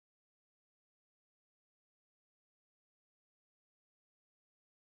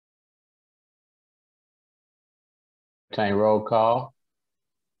entertain roll call.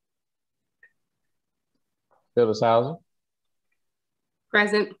 Phyllis Hauser.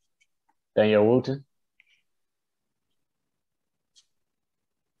 Present. Danielle Wooten.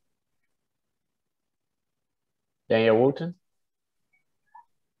 Danielle Wooten.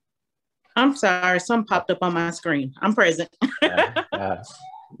 I'm sorry, something popped up on my screen. I'm present.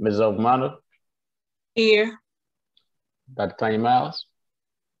 Ms. Ogmanda. Here. Dr. Tanya Miles.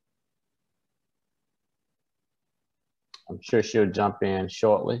 I'm sure she'll jump in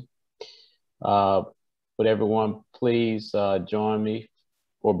shortly. Would everyone please join me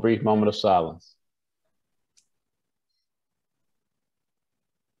for a brief moment of silence?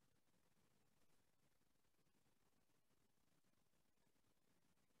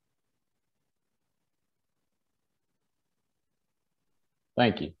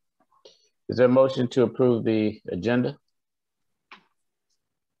 Thank you. Is there a motion to approve the agenda?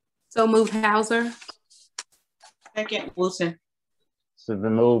 So moved, Hauser. Second, Wilson. This has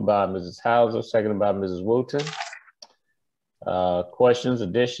been moved by Mrs. Hauser, seconded by Mrs. Wooten. Questions,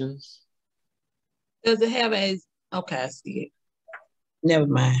 additions? Does it have a, okay, I see it. Never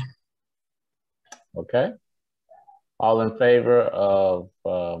mind. Okay. All in favor of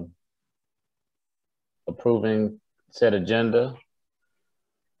approving said agenda,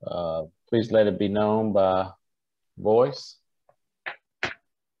 please let it be known by voice.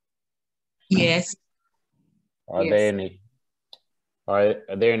 Yes. Are there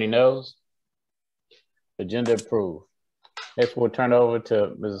any no's? Agenda approved. Next, we'll turn over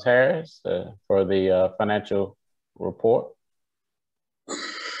to Mrs. Harris for the financial report.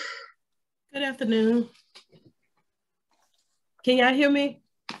 Good afternoon. Can y'all hear me?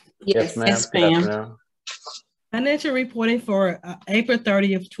 Yes, ma'am. Yes, ma'am. Financial reporting for April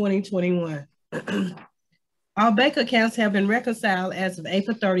 30th, 2021. All bank accounts have been reconciled as of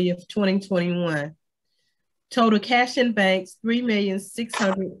April 30th, 2021. Total cash in banks,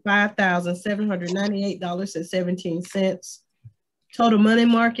 $3,605,798.17. Total money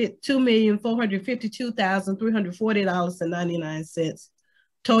market, $2,452,340.99.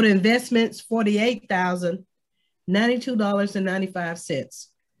 Total investments, $48,092.95.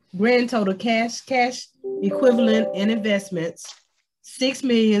 Grand total cash equivalent and investments,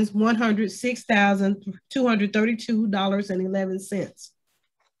 $6,106,232.11.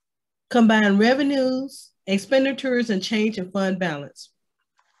 Combined revenues, expenditures, and change in fund balance.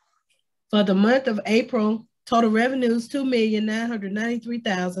 For the month of April, total revenues,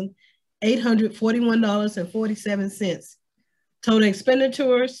 $2,993,841.47. Total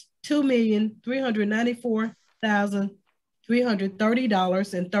expenditures,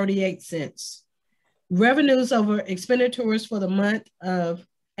 $2,394,330.38. Revenues over expenditures for the month of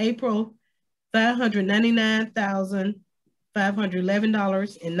April,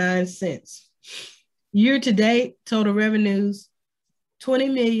 $599,511.09. Year to date, total revenues,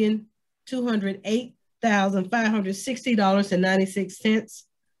 $20,208,560.96.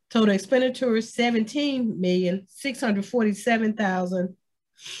 Total expenditures,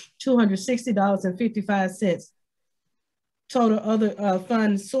 $17,647,260.55. Total other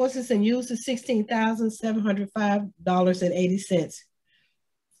fund sources and uses, $16,705.80.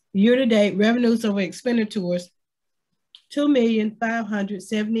 Year to date, revenues over expenditures,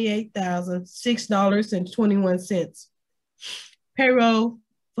 $2,578,006.21. Payroll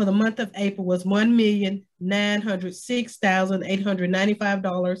for the month of April was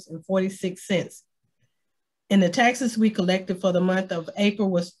 $1,906,895.46. And the taxes we collected for the month of April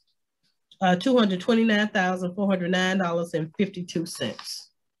was $229,409.52.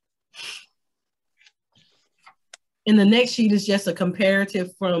 And the next sheet is just a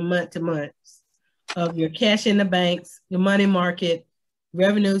comparative from month to month of your cash in the banks, your money market,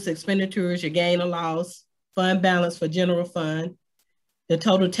 revenues, expenditures, your gain or loss, fund balance for general fund, the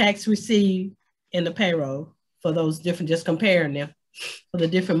total tax received, and the payroll for those different, just comparing them for the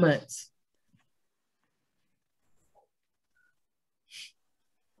different months.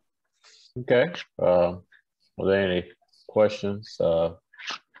 Okay. Were there any questions for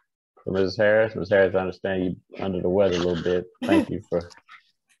Mrs. Harris? Ms. Harris, I understand you under the weather a little bit. Thank you for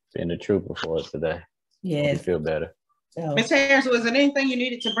being a trooper for us today. Yes. Hope you feel better. So, Ms. Harris, was there anything you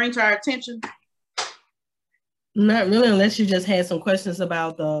needed to bring to our attention? not really, unless you just had some questions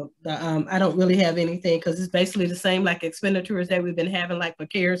about the I don't really have anything because it's basically the same like expenditures that we've been having, like for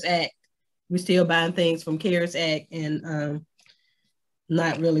CARES Act. We're still buying things from CARES Act, and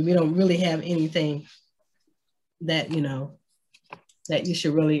not really, we don't really have anything that, that you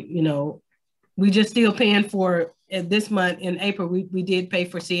should really, we just still paying for this month in April. We did pay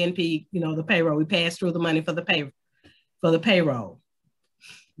for CNP, the payroll. We passed through the money for the payroll.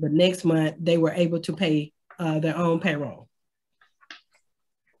 But next month they were able to pay their own payroll.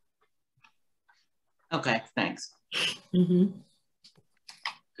 Okay, thanks. Mm-hmm.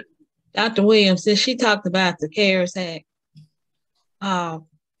 Dr. Williams, since she talked about the CARES Act,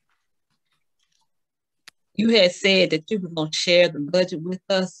 you had said that you were going to share the budget with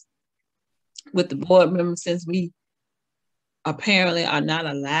us, with the board members, since we apparently are not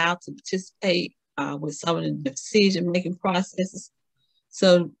allowed to participate with some of the decision-making processes.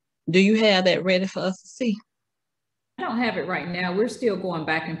 So do you have that ready for us to see? I don't have it right now. We're still going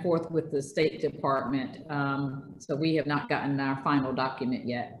back and forth with the State Department. So we have not gotten our final document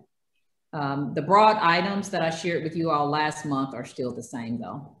yet. The broad items that I shared with you all last month are still the same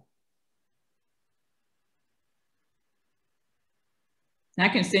though. I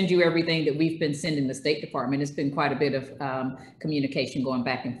can send you everything that we've been sending the State Department. It's been quite a bit of communication going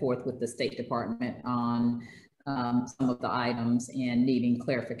back and forth with the State Department on some of the items and needing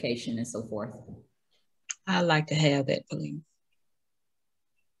clarification and so forth. I'd like to have that, please.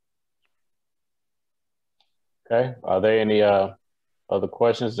 Okay, are there any other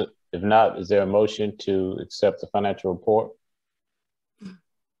questions? If not, is there a motion to accept the financial report?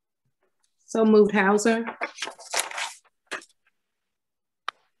 So moved, Hauser.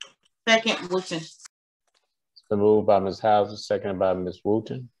 Second, Wooten. It's been moved by Ms. Hauser, seconded by Ms.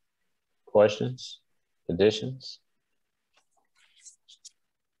 Wooten. Questions, additions?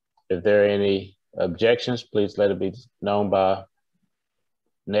 If there are any objections, please let it be known by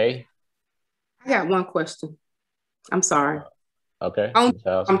nay. I got one question. I'm sorry. Okay, Ms.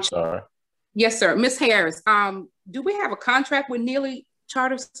 Hauser, I'm sorry. Yes, sir. Ms. Harris, do we have a contract with Neely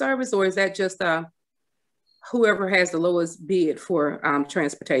Charter Service, or is that just whoever has the lowest bid for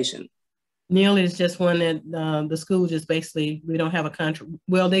transportation? Neely is just one that the school just basically, we don't have a contract.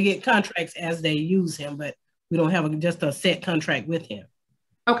 Well, they get contracts as they use him, but we don't have just a set contract with him.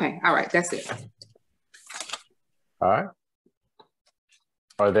 Okay, all right, that's it. All right.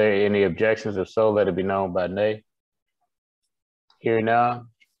 Are there any objections? If so, let it be known by nay. Hearing none,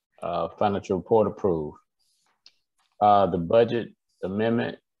 financial report approved. The budget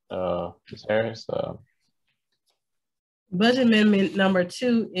amendment, Ms. Harris. Budget amendment number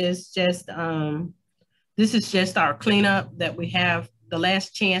 2 is just, this is just our cleanup that we have the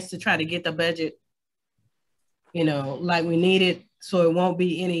last chance to try to get the budget, you know, like we need it. So it won't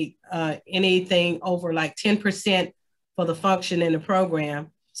be anything over like 10% for the function in the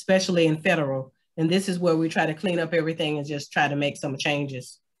program, especially in federal. And this is where we try to clean up everything and just try to make some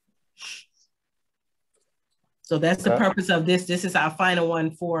changes. So that's the purpose of this. This is our final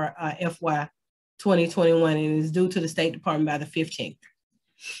one for FY 2021, and it is due to the State Department by the 15th.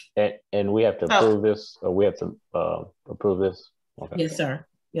 And we have to approve this, or we have to approve this? Okay. Yes, sir.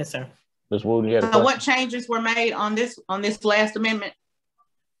 Yes, sir. Ms. Wooten, you had a question? What changes were made on this last amendment?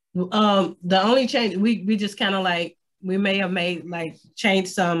 The only change, we just kind of like, we may have made like change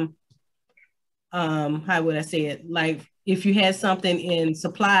some, how would I say it? Like if you had something in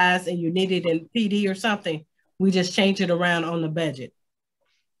supplies and you needed in PD or something, we just change it around on the budget.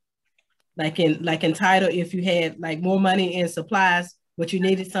 Like in title, if you had like more money in supplies, but you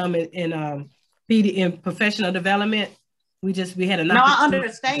needed some in PD in professional development, we had enough. No, I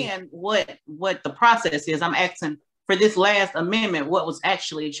understand what the process is. I'm asking for this last amendment, what was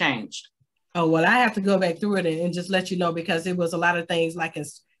actually changed? Oh, well, I have to go back through it and just let you know, because it was a lot of things like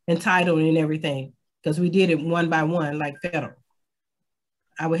entitled and everything, because we did it one by one, like federal.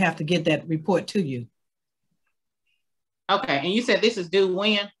 I would have to get that report to you. Okay, and you said this is due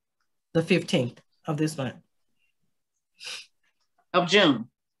when? The 15th of this month. Of June?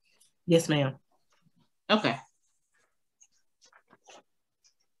 Yes, ma'am. Okay.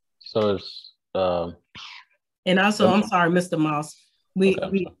 So it's and also, I'm sorry, Mr. Moss, we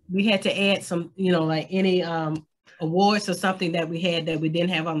had to add some, you know, like any awards or something that we had that we didn't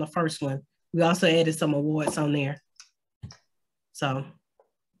have on the first one. We also added some awards on there. So.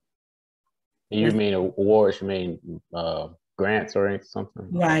 You mean awards, you mean grants or something?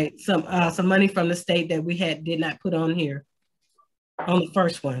 Right, some money from the state that we did not put on here on the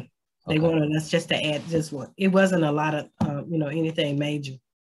first one. They wanted us just to add this one. It wasn't a lot of, you know, anything major,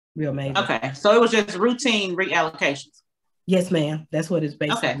 real major. Okay, so it was just routine reallocations. Yes, ma'am. That's what it's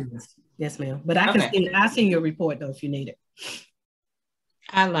based on. Yes, ma'am. But I'll send you a report though if you need it.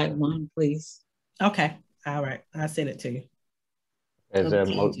 I'd like one, please. Okay. All right. I'll send it to you. Is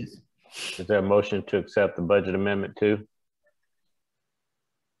there a motion to accept the budget amendment 2?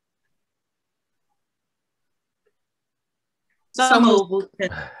 So moved.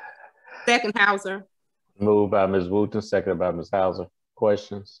 Second, Hauser. Moved by Ms. Wooten, seconded by Ms. Hauser.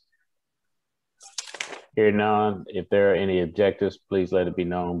 Questions? Hearing none, if there are any objectives, please let it be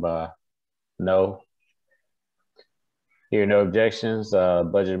known by no. Hearing no objections,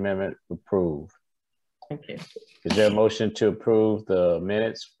 budget amendment approved. Thank you. Is there a motion to approve the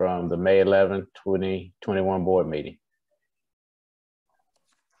minutes from the May 11, 2021 board meeting?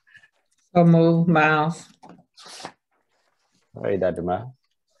 So move, Miles. All right, Dr. Miles.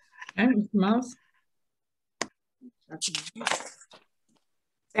 And Miles.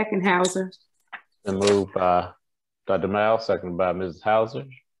 Second, Hauser. Been moved by Dr. Miles, seconded by Mrs. Hauser.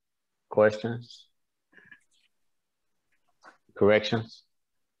 Questions? Corrections?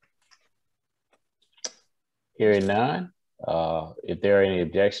 Hearing none. If there are any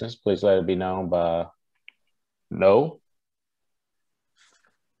objections, please let it be known by no.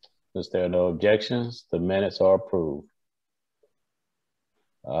 Since there are no objections, the minutes are approved.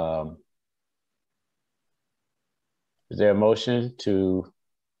 Is there a motion to,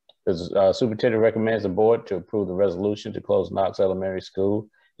 superintendent recommends the board to approve the resolution to close Knox Elementary School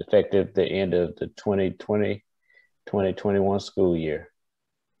effective the end of the 2020-2021 school year.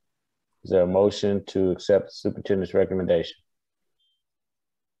 Is there a motion to accept the superintendent's recommendation?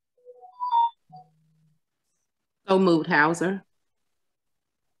 So moved, Hauser.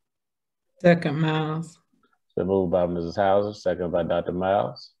 Second, Miles. So moved by Mrs. Hauser, seconded by Dr.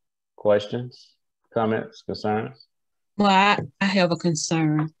 Miles. Questions, comments, concerns? Well, I have a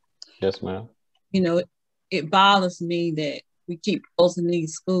concern. Yes, ma'am. You know, it bothers me that we keep closing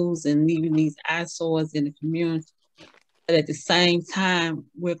these schools and leaving these eyesores in the community. But at the same time,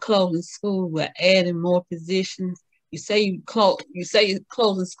 we're closing schools, we're adding more positions. You say you're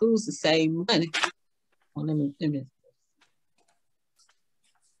closing schools to save money. Well, let me.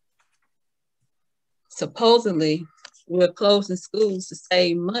 Supposedly, we're closing schools to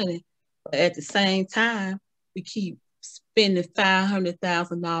save money, but at the same time, we keep spending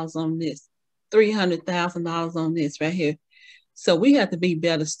 $500,000 on this, $300,000 on this right here. So we have to be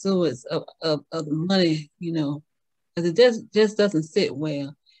better stewards of the money, you know, because it just doesn't sit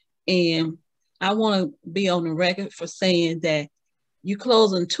well. And I want to be on the record for saying that you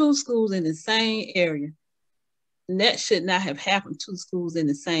closing 2 schools in the same area, and that should not have happened, 2 schools in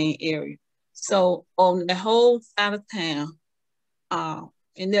the same area. So on the whole side of town,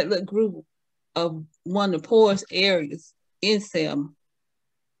 in that little group of one of the poorest areas in Selma,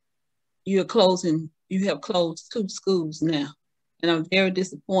 you have closed 2 schools now. And I'm very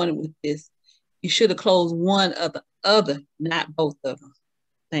disappointed with this. You should have closed one of the other, not both of them.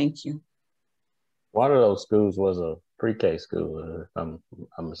 Thank you. One of those schools was a pre-K school, if I'm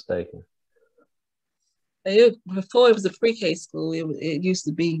mistaken. Before it was a pre-K school, it used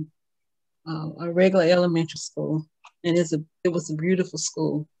to be a regular elementary school, and it was a beautiful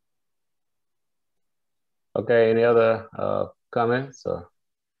school. Okay, any other comments or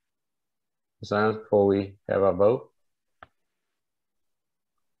concerns before we have our vote?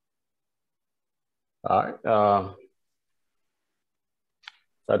 All right,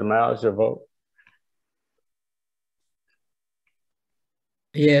 Dr. Miles, your vote?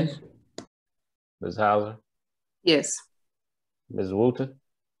 Yes. Ms. Hauser? Yes. Ms. Wooten?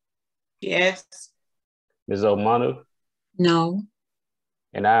 Yes. Ms. Omanu? No.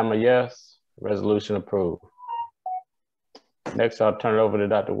 And I'm a yes. Resolution approved. Next, I'll turn it over to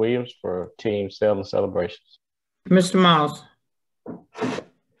Dr. Williams for Team Selma celebrations. Mr. Miles.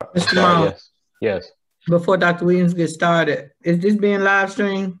 Mr. Miles. Yes. Before Dr. Williams gets started, is this being live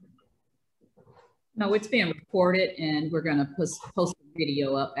streamed? No, it's being recorded, and we're going to post the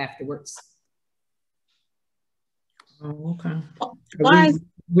video up afterwards. Oh, okay. Why?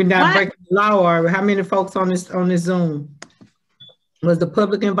 We're not breaking the law, or how many folks on this Zoom? Was the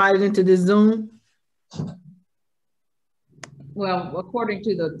public invited into this Zoom? Well, according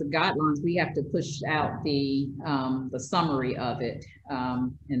to the guidelines, we have to push out the summary of it,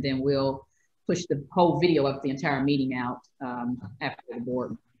 and then we'll push the whole video of the entire meeting out after the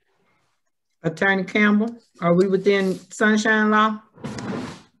board. Attorney Campbell, are we within sunshine law?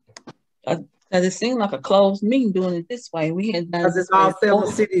 Does it seem like a closed meeting doing it this way? We had done. Because it's all Selma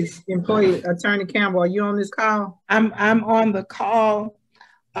City's employee. Attorney Campbell, are you on this call? I'm on the call.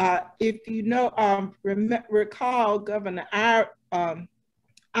 If you know, recall Governor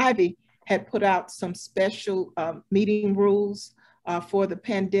Ivey had put out some special meeting rules for the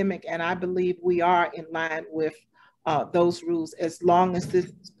pandemic, and I believe we are in line with those rules as long as this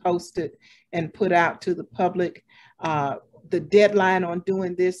is posted and put out to the public. The deadline on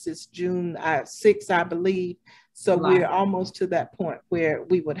doing this is June 6th, I believe. So we're almost to that point where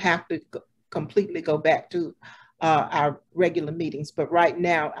we would have to completely go back to our regular meetings. But right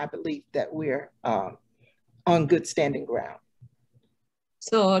now, I believe that we're on good standing ground.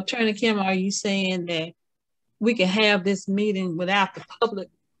 So Attorney Kim, are you saying that we can have this meeting without the public,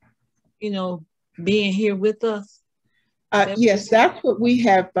 you know, being here with us? Yes, that's what we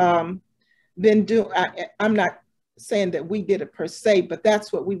have been doing. I'm not saying that we did it per se, but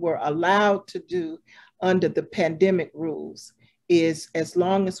that's what we were allowed to do under the pandemic rules, is as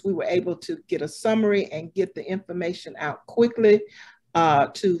long as we were able to get a summary and get the information out quickly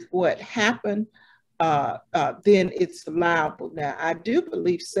to what happened, then it's allowable. Now, I do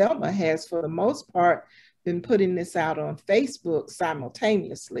believe Selma has, for the most part, been putting this out on Facebook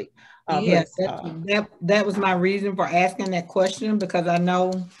simultaneously. Yes, that was my reason for asking that question, because I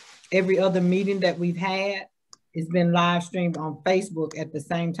know every other meeting that we've had has been live streamed on Facebook at the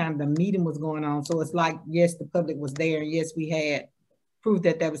same time the meeting was going on. So it's like, yes, the public was there, and yes, we had proof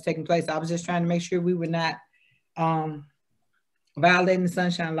that that was taking place. I was just trying to make sure we were not violating the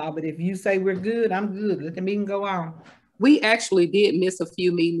Sunshine Law. But if you say we're good, I'm good. Let the meeting go on. We actually did miss a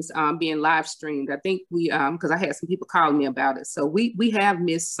few meetings being live streamed. I think we, because I had some people calling me about it. So we have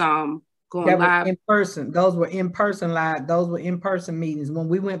missed some going live. In person. Those were in-person live. Those were in-person meetings. When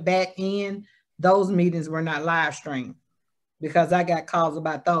we went back in, those meetings were not live streamed, because I got calls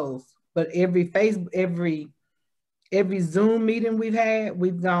about those. But every Zoom meeting we've had,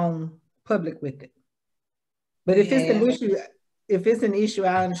 we've gone public with it. But if it's an issue,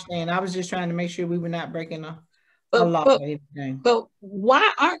 I understand. I was just trying to make sure we were not breaking a law or anything. But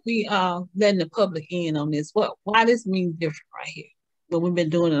why aren't we letting the public in on this? Why this means different right here? But we've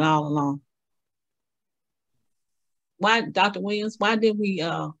been doing it all along. Why, Dr. Williams, why did we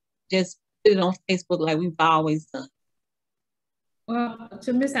just put it on Facebook like we've always done? Well,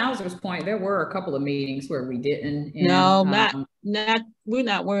 to Ms. Hauser's point, there were a couple of meetings where we didn't. And, no, we're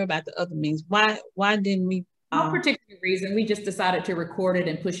not worried about the other meetings. Why didn't we? No particular reason. We just decided to record it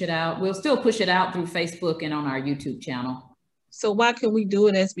and push it out. We'll still push it out through Facebook and on our YouTube channel. So why can we do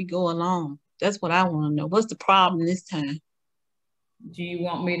it as we go along? That's what I want to know. What's the problem this time? Do you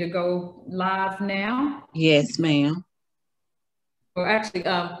want me to go live now? Yes, ma'am. Well, actually,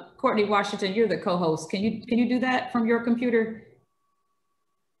 Courtney Washington, you're the co-host. Can you do that from your computer?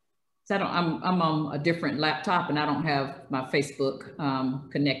 So I'm on a different laptop and I don't have my Facebook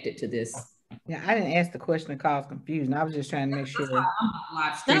connected to this. Yeah, I didn't ask the question to cause confusion. I was just trying to make sure. No,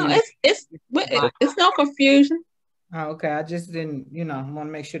 it's no confusion. Oh, okay. I just didn't, want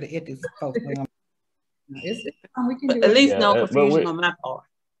to make sure the ethics folks. At least no confusion on my part.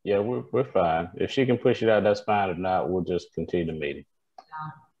 Yeah, we're fine. If she can push it out, that's fine. If not, we'll just continue the meeting.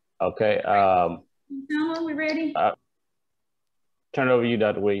 Okay. Selma, we ready? Turn it over to you,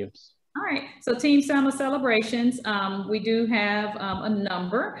 Dr. Williams. All right, so Team Selma celebrations, we do have a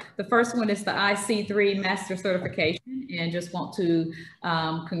number. The first one is the IC3 Master Certification, and just want to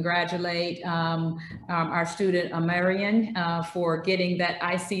congratulate our student Marian for getting that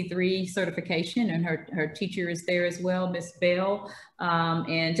IC3 certification, and her teacher is there as well, Miss Bell.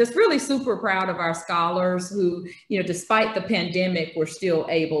 And just really super proud of our scholars who, despite the pandemic, were still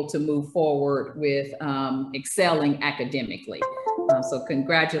able to move forward with excelling academically. So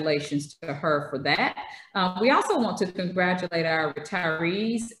congratulations to her for that. We also want to congratulate our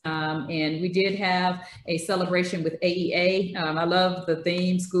retirees, and we did have a celebration with AEA. I love the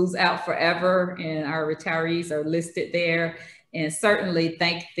theme, Schools Out Forever, and our retirees are listed there. And certainly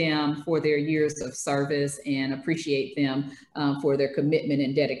thank them for their years of service and appreciate them for their commitment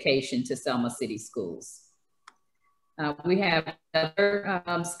and dedication to Selma City Schools. We have another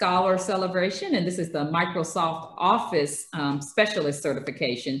scholar celebration, and this is the Microsoft Office Specialist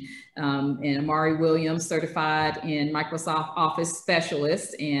Certification. And Amari Williams, certified in Microsoft Office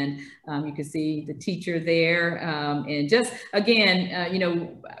Specialist. And you can see the teacher there. And just,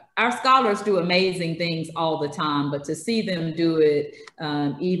 again, our scholars do amazing things all the time, but to see them do it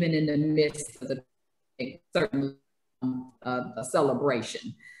even in the midst of certainly a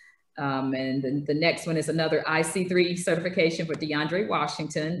celebration. And then the next one is another IC3 certification for DeAndre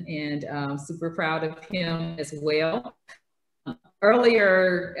Washington, and super proud of him as well.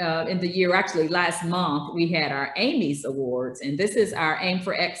 Earlier in the year, actually last month, we had our Amy's Awards, and this is our Aim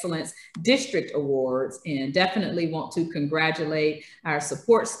for Excellence District Awards, and definitely want to congratulate our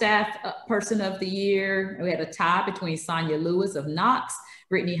Support Staff Person of the Year. We had a tie between Sonia Lewis of Knox,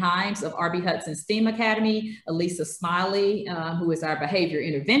 Brittany Himes of R.B. Hudson STEAM Academy, Elisa Smiley, who is our behavior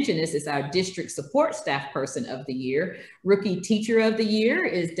interventionist, is our district support staff person of the year. Rookie teacher of the year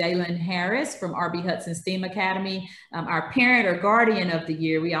is Daylin Harris from R.B. Hudson STEAM Academy. Our parent or guardian of the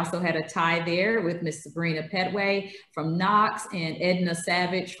year, we also had a tie there with Miss Sabrina Petway from Knox and Edna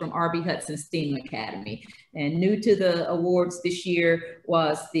Savage from R.B. Hudson STEAM Academy. And new to the awards this year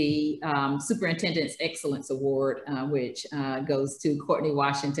was the Superintendent's Excellence Award, which goes to Courtney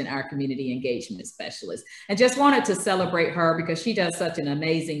Washington, our Community Engagement Specialist. And just wanted to celebrate her because she does such an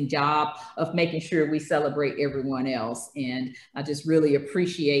amazing job of making sure we celebrate everyone else. And I just really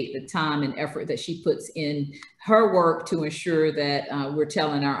appreciate the time and effort that she puts in her work to ensure that we're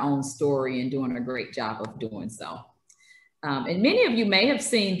telling our own story and doing a great job of doing so. And many of you may have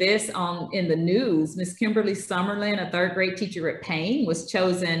seen this in the news. Miss Kimberly Summerlin, a third grade teacher at Payne, was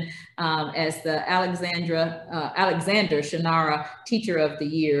chosen as the Alexander Shannara Teacher of the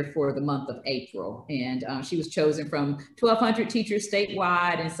Year for the month of April. And she was chosen from 1,200 teachers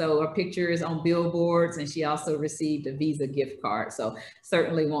statewide. And so her picture is on billboards, and she also received a Visa gift card. So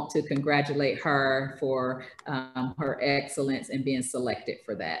certainly want to congratulate her for her excellence and being selected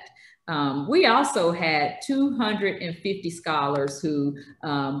for that. We also had 250 scholars who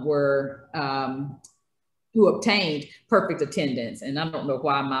who obtained perfect attendance. And I don't know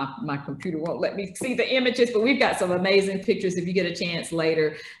why my computer won't let me see the images, but we've got some amazing pictures if you get a chance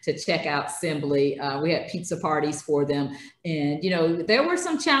later to check out Assembly. We had pizza parties for them. And, you know, there were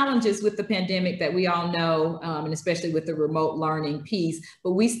some challenges with the pandemic that we all know, and especially with the remote learning piece,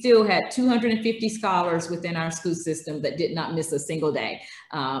 but we still had 250 scholars within our school system that did not miss a single day.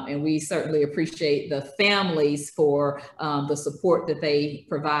 And we certainly appreciate the families for the support that they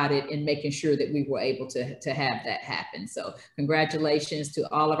provided in making sure that we were able to have that happen. So congratulations to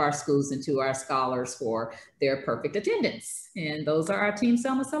all of our schools and to our scholars for their perfect attendance. And those are our Team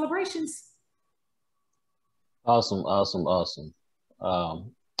Selma celebrations. Awesome, awesome, awesome.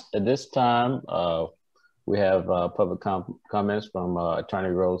 At this time, we have public comments from Attorney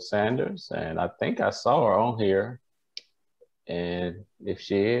Rose Sanders, and I think I saw her on here. And if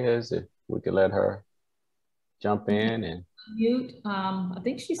she is, if we could let her jump in and mute. I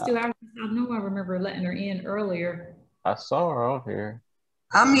think she's still out. I know I remember letting her in earlier. I saw her on here.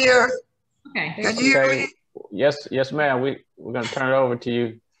 I'm here. Okay. Can you hear me? Yes, ma'am. We're gonna turn it over to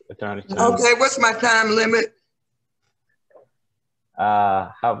you, Attorney. Okay, what's my time limit?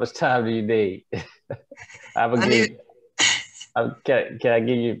 How much time do you need? I'll give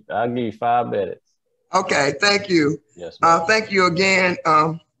you 5 minutes. Okay, thank you. Yes, thank you again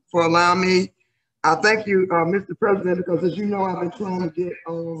for allowing me. Thank you, Mr. President, because as you know, I've been trying to get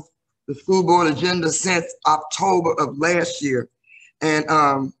on the school board agenda since October of last year.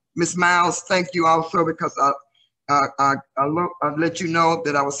 And Ms. Miles, thank you also because I let you know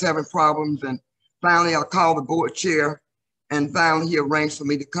that I was having problems, and finally I called the board chair, and finally he arranged for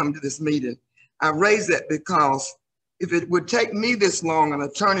me to come to this meeting. I raised that because if it would take me this long, an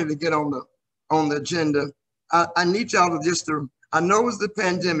attorney, to get on the agenda, I need y'all to just I know it's the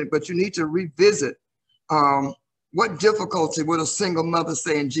pandemic, but you need to revisit what difficulty would a single mother,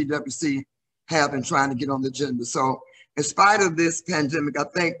 say in GWC, have in trying to get on the agenda. So in spite of this pandemic, I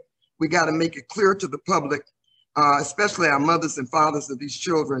think we got to make it clear to the public, especially our mothers and fathers of these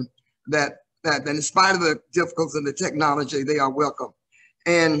children, that in spite of the difficulties of the technology, they are welcome.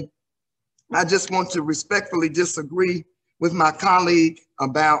 And I just want to respectfully disagree with my colleague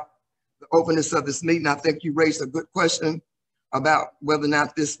about the openness of this meeting. I think you raised a good question about whether or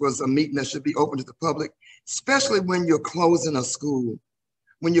not this was a meeting that should be open to the public, especially when you're closing a school.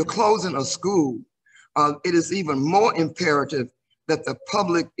 When you're closing a school, it is even more imperative that the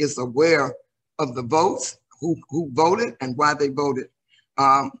public is aware of the votes, who voted and why they voted.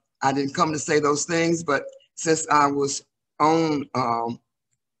 I didn't come to say those things, but since I was on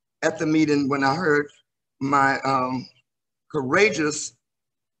at the meeting when I heard my courageous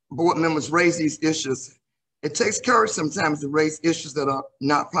board members raise these issues, it takes courage sometimes to raise issues that are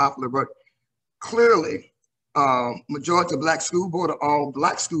not popular, but clearly majority of Black school board or all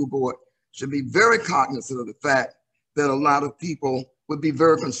Black school board should be very cognizant of the fact that a lot of people would be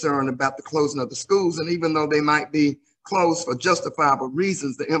very concerned about the closing of the schools. And even though they might be closed for justifiable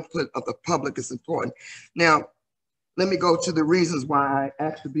reasons, the input of the public is important. Now, let me go to the reasons why I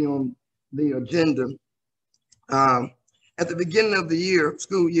asked to be on the agenda. At the beginning of the year,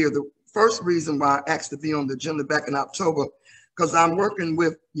 school year, the first reason why I asked to be on the agenda back in October, because I'm working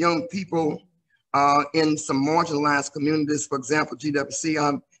with young people in some marginalized communities, for example,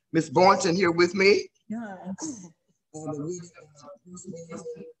 GWC. Ms. Boynton here with me. Yes.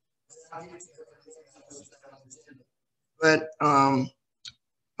 But a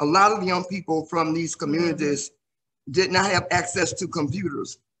lot of young people from these communities did not have access to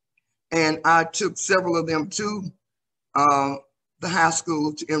computers. And I took several of them to the high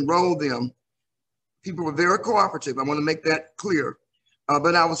school to enroll them. People were very cooperative. I want to make that clear.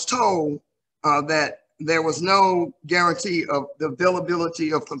 But I was told that there was no guarantee of the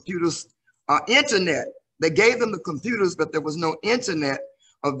availability of computers, internet, They gave them the computers, but there was no internet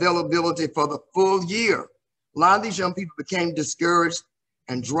availability for the full year. A lot of these young people became discouraged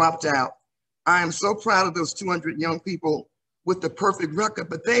and dropped out. I am so proud of those 200 young people with the perfect record,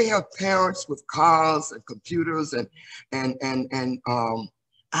 but they have parents with cars and computers and iPad,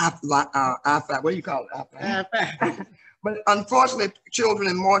 what do you call it? iPad. But unfortunately, children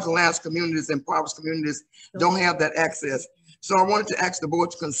in marginalized communities, impoverished communities don't have that access. So I wanted to ask the board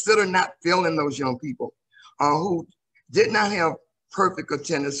to consider not failing those young people who did not have perfect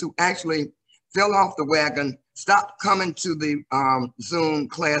attendance, who actually fell off the wagon, stopped coming to the Zoom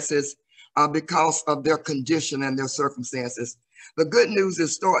classes because of their condition and their circumstances. The good news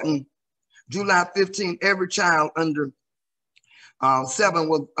is starting July 15th, every child under 7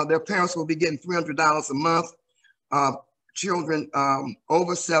 will, their parents will be getting $300 a month. Children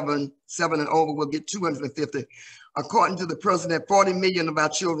over 7 and over will get $250. According to the president, 40 million of our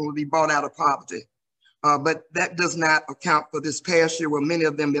children will be brought out of poverty. But that does not account for this past year where many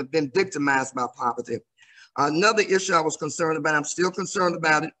of them have been victimized by poverty. Another issue I was concerned about, I'm still concerned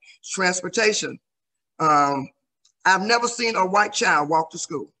about it, is transportation. I've never seen a white child walk to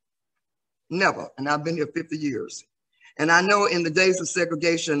school, never, and I've been here 50 years. And I know in the days of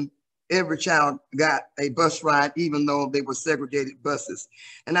segregation, every child got a bus ride, even though they were segregated buses.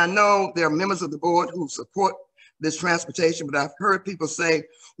 And I know there are members of the board who support this transportation, but I've heard people say,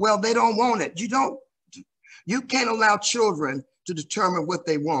 well, they don't want it. You can't allow children to determine what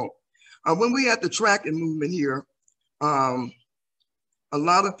they want. When we had the tracking movement here, a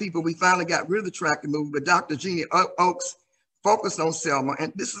lot of people, we finally got rid of the tracking movement, but Dr. Jeannie Oaks focused on Selma,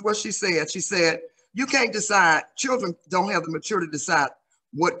 and this is what she said. She said, you can't decide, children don't have the maturity to decide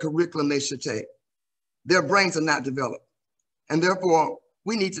what curriculum they should take. Their brains are not developed. And therefore,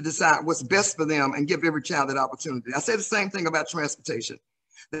 we need to decide what's best for them and give every child that opportunity. I say the same thing about transportation,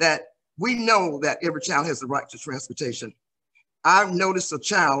 that we know that every child has the right to transportation. I've noticed a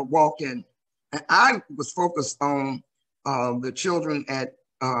child walk in, and I was focused on the children at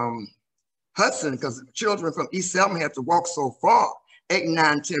Hudson, because children from East Selma had to walk so far, 8,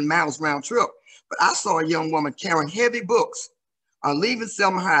 9, 10 miles round trip. But I saw a young woman carrying heavy books, leaving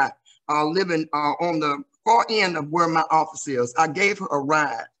Selma High, living on the far end of where my office is. I gave her a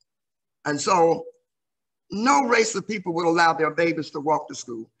ride. And so no race of people would allow their babies to walk to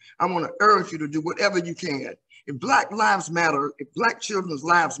school. I want to urge you to do whatever you can. If Black lives matter, if Black children's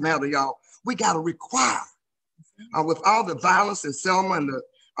lives matter, y'all, we got to require, with all the violence in Selma and the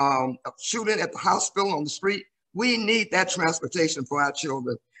shooting at the hospital on the street, we need that transportation for our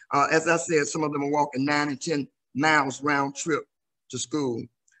children. As I said, some of them are walking 9 and 10 miles round trip to school.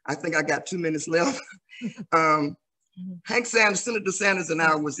 I think I got 2 minutes left. Hank Sanders, Senator Sanders and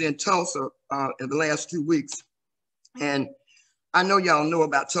I was in Tulsa in the last 2 weeks. And I know y'all know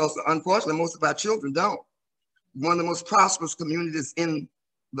about Tulsa. Unfortunately, most of our children don't. One of the most prosperous communities in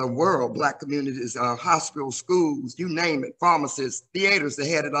the world, Black communities, hospitals, schools, you name it, pharmacists, theaters, they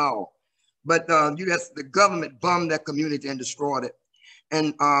had it all. But the government bummed that community and destroyed it.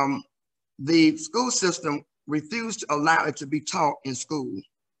 And the school system refused to allow it to be taught in school.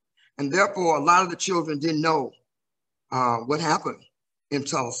 And therefore, a lot of the children didn't know what happened in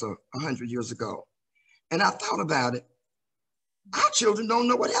Tulsa 100 years ago. And I thought about it. Our children don't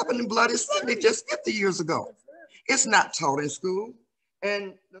know what happened in Bloody Sunday just 50 years ago. It's not taught in school.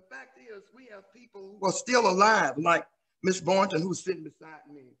 And the fact is, we have people who are still alive, like Miss Boynton, who's sitting beside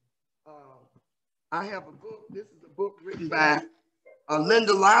me. I have a book. This is a book written by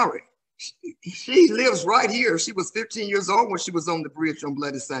Linda Lowry. She lives right here. She was 15 years old when she was on the bridge on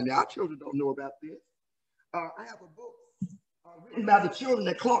Bloody Sunday. Our children don't know about this. I have a book written by the children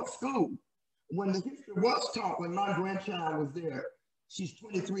at Clark School. When the history was taught, when my grandchild was there, she's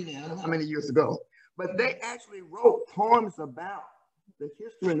 23 now, I don't know how many years ago, but they actually wrote poems about the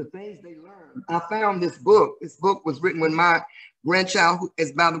history and the things they learned. I found this book. This book was written when my grandchild, who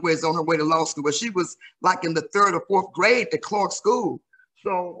is, by the way, is on her way to law school, but she was like in the 3rd or 4th grade at Clark School.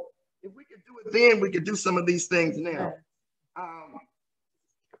 So if we could do it then, we could do some of these things now.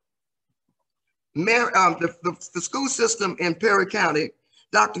 The school system in Perry County,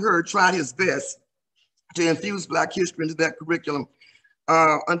 Dr. Hurd tried his best to infuse Black history into that curriculum.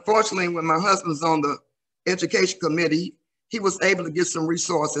 Unfortunately, when my husband was on the education committee, he was able to get some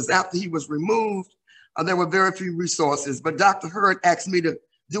resources. After he was removed, there were very few resources, but Dr. Hurd asked me to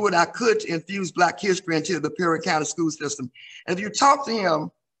do what I could to infuse Black history into the Perry County school system. And if you talk to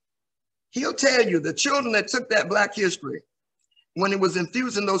him, he'll tell you the children that took that Black history, when it was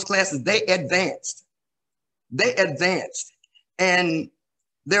infused in those classes, they advanced. They advanced. And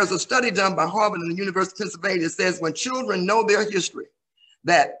there's a study done by Harvard and the University of Pennsylvania that says when children know their history,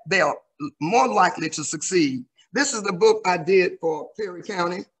 that they are more likely to succeed. This is the book I did for Perry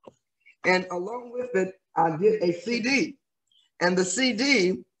County. And along with it, I did a CD. And the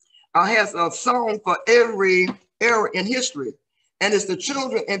CD has a song for every era in history. And it's the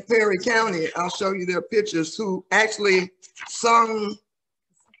children in Perry County, I'll show you their pictures, who actually sung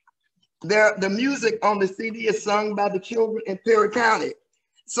the music on the CD is sung by the children in Perry County.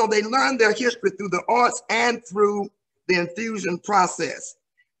 So they learn their history through the arts and through the infusion process.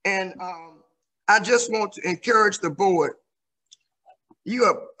 And I just want to encourage the board. You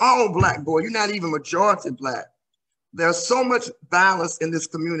are all Black board, you're not even majority Black. There's so much violence in this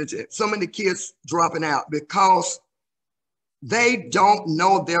community, so many kids dropping out because they don't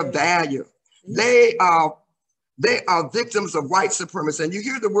know their value. They are victims of white supremacy. And you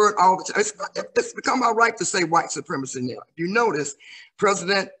hear the word all the time. It's become all right to say white supremacy now. You notice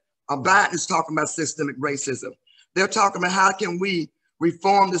President Biden is talking about systemic racism. They're talking about how can we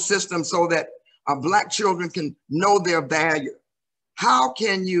reform the system so that Black children can know their value. How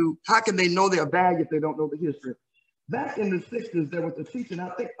can they know their value if they don't know the history? Back in the 60s, there was a teacher, and I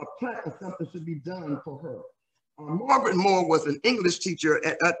think a plaque or something should be done for her. Margaret Moore was an English teacher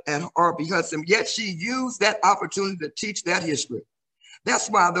at R.B. Hudson, yet she used that opportunity to teach that history. That's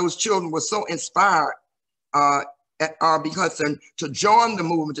why those children were so inspired at R.B. Hudson to join the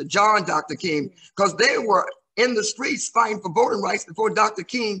movement, to join Dr. King, because they were in the streets fighting for voting rights before Dr.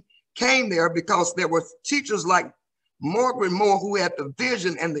 King came there, because there were teachers like Margaret Moore who had the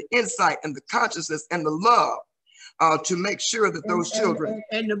vision and the insight and the consciousness and the love to make sure that those children.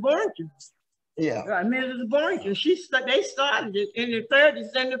 And the Bourgeons. Yeah. Mrs. Bourgeon, they started it in the 30s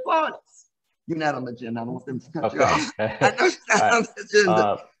and the 40s. You're not on the agenda. I don't want them to cut you off. I know you're not on the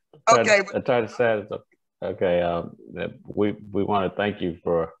agenda. Okay. Attorney Sanders, okay. We want to thank you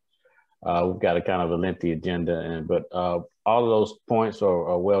for, we've got a kind of a lengthy agenda, but all of those points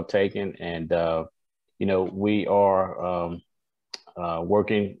are well taken. And, you know, we are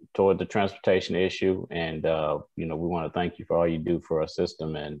working toward the transportation issue. And, you know, we want to thank you for all you do for our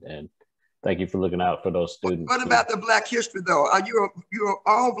system, and thank you for looking out for those students. What about the Black history, though? You're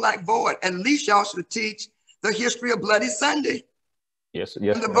all Black board. At least y'all should teach the history of Bloody Sunday. Yes.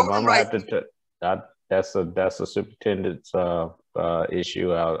 That's a superintendent's issue.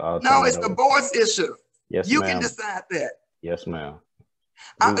 No, it's the board's issue. Yes, you can decide that. Yes, ma'am.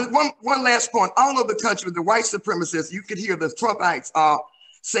 One last point. All over the country, the white supremacists, you could hear the Trumpites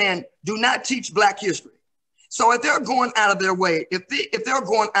saying, "Do not teach Black history." So if they're going out of their way, if they're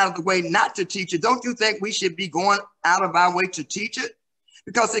going out of the way not to teach it, don't you think we should be going out of our way to teach it?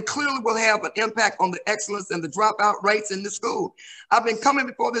 Because it clearly will have an impact on the excellence and the dropout rates in the school. I've been coming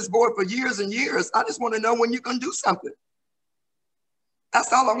before this board for years and years. I just want to know when you're going to do something.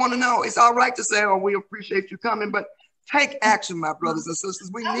 That's all I want to know. It's all right to say, "Oh, we appreciate you coming," but take action, my brothers and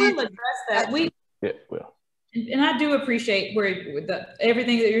sisters. We need to address that. Yeah, well. And I do appreciate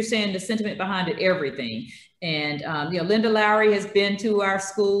everything that you're saying, the sentiment behind it, everything. And, you know, Linda Lowry has been to our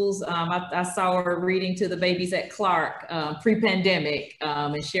schools. I saw her reading to the babies at Clark pre-pandemic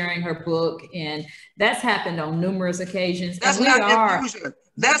and sharing her book. And that's happened on numerous occasions. That's not infusion.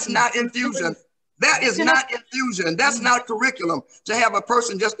 That's not infusion. That is not infusion. That's not curriculum to have a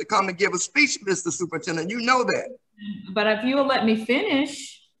person just to come and give a speech, Mr. Superintendent. You know that. But if you will let me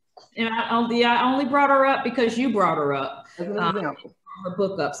finish, and I only brought her up because you brought her up. As an example. Her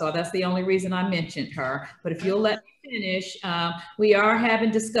book up, so that's the only reason I mentioned her. But if you'll let me finish, we are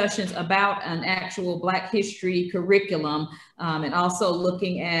having discussions about an actual Black history curriculum, and also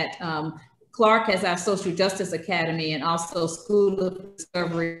looking at Clark as our Social Justice Academy, and also School of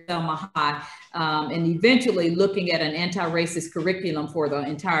Discovery, Selma High, and eventually looking at an anti-racist curriculum for the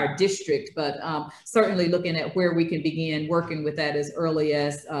entire district, but certainly looking at where we can begin working with that as early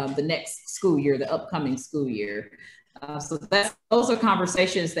as the next school year, the upcoming school year. So those are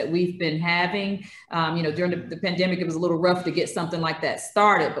conversations that we've been having. You know, during the pandemic, it was a little rough to get something like that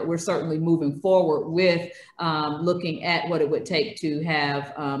started, but we're certainly moving forward with looking at what it would take to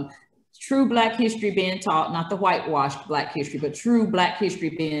have true Black history being taught, not the whitewashed Black history, but true Black history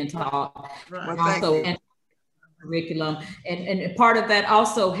being taught. Right. Also, curriculum, and part of that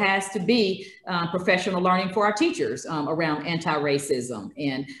also has to be professional learning for our teachers around anti-racism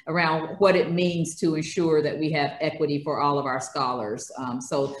and around what it means to ensure that we have equity for all of our scholars.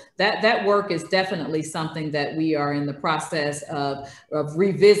 So that work is definitely something that we are in the process of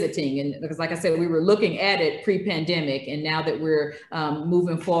revisiting, and because like I said, we were looking at it pre-pandemic, and now that we're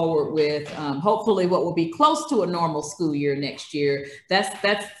moving forward with hopefully what will be close to a normal school year next year, that's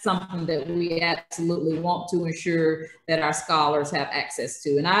something that we absolutely want to ensure that our scholars have access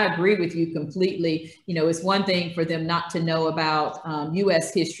to. And I agree with you completely. You know, it's one thing for them not to know about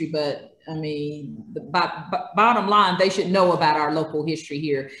U.S. history, but I mean, the bottom line, they should know about our local history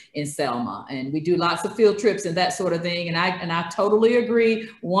here in Selma. And we do lots of field trips and that sort of thing. And I totally agree.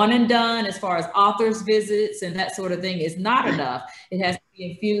 One and done as far as authors visits and that sort of thing is not enough. It has to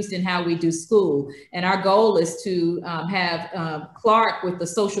be infused in how we do school. And our goal is to have Clark with the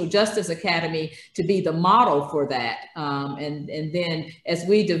Social Justice Academy to be the model for that. And then as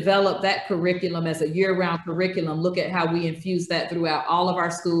we develop that curriculum as a year-round curriculum, look at how we infuse that throughout all of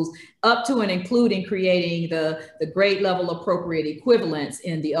our schools, up to and including creating the grade level appropriate equivalents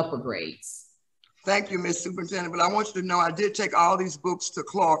in the upper grades. Thank you, Ms. Superintendent. But I want you to know I did take all these books to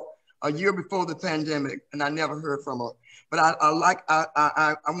Clark a year before the pandemic, and I never heard from her. But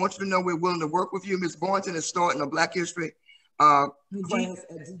I want you to know we're willing to work with you. Ms. Boynton is starting a Black History class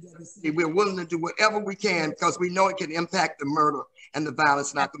at GWC. We're willing to do whatever we can because we know it can impact the murder and the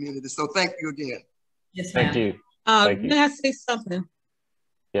violence in our community. So thank you again. Yes, Thank you. May I say something?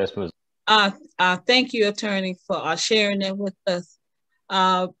 Yes, Ms. Thank you, attorney, for sharing that with us.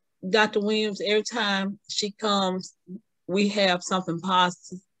 Dr. Williams, every time she comes, we have something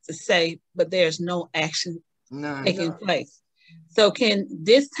positive to say, but there's no action taking place. So can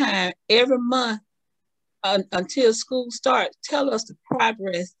this time, every month, until school starts, tell us the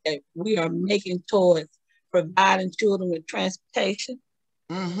progress that we are making towards providing children with transportation?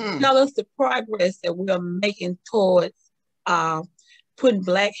 Tell us the progress that we are making towards putting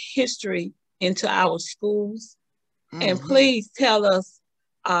Black history into our schools. And please tell us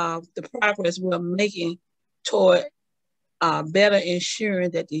the progress we're making toward better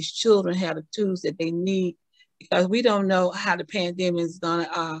ensuring that these children have the tools that they need, because we don't know how the pandemic is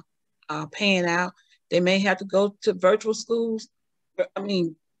gonna pan out. They may have to go to virtual schools,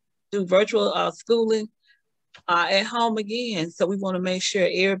 do virtual schooling at home again. So we wanna make sure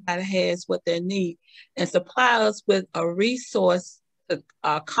everybody has what they need and supply us with a resource to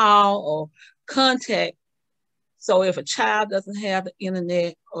call or contact. So if a child doesn't have the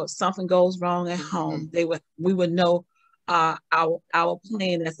internet or something goes wrong at home, we would know our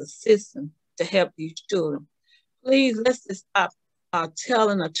plan as a system to help these children. Please, let's just stop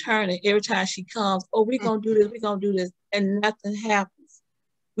telling an attorney every time she comes, oh, we're gonna do this, and nothing happens.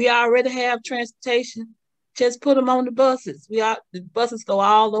 We already have transportation. Just put them on the buses. The buses go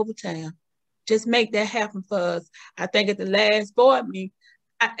all over town. Just make that happen for us. I think at the last board meeting,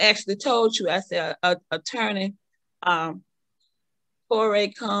 I actually told you, I said, attorney,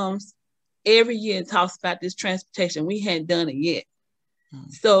 Corey comes every year and talks about this transportation. We hadn't done it yet.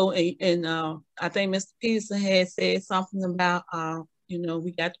 So, I think Mr. Peterson had said something about,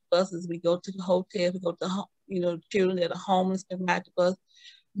 we got the buses, we go to the hotel, we go to, children that are homeless can ride the bus.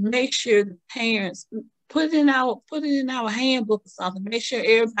 Make sure the parents put it in our handbook or something. Make sure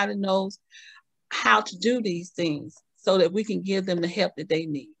everybody knows how to do these things so that we can give them the help that they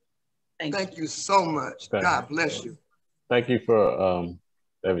need. Thank you so much. God bless you. Thank you for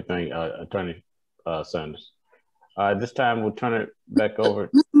everything, Attorney Sanders. This time we'll turn it back over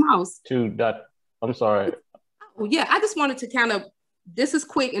to Dr. I'm sorry. Oh, yeah, I just wanted to this is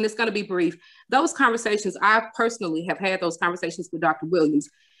quick and it's going to be brief. Those conversations, I personally have had those conversations with Dr. Williams.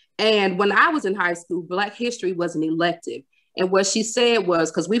 And when I was in high school, Black history was an elective. And what she said was,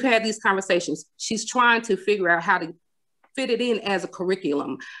 because we've had these conversations, she's trying to figure out how to fit it in as a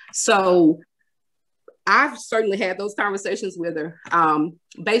curriculum. So I've certainly had those conversations with her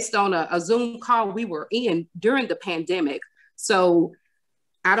based on a Zoom call we were in during the pandemic. So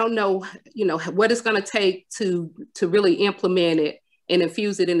I don't know, what it's going to take to really implement it and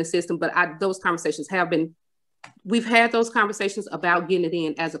infuse it in the system. But those conversations we've had those conversations about getting it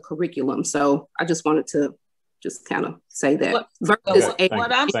in as a curriculum. So I just wanted to kind of say that.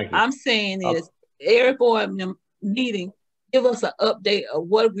 What I'm saying is every board meeting, give us an update of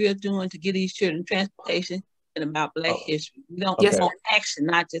what we're doing to get these children transportation and about Black history. We don't want action,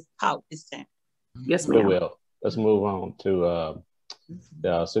 not just talk this time. Yes, ma'am. We will. Let's move on to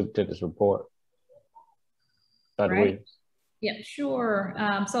the superintendent's report. Dr. Williams. Yeah, sure.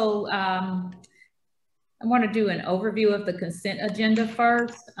 I want to do an overview of the consent agenda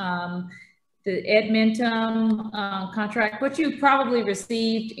first. The Edmentum contract, what you probably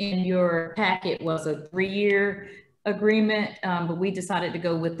received in your packet was a 3-year agreement, but we decided to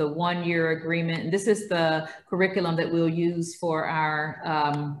go with the 1-year agreement. And this is the curriculum that we'll use for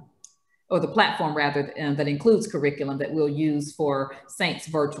our, or the platform rather, that includes curriculum that we'll use for Saints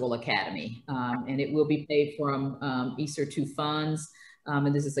Virtual Academy. And it will be paid from ESSER II funds.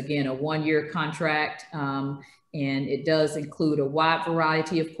 And this is again, a 1-year contract. And it does include a wide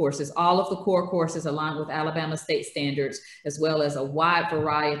variety of courses, all of the core courses aligned with Alabama state standards, as well as a wide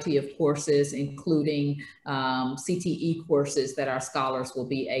variety of courses, including CTE courses that our scholars will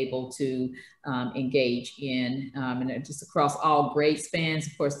be able to engage in, and just across all grade spans.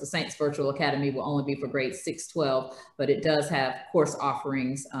 Of course, the Saints Virtual Academy will only be for grades 6-12, but it does have course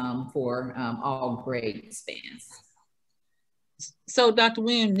offerings for all grade spans. So Dr.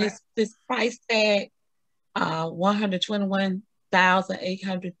 Williams, this price tag,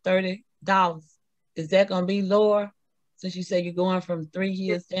 $121,830. Is that going to be lower since you say you're going from 3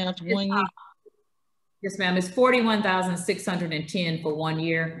 years down to 1 year? Yes, ma'am. It's $41,610 for 1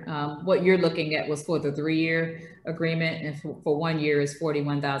 year. What you're looking at was for the 3-year agreement, and for 1 year is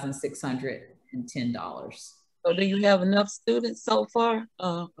 $41,610. So do you have enough students so far?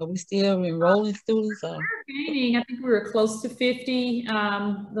 Are we still enrolling students? We're gaining. I think we were close to 50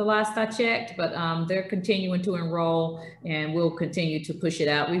 the last I checked, but they're continuing to enroll, and we'll continue to push it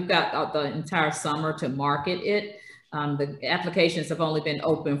out. We've got the entire summer to market it. The applications have only been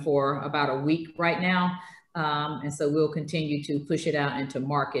open for about a week right now. And so we'll continue to push it out and to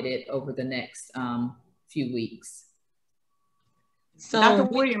market it over the next few weeks. So Dr.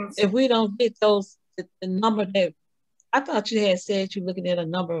 Williams, if we don't get those, the number that I thought you had said you're looking at a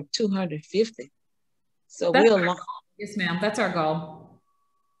number of 250. So yes, ma'am. That's our goal.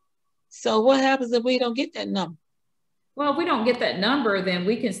 So what happens if we don't get that number? Well, if we don't get that number, then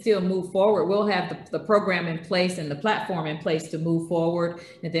we can still move forward. We'll have the program in place and the platform in place to move forward.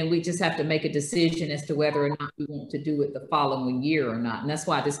 And then we just have to make a decision as to whether or not we want to do it the following year or not. And that's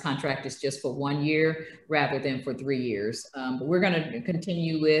why this contract is just for 1 year rather than for 3 years. But we're going to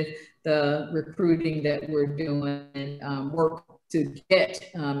continue with the recruiting that we're doing and work to get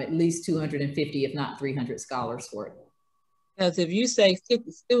at least 250, if not 300 scholars for it. Because if you say 50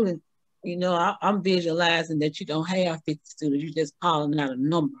 students, you know, I'm visualizing that you don't have 50 students, you're just calling out a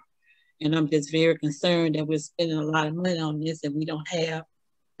number. And I'm just very concerned that we're spending a lot of money on this and we don't have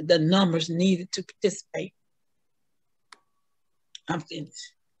the numbers needed to participate. I'm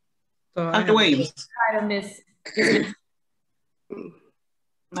finished. So Dr. Williams.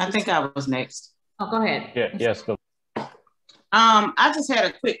 I think I was next. Oh, go ahead. Yeah, yes, go. I just had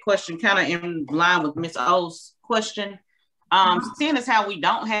a quick question, kind of in line with Ms. O's question. Seeing as how we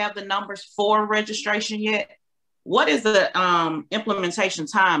don't have the numbers for registration yet, what is the implementation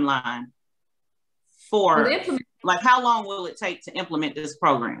timeline for, like, how long will it take to implement this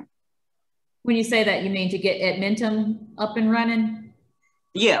program? When you say that, you mean to get Edmentum up and running?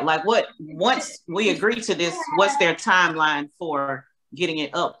 Yeah, like once we agree to this, what's their timeline for getting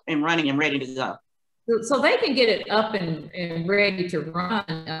it up and running and ready to go? So they can get it up and ready to run,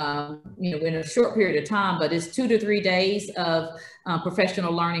 you know, in a short period of time, but it's 2 to 3 days of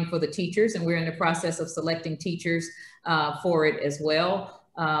professional learning for the teachers. And we're in the process of selecting teachers for it as well.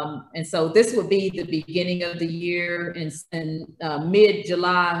 And so this would be the beginning of the year, and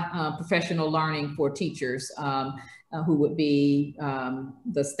mid-July professional learning for teachers who would be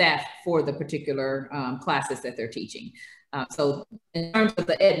the staff for the particular classes that they're teaching. So in terms of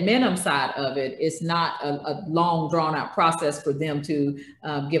the Edmentum side of it, it's not a long drawn out process for them to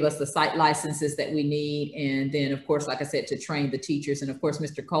give us the site licenses that we need. And then of course, like I said, to train the teachers. And of course,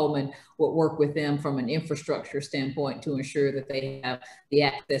 Mr. Coleman will work with them from an infrastructure standpoint to ensure that they have the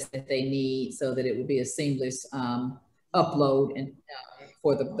access that they need so that it will be a seamless upload and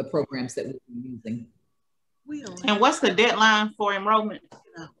for the programs that we're using. And what's the deadline for enrollment?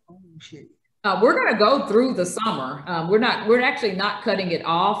 We're going to go through the summer. We're actually not cutting it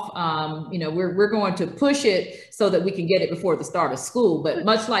off. You know, we're going to push it so that we can get it before the start of school. But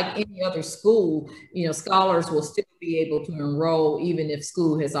much like any other school, you know, scholars will still be able to enroll even if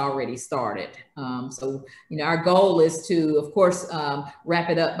school has already started. So, you know, our goal is to, of course,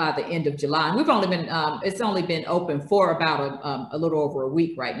 wrap it up by the end of July. And we've only been, it's only been open for about a little over a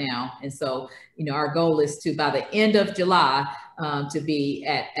week right now. And so, you know, our goal is to, by the end of July, to be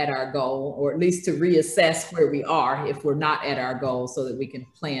at our goal, or at least to reassess where we are if we're not at our goal, so that we can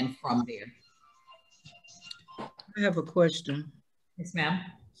plan from there. I have a question. Yes, ma'am.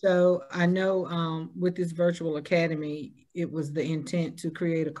 So I know with this virtual academy, it was the intent to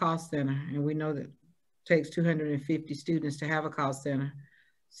create a cost center, and we know that it takes 250 students to have a cost center.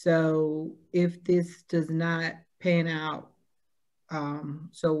 So if this does not pan out,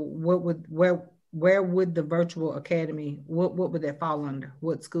 so what would, where would the virtual academy, what would that fall under?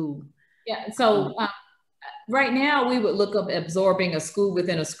 What school? Yeah, so Right now, we would look up absorbing a school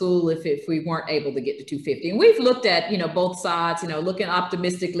within a school if we weren't able to get to 250. And we've looked at, both sides, looking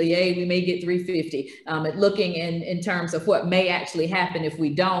optimistically, hey, we may get 350. And looking in terms of what may actually happen if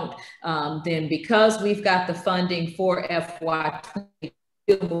we don't, then because we've got the funding for FY20,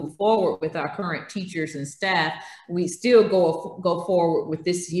 move forward with our current teachers and staff, we still go forward with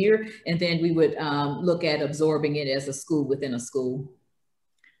this year, and then we would look at absorbing it as a school within a school.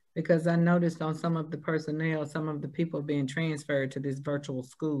 Because I noticed on some of the personnel, some of the people being transferred to this virtual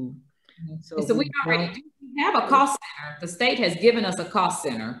school. So we already have a cost center. The state has given us a cost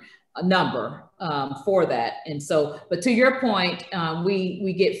center, a number for that. And so, but to your point,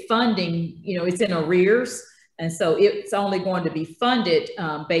 we get funding, it's in arrears. And so it's only going to be funded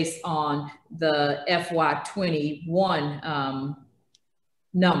based on the FY21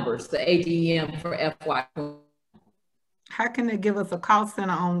 numbers, the ADM for FY20. How can they give us a cost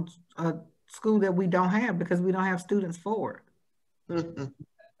center on a school that we don't have because we don't have students for it?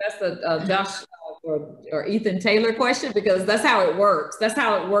 That's a Josh or Ethan Taylor question, because that's how it works. That's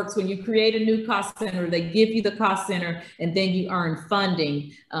how it works when you create a new cost center. They give you the cost center and then you earn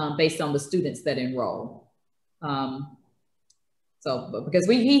funding based on the students that enroll. So because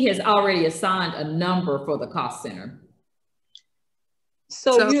he has already assigned a number for the cost center.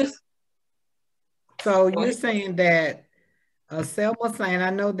 So you're saying that Selma saying, I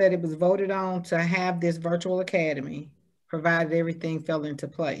know that it was voted on to have this virtual academy, provided everything fell into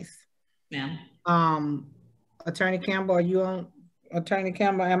place. Yeah. Attorney Campbell, are you on? Attorney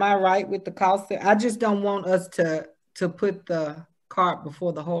Campbell, am I right with the cost? I just don't want us to put the cart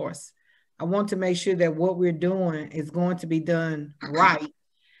before the horse. I want to make sure that what we're doing is going to be done right.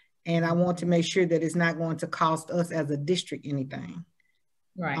 And I want to make sure that it's not going to cost us as a district anything.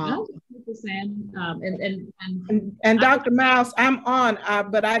 Right. And Dr. Miles, I'm on,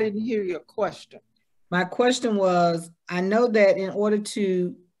 but I didn't hear your question. My question was, I know that in order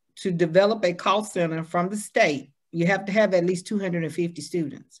to develop a cost center from the state, you have to have at least 250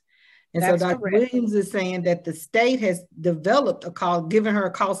 students. And that's so Dr. Correct. Williams is saying that the state has developed given her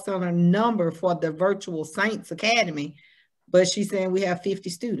a cost center number for the virtual Saints Academy, but she's saying we have 50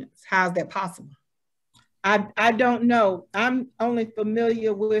 students. How is that possible? I don't know. I'm only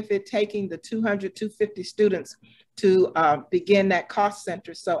familiar with it taking the 250 students to begin that cost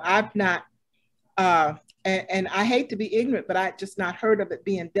center. So I've not, and I hate to be ignorant, but I just not heard of it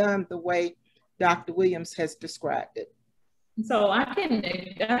being done the way Dr. Williams has described it. So I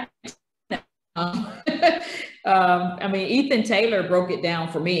mean, Ethan Taylor broke it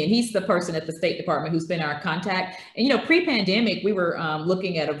down for me, and he's the person at the State Department who's been our contact. And, pre-pandemic, we were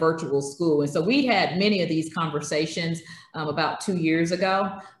looking at a virtual school. And so we had many of these conversations about 2 years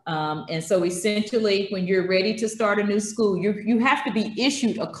ago. And so essentially, when you're ready to start a new school, you have to be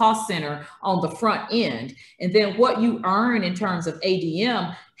issued a cost center on the front end. And then what you earn in terms of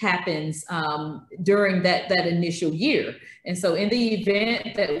ADM happens during that initial year. And so in the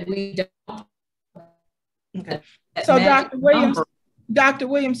event that we don't, okay. So Dr.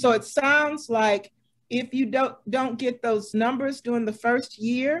 Williams, so it sounds like if you don't get those numbers during the first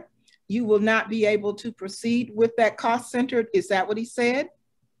year, you will not be able to proceed with that cost center. Is that what he said?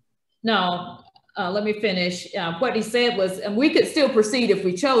 No, let me finish. What he said was, and we could still proceed if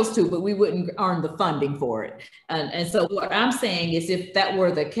we chose to, but we wouldn't earn the funding for it. And so what I'm saying is, if that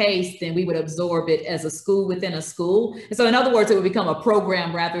were the case, then we would absorb it as a school within a school. And so in other words, it would become a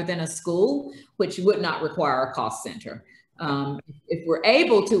program rather than a school, which would not require a cost center. If we're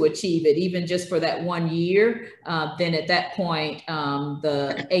able to achieve it, even just for that 1 year, then at that point,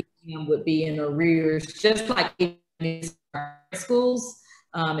 the ADM would be in arrears, just like schools.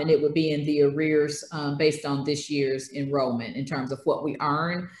 And it would be in the arrears based on this year's enrollment in terms of what we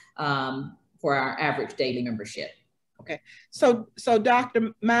earn for our average daily membership. Okay, so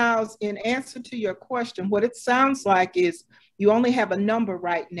Dr. Miles, in answer to your question, what it sounds like is you only have a number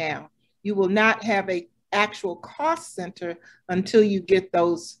right now. You will not have an actual cost center until you get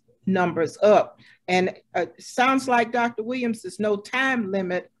those numbers up. And it sounds like, Dr. Williams, there's no time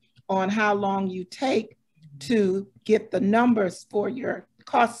limit on how long you take to get the numbers for your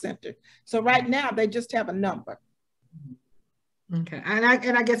cost center. So right now they just have a number. Okay, and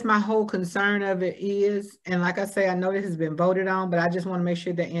I guess my whole concern of it is, and like I say, I know this has been voted on, but I just want to make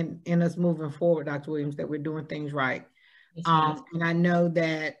sure that in us moving forward, Dr. Williams, that we're doing things right. And I know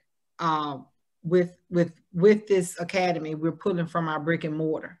that with this academy, we're pulling from our brick and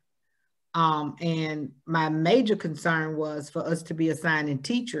mortar. And my major concern was for us to be assigning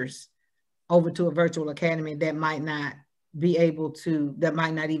teachers over to a virtual academy that might not be able to, that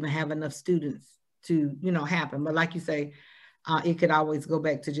might not even have enough students to, happen. But like you say, it could always go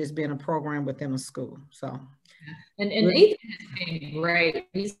back to just being a program within a school. So, and Ethan has been great.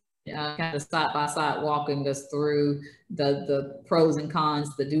 He's kind of side by side walking us through the pros and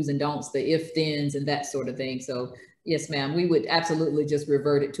cons, the do's and don'ts, the if thens, and that sort of thing. So yes, ma'am, we would absolutely just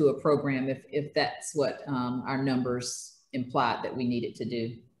revert it to a program if that's what our numbers implied that we needed to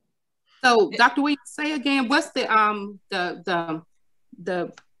do. So Dr. Williams, say again, what's the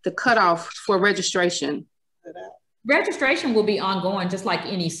cutoff for registration? Registration will be ongoing, just like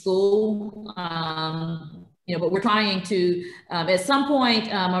any school. You know, but we're trying to, at some point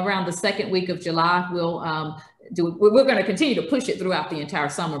around the second week of July, we're going to continue to push it throughout the entire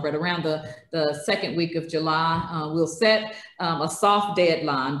summer, but around the second week of July, we'll set a soft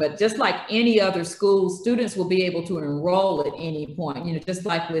deadline. But just like any other school, students will be able to enroll at any point. You know, just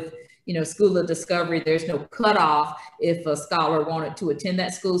like with, you know, School of Discovery, there's no cutoff if a scholar wanted to attend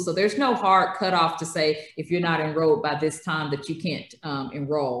that school. So there's no hard cutoff to say, if you're not enrolled by this time, that you can't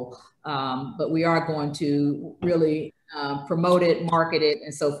enroll. But we are going to really promote it, market it,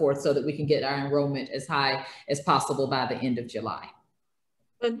 and so forth, so that we can get our enrollment as high as possible by the end of July.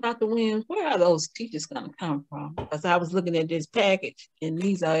 But Dr. Williams, where are those teachers going to come from? Because I was looking at this package, and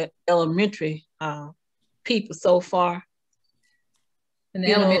these are elementary people so far. And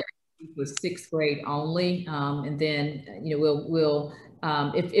the elementary was 6th grade only, and then you know we'll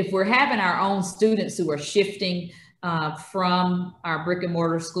if we're having our own students who are shifting from our brick and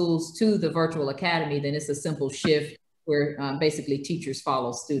mortar schools to the virtual academy, then it's a simple shift where basically teachers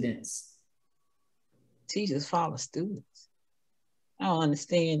follow students. Teachers follow students. I don't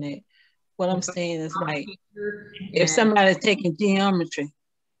understand that. What I'm saying is, like, if somebody's taking geometry,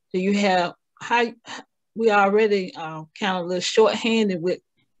 do you have, we already kind of a little shorthanded with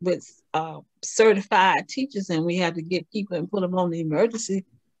certified teachers, and we have to get people and put them on the emergency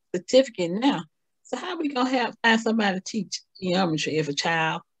certificate now. So how are we gonna find somebody to teach geometry if a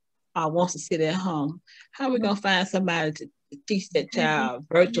child wants to sit at home? How are we gonna find somebody to teach that child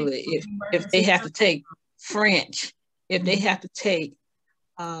virtually if they have to take French, if they have to take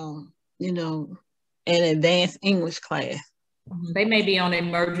you know, an advanced English class? They may be on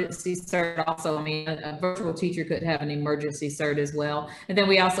emergency cert also. I mean, a virtual teacher could have an emergency cert as well. And then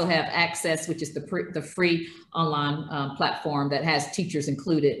we also have Access, which is the free online platform that has teachers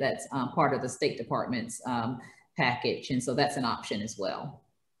included. That's part of the State Department's package. And so that's an option as well.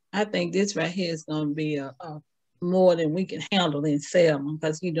 I think this right here is going to be a more than we can handle in Selma,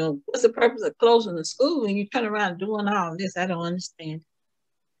 because, you know, what's the purpose of closing the school and you turn around doing all this? I don't understand.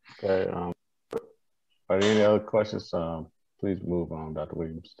 Okay. Are there any other questions? Please move on, Dr.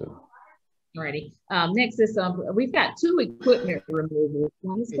 Williams. Alrighty. Next is we've got 2 equipment removals.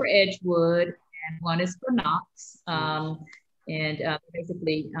 One is for Edgewood and one is for Knox.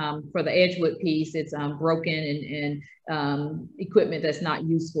 Basically for the Edgewood piece, it's broken and equipment that's not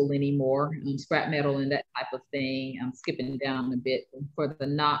useful anymore, scrap metal and that type of thing. I'm skipping down a bit. For the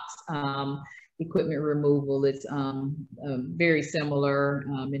Knox equipment removal, it's very similar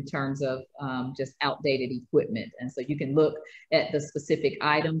in terms of just outdated equipment. And so you can look at the specific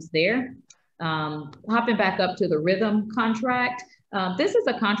items there. Hopping back up to the Rhythm contract. This is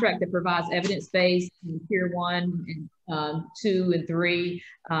a contract that provides evidence-based Tier 1 and 2 and 3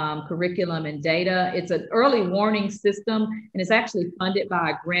 curriculum and data. It's an early warning system, and it's actually funded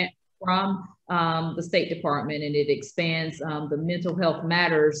by a grant from the State Department, and it expands the Mental Health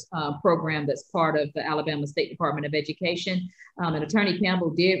Matters program that's part of the Alabama State Department of Education. And Attorney Campbell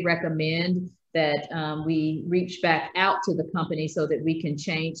did recommend that we reach back out to the company so that we can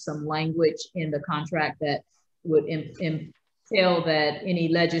change some language in the contract that would entail that any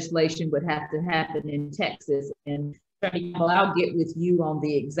legislation would have to happen in Texas. And Attorney Campbell, I'll get with you on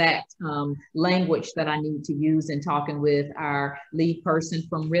the exact language that I need to use in talking with our lead person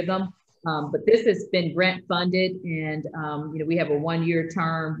from Rhythm. But this has been grant funded, and you know, we have a 1-year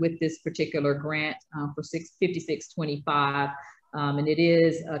term with this particular grant for $5625, and it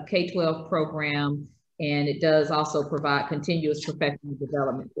is a K-12 program, and it does also provide continuous professional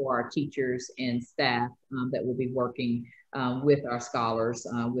development for our teachers and staff that will be working with our scholars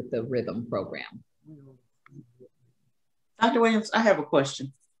with the Rhythm program. Dr. Williams, I have a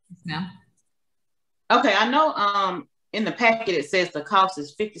question. Yes, ma'am. Okay, I know in the packet it says the cost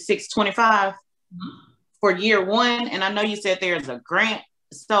is $5625 for year 1, and I know you said there's a grant.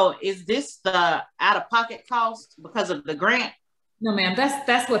 So is this the out-of-pocket cost because of the grant? No, ma'am.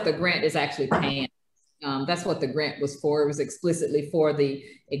 That's what the grant is actually paying. That's what the grant was for. It was explicitly for the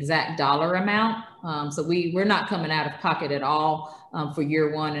exact dollar amount. So we're not coming out of pocket at all for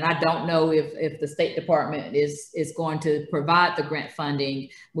year one. And I don't know if the State Department is going to provide the grant funding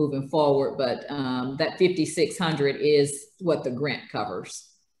moving forward, but that $5,600 is what the grant covers.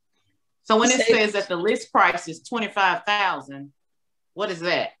 So when it says that the list price is $25,000, what is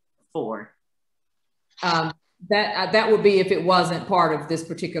that for? That would be if it wasn't part of this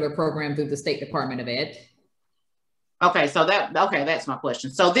particular program through the State Department of Ed. Okay, so that's my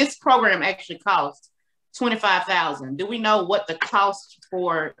question. So this program actually costs $25,000. Do we know what the cost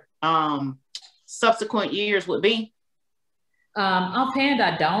for subsequent years would be? Offhand,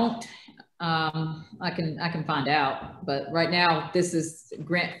 I don't. I can find out, but right now this is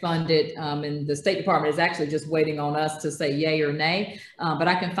grant funded, and the State Department is actually just waiting on us to say yay or nay. But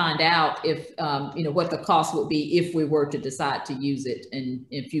I can find out if what the cost would be if we were to decide to use it in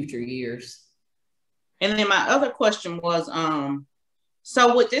future years. And then my other question was,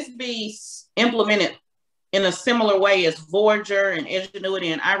 so would this be implemented in a similar way as Voyager and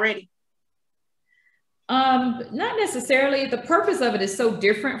Edgenuity and iReady? Not necessarily. The purpose of it is so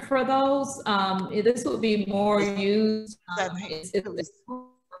different for those. This would be more used. Somebody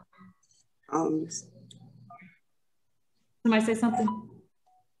say something?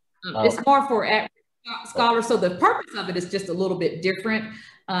 It's more for scholars. So the purpose of it is just a little bit different.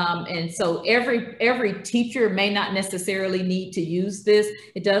 And so every teacher may not necessarily need to use this.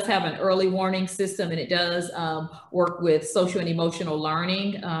 It does have an early warning system, and it does work with social and emotional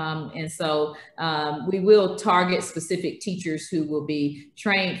learning. And so we will target specific teachers who will be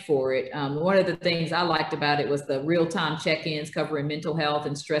trained for it. One of the things I liked about it was the real-time check-ins covering mental health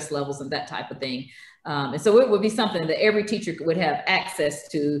and stress levels and that type of thing. And so it would be something that every teacher would have access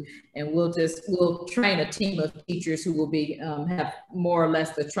to, and we'll train a team of teachers who will be have more or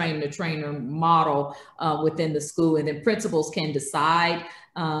less the trainer model within the school, and then principals can decide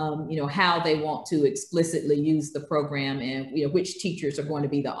how they want to explicitly use the program, and which teachers are going to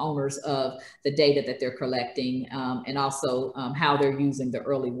be the owners of the data that they're collecting, and also how they're using the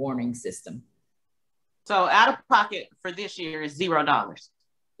early warning system. So out of pocket for this year is $0.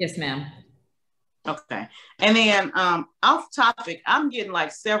 Yes, ma'am. Okay. And then off topic, I'm getting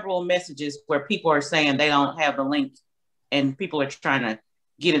like several messages where people are saying they don't have the link and people are trying to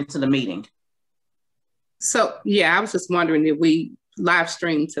get into the meeting. So yeah, I was just wondering if we live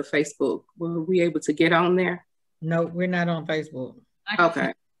stream to Facebook, were we able to get on there? No, we're not on Facebook.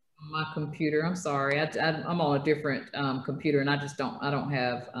 Okay. My computer, I'm sorry. I'm on a different computer, and I don't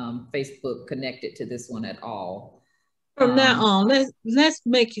have Facebook connected to this one at all. From now on, let's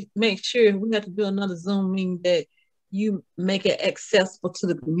make sure if we have to do another Zoom meeting that you make it accessible to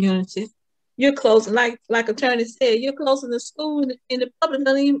the community. You're closing, like Attorney said, you're closing the school, and the public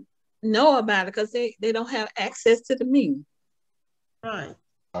doesn't even know about it because they don't have access to the meeting. Right.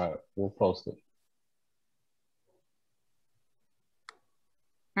 All right, we'll post it.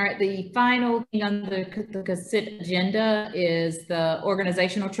 All right, the final thing on the consent agenda is the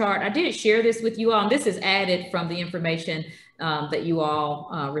organizational chart. I did share this with you all, and this is added from the information that you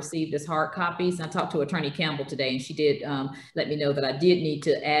all received as hard copies. I talked to Attorney Campbell today, and she did let me know that I did need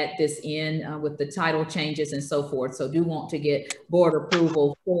to add this in with the title changes and so forth. So do want to get board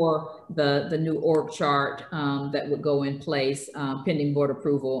approval for the new org chart that would go in place pending board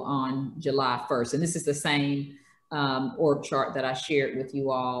approval on July 1st. And this is the same org chart that I shared with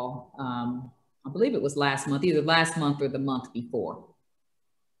you all. I believe it was last month, either last month or the month before.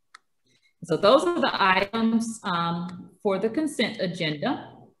 So those are the items for the consent agenda.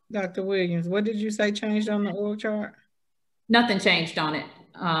 Dr. Williams, what did you say changed on the org chart? Nothing changed on it.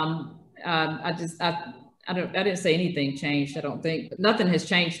 I didn't say anything changed, I don't think, but nothing has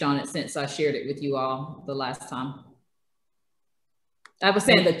changed on it since I shared it with you all the last time. I was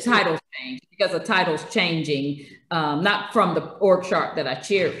saying the title's changed because the title's changing, not from the org chart that I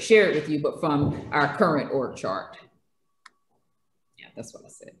shared with you, but from our current org chart. Yeah, that's what I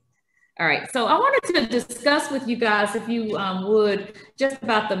said. All right, so I wanted to discuss with you guys, if you would, just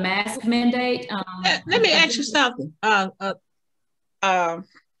about the mask mandate. Let me ask you something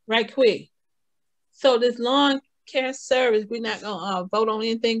right quick. So this lawn care service, we're not gonna vote on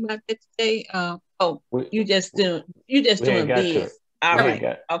anything about that today. You just doing bids. All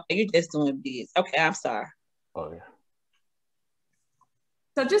right. Okay, you're just doing bids. Okay, I'm sorry. Oh, yeah.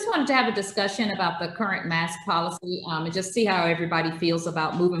 So just wanted to have a discussion about the current mask policy and just see how everybody feels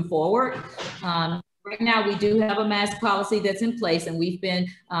about moving forward. Right now, we do have a mask policy that's in place, and we've been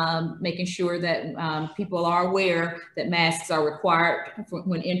making sure that people are aware that masks are required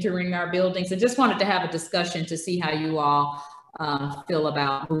when entering our buildings. I just wanted to have a discussion to see how you all feel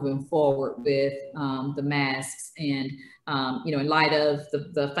about moving forward with the masks. And, you know, in light of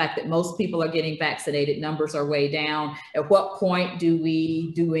the fact that most people are getting vaccinated, numbers are way down, at what point do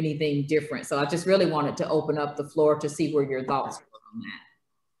we do anything different? So I just really wanted to open up the floor to see where your thoughts were on that.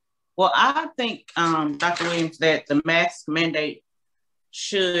 Well, I think, Dr. Williams, that the mask mandate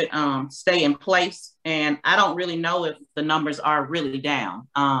should stay in place. And I don't really know if the numbers are really down.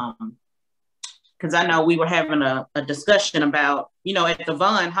 Because I know we were having a discussion about, you know, at the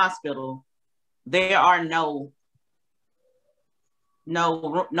Vaughn Hospital, there are no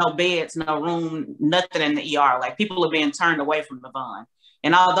beds, no room, nothing in the ER. Like, people are being turned away from the Vaughn.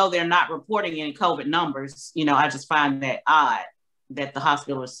 And although they're not reporting any COVID numbers, you know, I just find that odd that the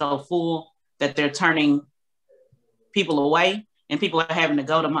hospital is so full that they're turning people away and people are having to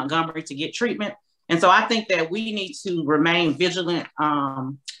go to Montgomery to get treatment. And so I think that we need to remain vigilant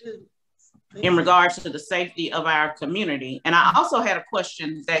in regards to the safety of our community. And I also had a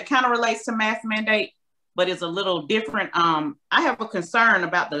question that kind of relates to mask mandate, but is a little different. I have a concern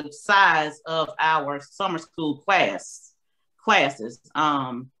about the size of our summer school classes.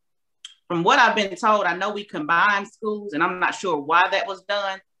 From what I've been told, I know we combined schools, and I'm not sure why that was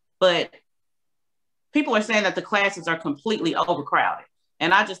done, but people are saying that the classes are completely overcrowded.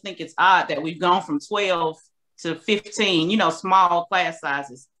 And I just think it's odd that we've gone from 12 to 15, you know, small class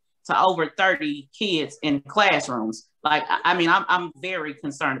sizes, to over 30 kids in classrooms. Like, I mean, I'm very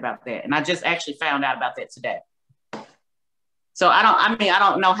concerned about that. And I just actually found out about that today. So I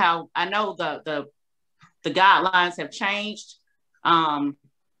don't know how. I know the guidelines have changed,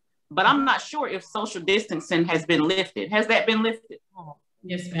 but I'm not sure if social distancing has been lifted. Has that been lifted?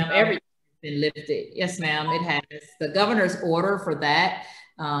 Yes, ma'am. Everything's been lifted. Yes, ma'am, it has. The governor's order for that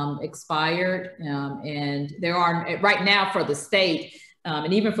expired. And there are, right now for the state,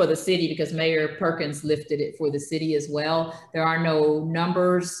 and even for the city, because Mayor Perkins lifted it for the city as well, there are no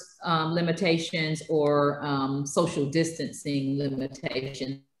numbers limitations or social distancing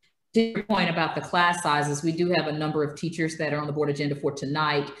limitations. To your point about the class sizes, we do have a number of teachers that are on the board agenda for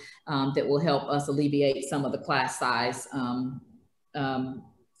tonight that will help us alleviate some of the class size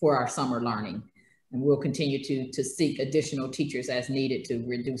for our summer learning. And we'll continue to seek additional teachers as needed to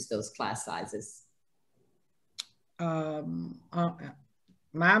reduce those class sizes.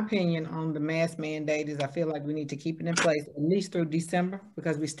 My opinion on the mask mandate is I feel like we need to keep it in place at least through December,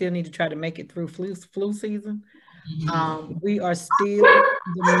 because we still need to try to make it through flu season. We are still in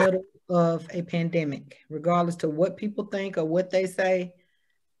the middle of a pandemic, regardless to what people think or what they say.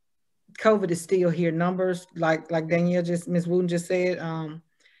 COVID is still here. Numbers, like Danielle Ms. Wooten just said,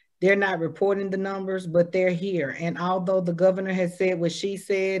 they're not reporting the numbers, but they're here. And although the governor has said what she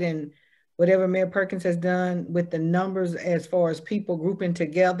said, and whatever Mayor Perkins has done with the numbers as far as people grouping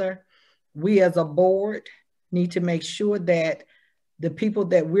together, we as a board need to make sure that the people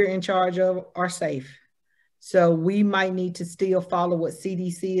that we're in charge of are safe. So we might need to still follow what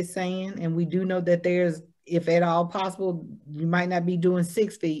CDC is saying. And we do know that there's, if at all possible, you might not be doing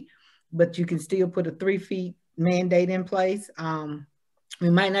 6 feet, but you can still put a 3 feet mandate in place. We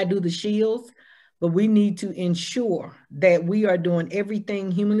might not do the shields, but we need to ensure that we are doing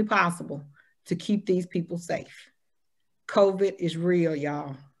everything humanly possible to keep these people safe. COVID is real,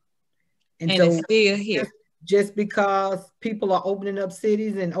 y'all. And so it's still here. Just because people are opening up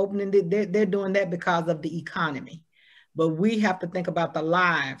cities and opening it, they're doing that because of the economy. But we have to think about the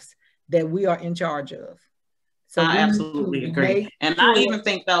lives that we are in charge of. So I absolutely agree. And I even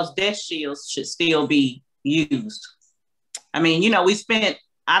think those death shields should still be used. I mean, you know, we spent,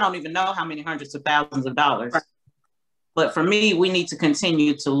 I don't even know how many hundreds of thousands of dollars. But for me, we need to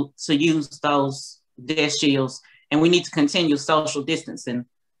continue to use those death shields, and we need to continue social distancing.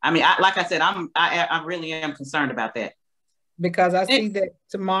 I mean, like I said, I really am concerned about that. Because I see that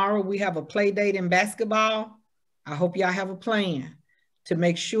tomorrow we have a play date in basketball. I hope y'all have a plan to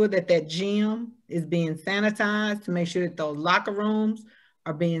make sure that that gym is being sanitized, to make sure that those locker rooms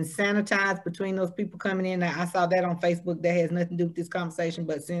are being sanitized between those people coming in. Now, I saw that on Facebook. That has nothing to do with this conversation,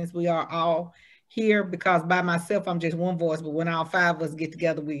 but since we are all here, because by myself, I'm just one voice, but when all 5 of us get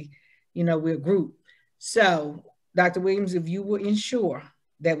together, we're a group. So, Dr. Williams, if you will ensure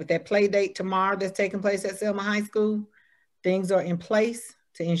that with that play date tomorrow that's taking place at Selma High School, things are in place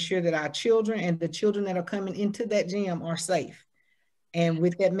to ensure that our children and the children that are coming into that gym are safe. And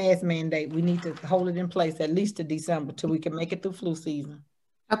with that mask mandate, we need to hold it in place at least to December till we can make it through flu season.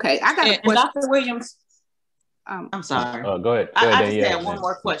 Okay, I got a question. Dr. Williams, I'm sorry. Go ahead. I just had one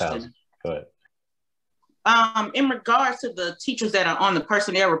more question. Go ahead. In regards to the teachers that are on the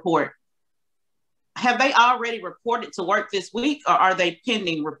personnel report, have they already reported to work this week, or are they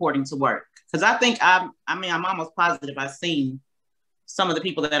pending reporting to work? Because I think I'm almost positive I've seen some of the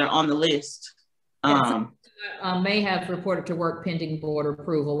people that are on the list. May have reported to work pending board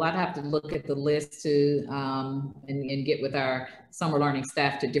approval. I'd have to look at the list to and get with our summer learning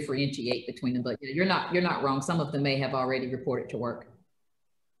staff to differentiate between them. But you're not wrong. Some of them may have already reported to work.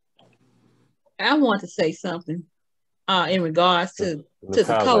 I want to say something in regards to the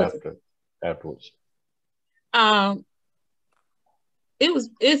COVID. Afterwards.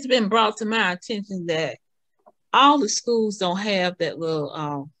 It's been brought to my attention that all the schools don't have that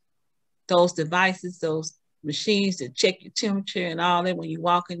little those devices, those machines to check your temperature and all that when you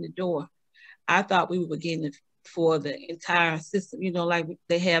walk in the door. I thought we were getting it for the entire system, you know, like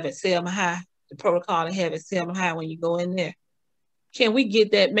they have at Selma High, the protocol they have at Selma High when you go in there. Can we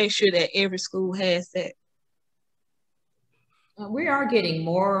get that, make sure that every school has that? We are getting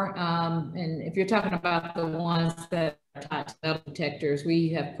more, and if you're talking about the ones that are tied to metal detectors, we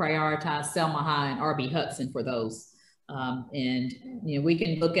have prioritized Selma High and RB Hudson for those. And you know, we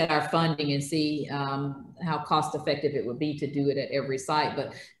can look at our funding and see how cost effective it would be to do it at every site,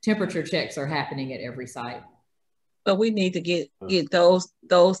 but temperature checks are happening at every site. But we need to get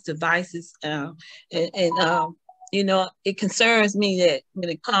those devices, and you know, it concerns me that when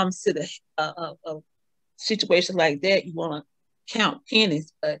it comes to the a situation like that, you want to count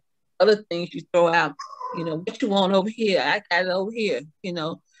pennies, but other things you throw out, you know, what you want over here, I got it over here, you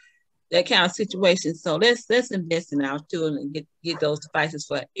know, that kind of situation. So let's invest in our children and get those devices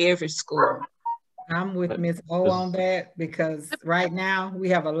for every school. I'm with Ms. O on that, because right now we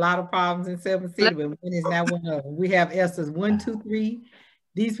have a lot of problems in Selma City, but one is not one of them. We have ESSERs 1, 2, 3.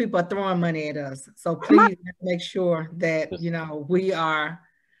 These people are throwing money at us. So please make sure that, you know, we are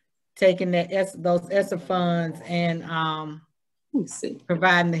taking those ESSER funds and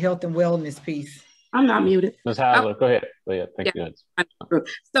providing the health and wellness piece. I'm not muted. Ms. Howler, go ahead. Thank you.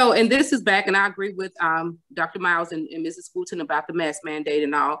 So, and this is back, and I agree with Dr. Miles and Mrs. Fulton about the mask mandate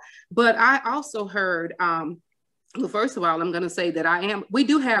and all. But I also heard, well, first of all, I'm going to say that we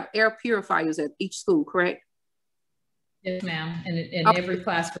do have air purifiers at each school, correct? Yes, ma'am. And in every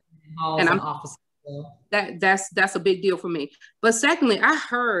classroom, halls, and offices. That's a big deal for me. But secondly, I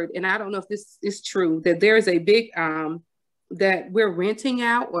heard, and I don't know if this is true, that there is a big that we're renting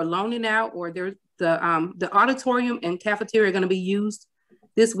out or loaning out, or there's the auditorium and cafeteria are going to be used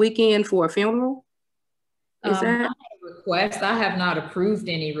this weekend for a funeral. Is that a request? I have not approved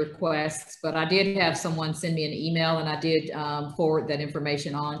any requests, but I did have someone send me an email, and I did forward that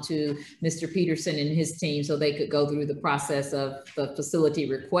information on to Mr. Peterson and his team so they could go through the process of the facility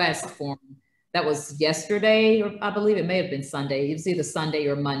request form. That was yesterday, or I believe it may have been Sunday. It was either Sunday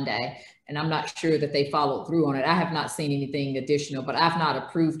or Monday, and I'm not sure that they followed through on it. I have not seen anything additional, but I've not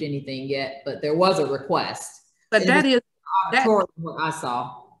approved anything yet, but there was a request. But that what I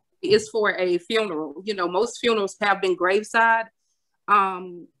saw. Is for a funeral. You know, most funerals have been graveside.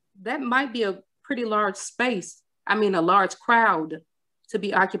 That might be a pretty large space. I mean, a large crowd to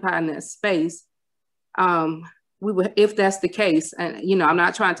be occupying that space. We would, if that's the case, and you know, I'm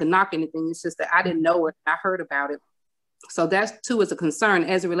not trying to knock anything. It's just that I didn't know it. I heard about it. So that too is a concern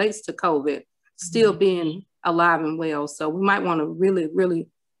as it relates to COVID still being alive and well. So we might want to really, really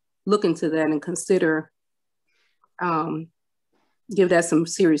look into that and consider, give that some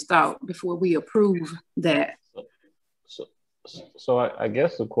serious thought before we approve that. So I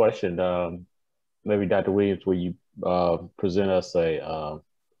guess the question, maybe Dr. Williams, will you present us a,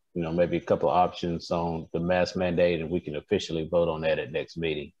 you know, maybe a couple of options on the mask mandate, and we can officially vote on that at next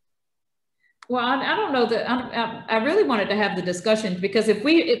meeting? Well, I don't know that I really wanted to have the discussion, because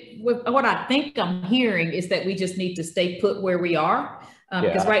what I think I'm hearing is that we just need to stay put where we are,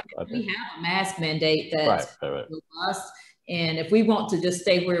 because right now we have a mask mandate that's robust. And if we want to just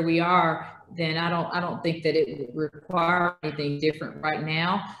stay where we are, then I don't think that it would require anything different right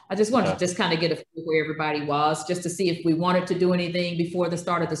now. I just wanted to just kind of get a feel where everybody was, just to see if we wanted to do anything before the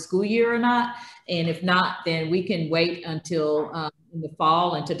start of the school year or not. And if not, then we can wait until in the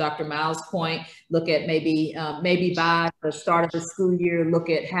fall, and to Dr. Miles' point, look at maybe by the start of the school year, look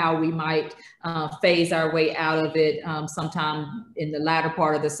at how we might phase our way out of it sometime in the latter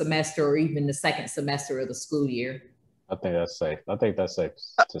part of the semester, or even the second semester of the school year. I think that's safe. I think that's safe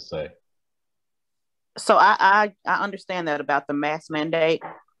to say. So I understand that about the mask mandate.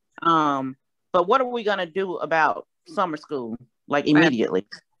 But what are we going to do about summer school, like immediately?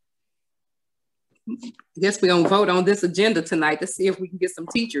 I guess we're going to vote on this agenda tonight to see if we can get some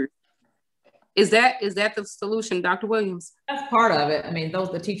teachers. Is that the solution, Dr. Williams? That's part of it. I mean,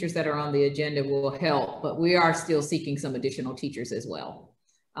 the teachers that are on the agenda will help, but we are still seeking some additional teachers as well.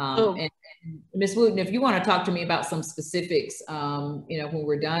 And Ms. Wooten, if you want to talk to me about some specifics, you know, when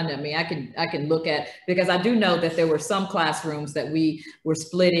we're done, I mean, I can look at, because I do know that there were some classrooms that we were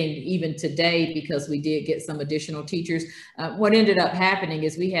splitting even today because we did get some additional teachers. What ended up happening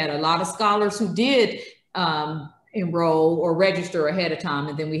is we had a lot of scholars who did enroll or register ahead of time,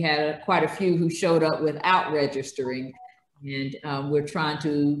 and then we had quite a few who showed up without registering. And we're trying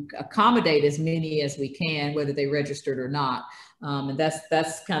to accommodate as many as we can, whether they registered or not. And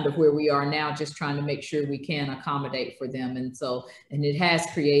that's kind of where we are now, just trying to make sure we can accommodate for them. And so, and it has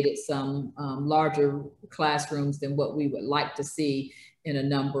created some larger classrooms than what we would like to see in a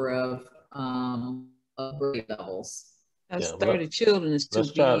number of grade levels. That's 30 children is too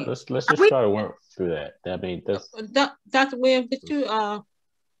let's big. Let's just try to work through that. I mean, that's Dr. Williams, did you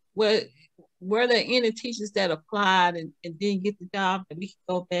were there any teachers that applied and didn't get the job that we could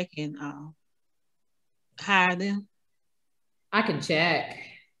go back and hire them? I can check.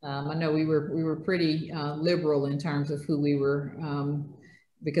 I know we were pretty liberal in terms of who we were,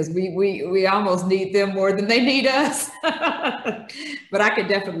 because we almost need them more than they need us. But I could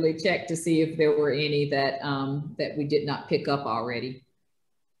definitely check to see if there were any that that we did not pick up already.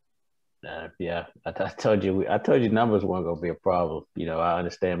 Yeah, I told you numbers weren't gonna be a problem. You know, I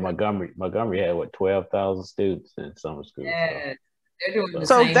understand Montgomery had what, 12,000 students in summer school. Yeah, so they're doing the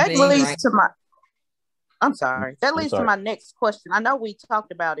so same that thing, leads right? to my. I'm sorry. That leads to my next question. I know we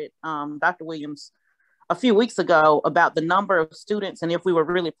talked about it, Dr. Williams, a few weeks ago about the number of students and if we were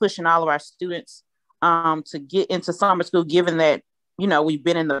really pushing all of our students to get into summer school, given that, you know, we've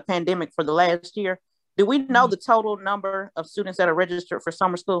been in the pandemic for the last year. Do we know the total number of students that are registered for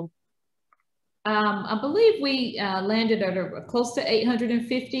summer school? I believe we landed at close to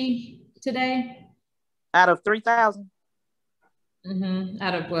 850 today. Out of 3,000?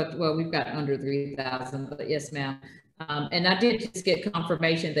 Out of what? Well, we've got under 3,000, but yes, ma'am. And I did just get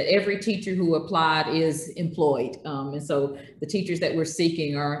confirmation that every teacher who applied is employed. And so the teachers that we're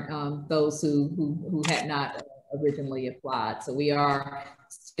seeking are those who had not originally applied. So we are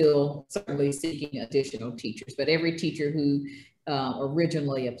still certainly seeking additional teachers, but every teacher who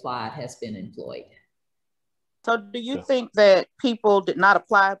originally applied has been employed. So do you think that people did not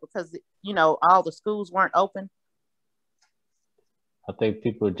apply because, you know, all the schools weren't open? I think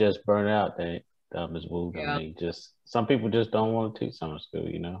people are just burnt out. Ms. Wood. I mean, just some people just don't want to teach summer school,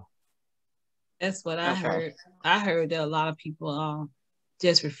 you know. That's what I heard. I heard that a lot of people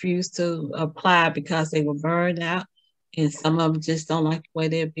just refused to apply because they were burned out, and some of them just don't like the way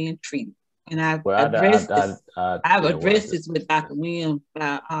they're being treated. And I've addressed this with Dr. Williams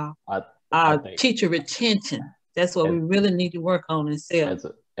about teacher retention. That's what we really need to work on ourselves.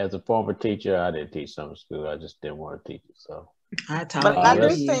 As a former teacher, I didn't teach summer school. I just didn't want to teach it. So I do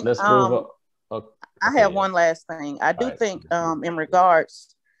think I have one last thing. I do think in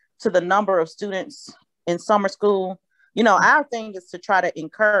regards to the number of students in summer school, you know, our thing is to try to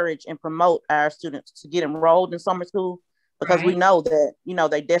encourage and promote our students to get enrolled in summer school because we know that, you know,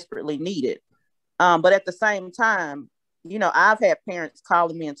 they desperately need it. But at the same time, you know, I've had parents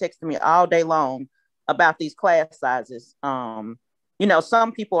calling me and texting me all day long about these class sizes. You know,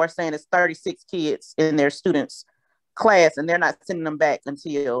 some people are saying it's 36 kids in their students' class and they're not sending them back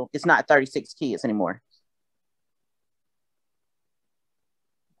until it's not 36 kids anymore.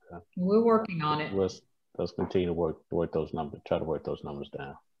 We're working on it. Let's continue to work those numbers, try to work those numbers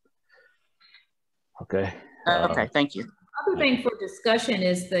down. Okay. Okay, thank you. Other thing for discussion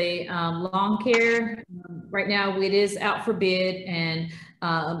is the lawn care. Right now it is out for bid, and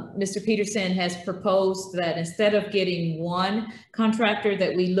Mr. Peterson has proposed that instead of getting one contractor,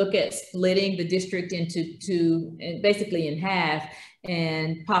 that we look at splitting the district into basically in half,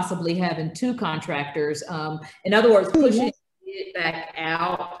 and possibly having two contractors. In other words, pushing it back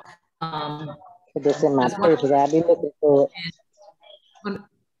out. This in my papers. I'll be looking for it.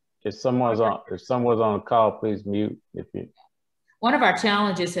 If someone's on the call, please mute. One of our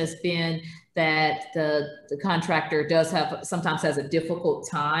challenges has been that the contractor sometimes has a difficult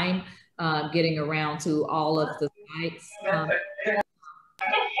time getting around to all of the sites.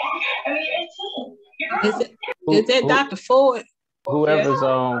 Is that Dr. Ford? Whoever's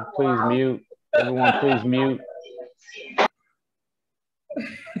on, please mute. Everyone, please mute.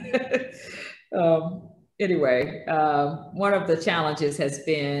 Anyway, one of the challenges has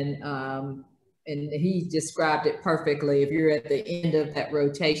been, and he described it perfectly, if you're at the end of that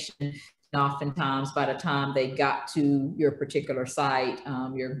rotation, oftentimes by the time they got to your particular site,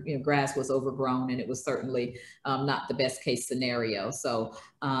 your grass was overgrown, and it was certainly not the best case scenario. So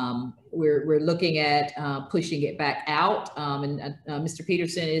we're looking at pushing it back out, and Mr.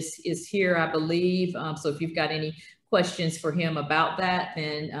 Peterson is here, I believe. So if you've got any questions for him about that,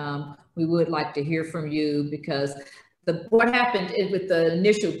 then we would like to hear from you, because what happened with the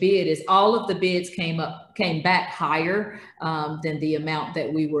initial bid is all of the bids came back higher than the amount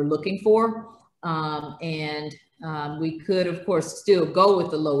that we were looking for. We could, of course, still go with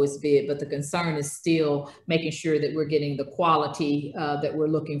the lowest bid, but the concern is still making sure that we're getting the quality that we're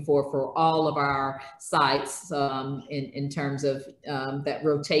looking for all of our sites in terms of that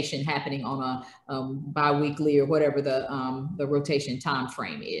rotation happening on a bi-weekly or whatever the rotation time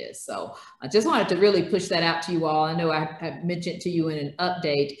frame is. So I just wanted to really push that out to you all. I know I mentioned to you in an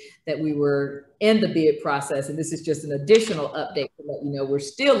update that we were in the bid process, and this is just an additional update to let you know we're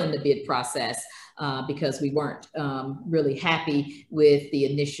still in the bid process. Because we weren't really happy with the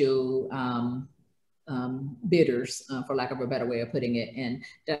initial bidders, for lack of a better way of putting it, and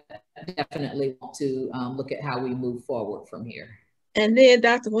definitely want to look at how we move forward from here. And then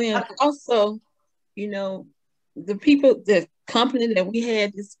Dr. Williams, also, you know, the company that we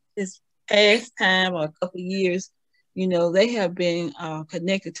had this past time or a couple of years, you know, they have been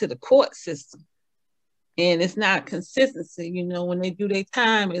connected to the court system. And it's not consistency, you know, when they do their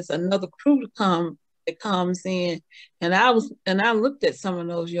time, it's another crew that comes in. And I looked at some of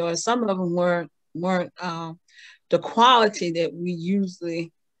those yards. Some of them weren't the quality that we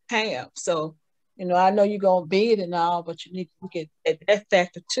usually have. So, you know, I know you're gonna bid and all, but you need to look at that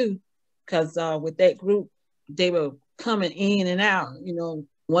factor too, because with that group, they were coming in and out. You know,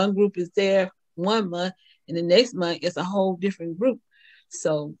 one group is there 1 month, and the next month it's a whole different group.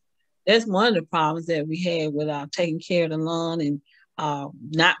 So that's one of the problems that we had with taking care of the lawn and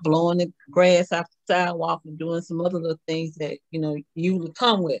not blowing the grass off the sidewalk and doing some other little things that, you know, usually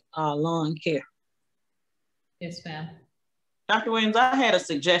come with lawn care. Yes, ma'am. Dr. Williams, I had a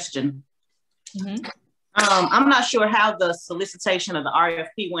suggestion. Mm-hmm. I'm not sure how the solicitation of the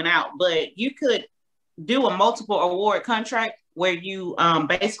RFP went out, but you could do a multiple award contract where you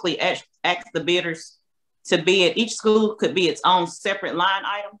basically ask the bidders to bid. Each school could be its own separate line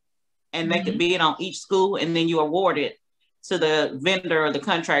item, and they could bid on each school, and then you award it to the vendor or the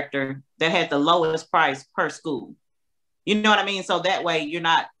contractor that had the lowest price per school. You know what I mean? So that way you're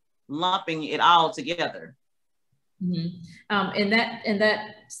not lumping it all together. Mm-hmm. In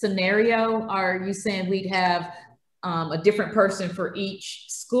that scenario, are you saying we'd have a different person for each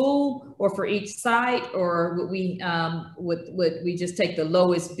school or for each site, or would we just take the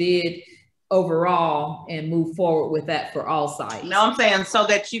lowest bid overall and move forward with that for all sites? No, I'm saying so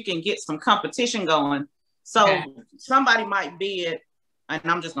that you can get some competition going. So somebody might bid, and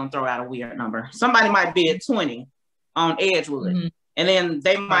I'm just gonna throw out a weird number. Somebody might bid 20 on Edgewood, and then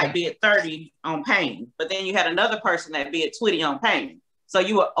they might bid 30 on Payne, but then you had another person that bid 20 on Payne. So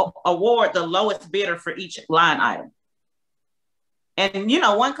you award the lowest bidder for each line item. And, you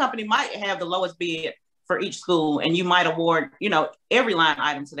know, one company might have the lowest bid for each school, and you might award, you know, every line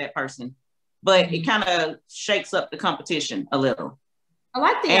item to that person, but it kind of shakes up the competition a little. I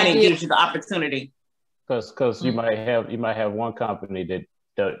like the idea. And it gives you the opportunity. Because you might have one company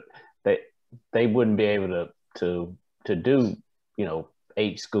that they wouldn't be able to do, you know,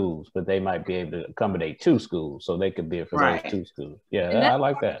 8 schools, but they might be able to accommodate 2 schools, so they could bid for those 2 schools. Yeah, I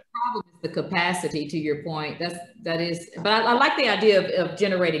like that. Problem is the capacity, to your point. That is, but I like the idea of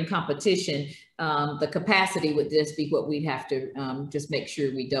generating competition. The capacity would just be what we'd have to just make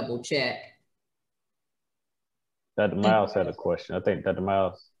sure we double check. Dr. Miles had a question. I think Dr.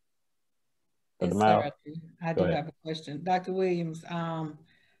 Miles. Yes, sir, I do have a question. Dr. Williams,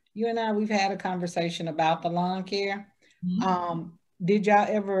 you and I, we've had a conversation about the lawn care. Did y'all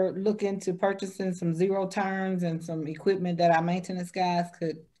ever look into purchasing some zero turns and some equipment that our maintenance guys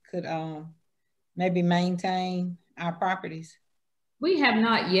could maybe maintain our properties? We have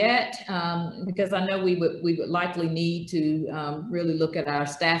not yet, because I know we would likely need to really look at our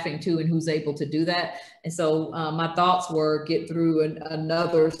staffing too and who's able to do that. And so my thoughts were get through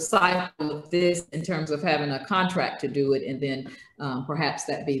another cycle of this in terms of having a contract to do it, and then perhaps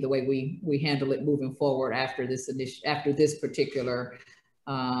that be the way we handle it moving forward after this particular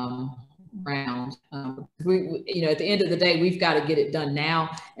round. You know, at the end of the day, we've got to get it done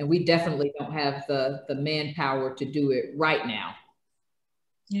now, and we definitely don't have the manpower to do it right now.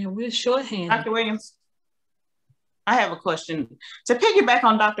 Yeah, we're shorthanded. Dr. Williams, I have a question. To piggyback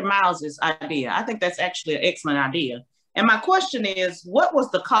on Dr. Miles's idea, I think that's actually an excellent idea. And my question is, what was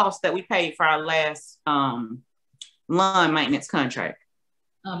the cost that we paid for our last lawn maintenance contract?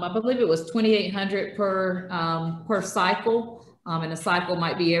 I believe it was $2,800 per cycle. And a cycle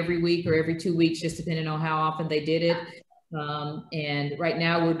might be every week or every 2 weeks, just depending on how often they did it. And right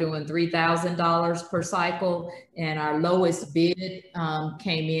now we're doing $3,000 per cycle, and our lowest bid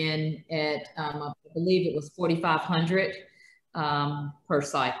came in at, I believe it was 4,500 per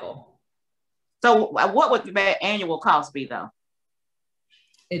cycle. So what would that annual cost be though?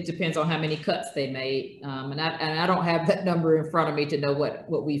 It depends on how many cuts they made. And I don't have that number in front of me to know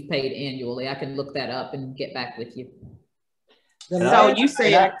what we've paid annually. I can look that up and get back with you. So you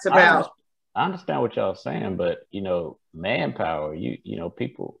said it's about. I understand what y'all saying, but you know, manpower, you know,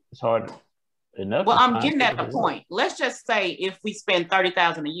 people, it's hard enough. Well, I'm getting at the point. Let's just say if we spend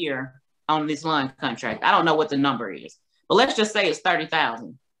 $30,000 a year on this line contract, I don't know what the number is, but let's just say it's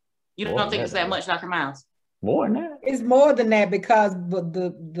 $30,000. You don't think it's that much, Dr. Miles? More than that. It's more than that because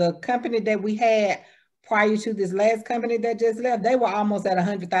the company that we had prior to this last company that just left, they were almost at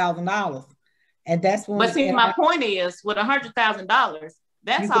 $100,000, and that's when. But see, my point is, with $100,000,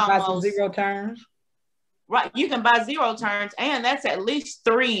 that's you can almost buy some zero turns. Right, you can buy zero turns, and that's at least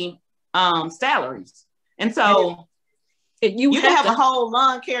 3 salaries. And so you can have a whole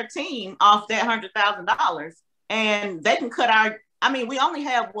lawn care team off that $100,000, and they can cut our. I mean, we only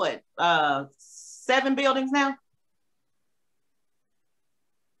have what 7 buildings now.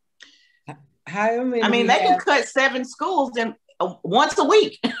 How many? I mean, they can cut 7 schools in once a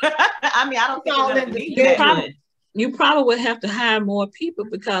week. I mean, I don't think it's gonna need that. You probably would have to hire more people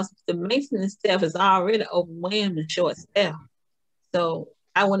because the maintenance staff is already overwhelmed and short staff. So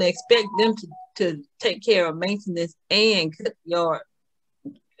I want to expect them to take care of maintenance and cut yard.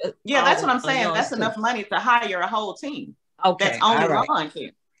 Yeah, that's what I'm saying. That's enough money to hire a whole team. Okay, that's only lawn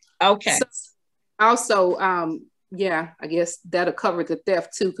care. Okay. So, also, yeah, I guess that'll cover the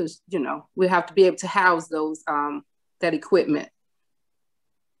theft too, because you know we have to be able to house those that equipment.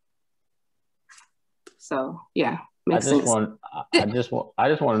 So yeah, makes sense. I just want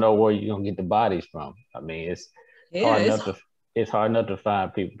to know where you're gonna get the bodies from. I mean, it's hard enough to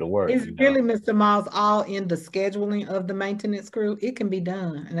find people to work. It's really, Mr. Miles, all in the scheduling of the maintenance crew. It can be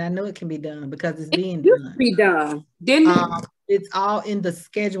done, and I know it can be done because it's being done. Be done, didn't it? It's all in the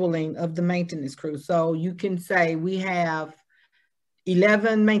scheduling of the maintenance crew. So you can say we have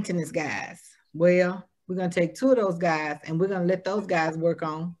 11 maintenance guys. Well, we're gonna take 2 of those guys, and we're gonna let those guys work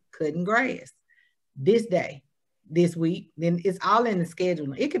on cutting grass this day, this week. Then it's all in the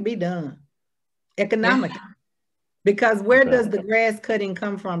scheduling. It can be done economically. Because where does the grass cutting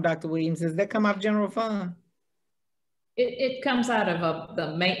come from, Dr. Williams? Does that come off general fund? It comes out of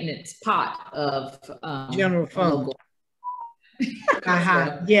the maintenance pot of general fund.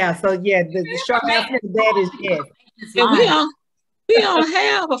 Yeah, so yeah, the short answer to that is yes. Yeah, we don't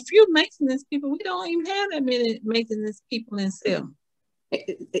have a few maintenance people. We don't even have that many maintenance people in SEL.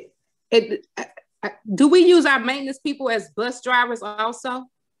 Do we use our maintenance people as bus drivers also?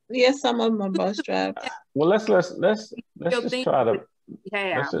 Yes, some of them are bus drivers. Well, let's just try to.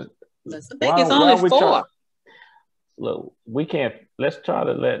 I think it's only 4. Look, we can't. Let's try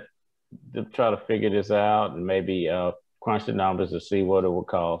to let them try to figure this out and maybe crunch the numbers to see what it would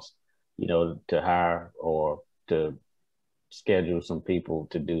cost, you know, to hire or to schedule some people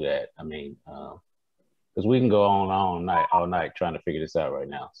to do that. I mean, because we can go on all night trying to figure this out right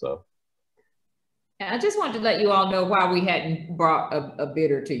now. So. I just wanted to let you all know why we hadn't brought a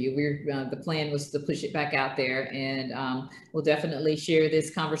bidder to you. The plan was to push it back out there, and we'll definitely share this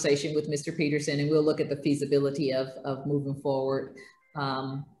conversation with Mr. Peterson, and we'll look at the feasibility of moving forward,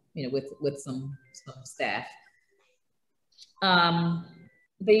 you know, with some staff.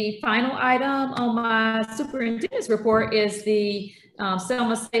 The final item on my superintendent's report is the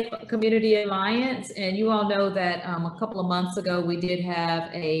Selma Safe Community Alliance, and you all know that a couple of months ago we did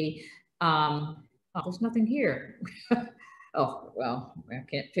have a oh, there's nothing here. Oh, well, I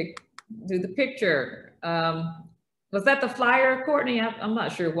can't do the picture. Was that the flyer, Courtney? I'm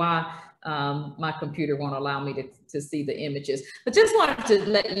not sure why my computer won't allow me to see the images, but just wanted to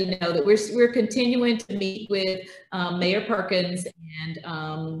let you know that we're continuing to meet with Mayor Perkins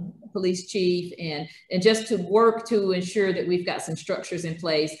and police chief and just to work to ensure that we've got some structures in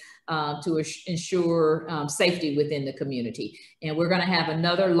place to ensure safety within the community. And we're going to have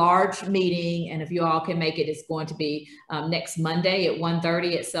another large meeting, and if you all can make it, it's going to be next Monday at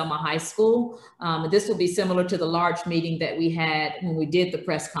 1:30 at Selma High School. This will be similar to the large meeting that we had when we did the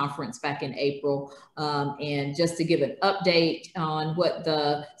press conference back in April. And just to give an update on what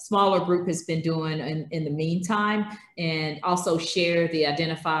the smaller group has been doing in the meantime, and also share the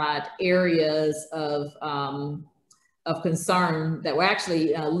identified areas of concern that were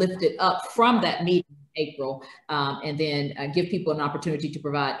actually lifted up from that meeting in April, and then give people an opportunity to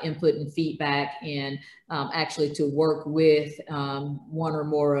provide input and feedback, and actually to work with one or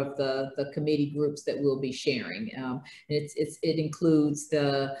more of the committee groups that we'll be sharing. It includes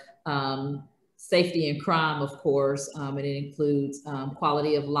the safety and crime, of course, and it includes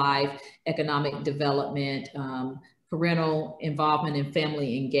quality of life, economic development, parental involvement and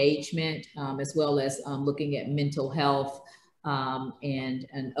family engagement, as well as looking at mental health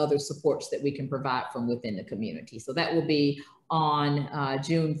and other supports that we can provide from within the community. So that will be on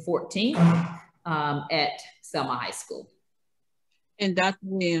June 14th at Selma High School. And Dr.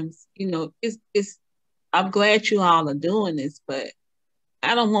 Williams, you know, I'm glad you all are doing this, but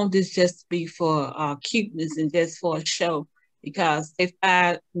I don't want this just to be for cuteness and just for a show, because if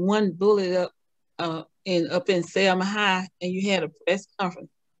I one bullet up in Selma High and you had a press conference,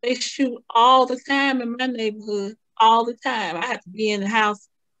 they shoot all the time in my neighborhood, all the time. I have to be in the house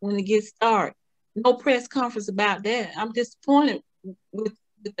when it gets dark. No press conference about that. I'm disappointed with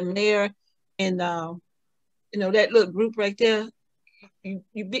the mayor and you know, that little group right there. You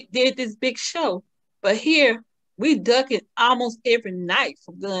did this big show, but here we duck it almost every night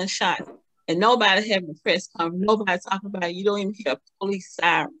for gunshots, and nobody having a press conference. Nobody talking about it. You don't even hear police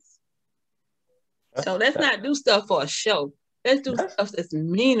sirens. So let's not do stuff for a show. Let's do stuff that's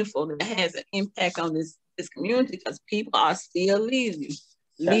meaningful, that has an impact on this community, because people are still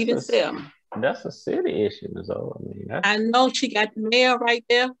leaving Selma. That's a city issue, Ms. O. I mean, I know she got the mayor right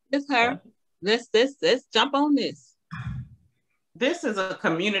there with her. Let's jump on this. This is a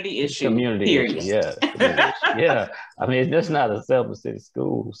community issue. Community issue, yeah. Yeah. I mean, it's not a Selma City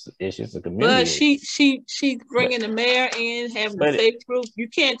Schools issue. It's a community. But she's bringing the mayor in, having a safe group. You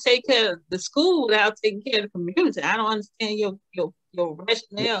can't take care of the school without taking care of the community. I don't understand your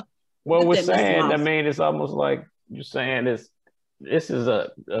rationale. Well, we're saying, I mean, it's almost like you're saying this is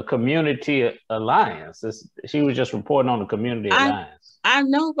a community alliance. She was just reporting on the community alliance. I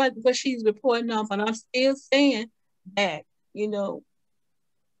know what she's reporting on, but I'm still saying that, you know,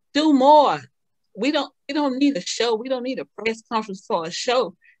 do more. We don't need a show. We don't need a press conference for a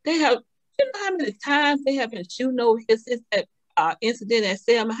show. They have, you know how many times they have been shooting over here since that incident at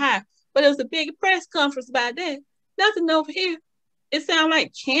Selma High, but it was a big press conference about that. Nothing over here. It sounds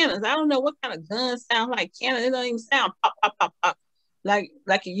like cannons. I don't know what kind of guns sound like cannons. It don't even sound pop, pop, pop, pop. Like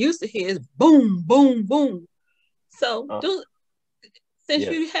it used to hear. It's boom, boom, boom. So since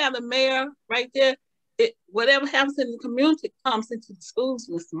you have the mayor right there, whatever happens in the community comes into the schools,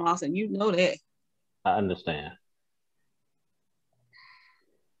 Mr. Moss, and you know that. I understand.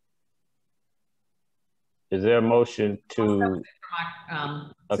 Is there a motion to?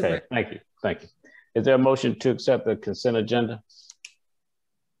 Okay, thank you. Is there a motion to accept the consent agenda?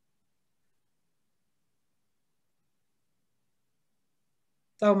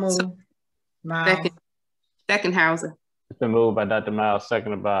 So moved. Second Hauser. It's been moved by Dr. Miles,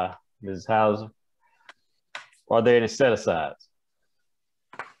 seconded by Mrs. Hauser. Are there any set-asides?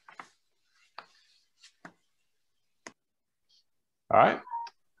 All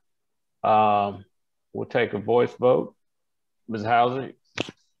right. We'll take a voice vote. Ms. Hauser?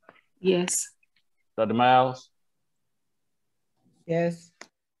 Yes. Dr. Miles? Yes.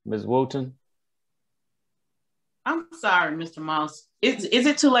 Ms. Wooten? I'm sorry, Mr. Moss. Is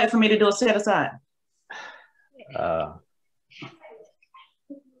it too late for me to do a set-aside?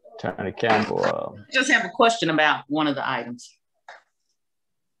 Attorney Campbell. I just have a question about one of the items.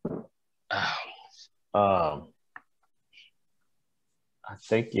 I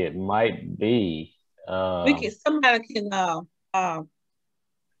think it might be. Somebody can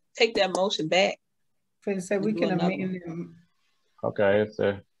take that motion back. So we can amend them. Okay, it's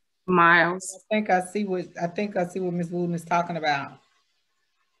a Miles. I think I see what Ms. Wooten is talking about.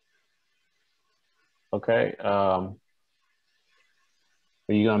 okay. Are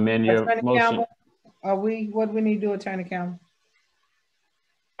you gonna amend your Attorney motion? Campbell, what do we need to do, Attorney Campbell?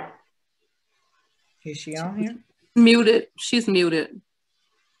 Is she on here? Muted. She's muted.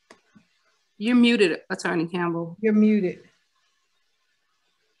 You're muted, Attorney Campbell. You're muted.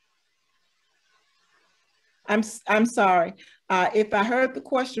 I'm sorry. If I heard the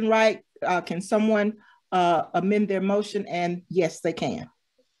question right, can someone amend their motion? And yes, they can.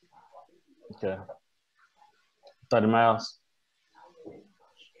 Okay. Dr. Miles?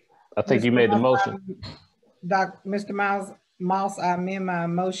 I think you made the motion. Mr. Miles, I amend my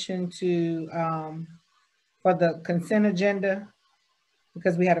motion to for the consent agenda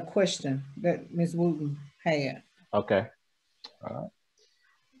because we had a question that Ms. Wooten had. Okay. All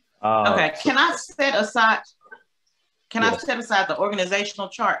right. Okay. Can I set aside? I set aside the organizational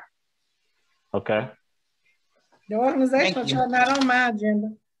chart? Okay. The organizational chart not on my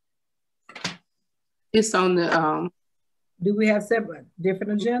agenda. It's on the Do we have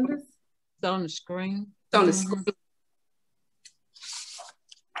different agendas? It's on the screen. It's on the screen.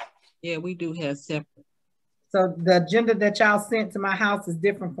 Yeah, we do have separate. So the agenda that y'all sent to my house is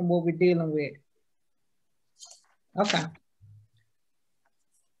different from what we're dealing with. Okay.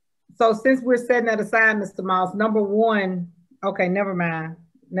 So since we're setting that aside, Mr. Moss, number one, okay, never mind.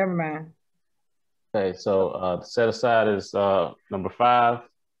 Never mind. Okay, so the set aside is number 5.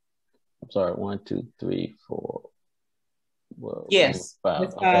 I'm sorry, 1, 2, 3, 4. Well, Yes. 5.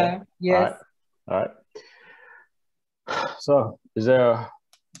 It's Okay. 5. Yes. All right. So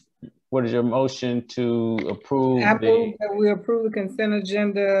what is your motion to approve? I move that we approve the consent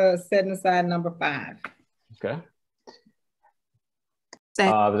agenda, setting aside number 5. Okay.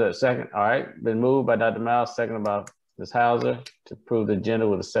 Second. Was that second? All right. Been moved by Dr. Miles, seconded by Ms. Hauser to approve the agenda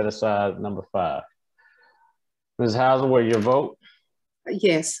with a set aside number 5. Ms. Hauser, what your vote?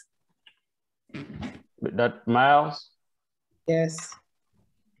 Yes. Dr. Miles? Yes.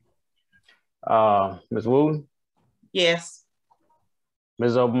 Ms. Wooten? Yes.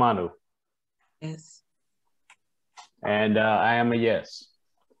 Ms. Obmanu? Yes. And I am a yes.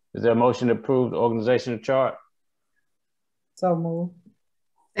 Is there a motion to approve the organizational chart? So move.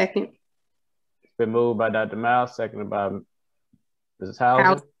 Second. It's been moved by Dr. Miles, seconded by Mrs.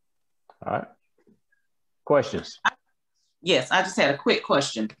 Hauser. All right. Questions? Yes, I just had a quick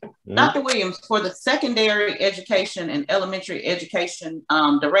question. Dr. Williams, for the secondary education and elementary education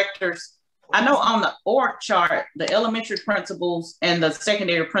directors, I know on the org chart, the elementary principals and the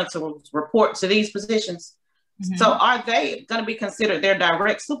secondary principals report to these positions. Mm-hmm. So are they going to be considered their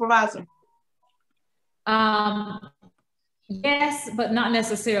direct supervisor? Yes, but not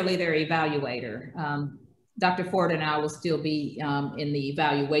necessarily their evaluator. Dr. Ford and I will still be in the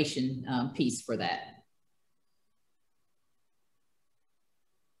evaluation piece for that.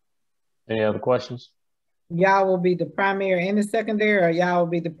 Any other questions? Y'all will be the primary and the secondary, or y'all will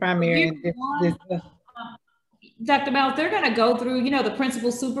be the primary and this Dr. Miles, they're going to go through, the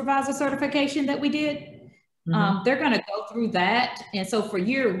principal supervisor certification that we did. Mm-hmm. They're going to go through that. And so for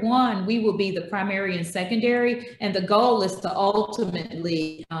year 1, we will be the primary and secondary. And the goal is to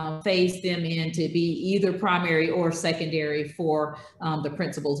ultimately phase them in to be either primary or secondary for the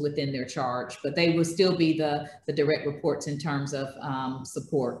principals within their charge. But they will still be the direct reports in terms of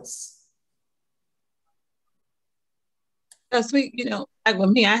supports. Because like with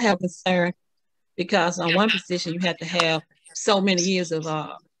me, I have concern because on one position you have to have so many years of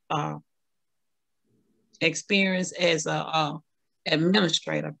experience as a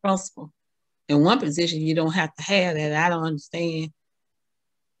administrator, principal. In one position, you don't have to have that. I don't understand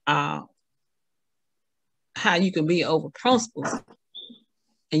how you can be over principals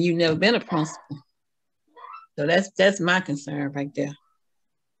and you've never been a principal. So that's my concern right there.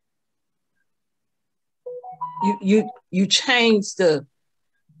 You change the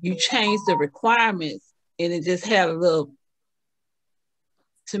requirements, and it just had a little.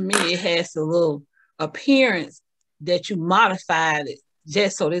 To me, it has a little appearance that you modified it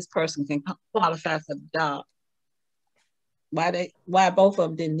just so this person can qualify for the job. Why both of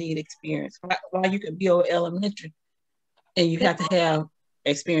them didn't need experience? Why you could be over elementary and you have to have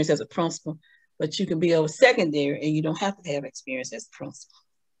experience as a principal, but you can be over secondary and you don't have to have experience as a principal.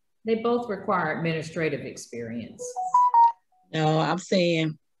 They both require administrative experience. No, I'm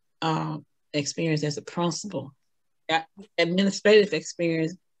saying experience as a principal. Administrative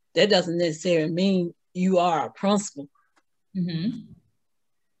experience, that doesn't necessarily mean you are a principal. Mm-hmm.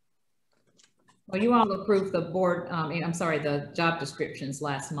 Well, you all approved the the job descriptions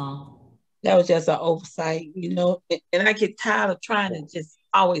last month. That was just an oversight, and I get tired of trying to just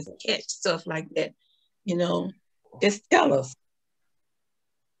always catch stuff like that. Just tell us.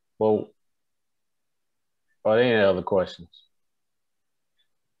 Well, are there any other questions?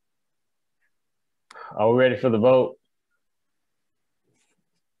 Are we ready for the vote?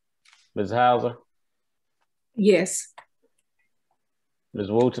 Ms. Hauser? Yes. Ms.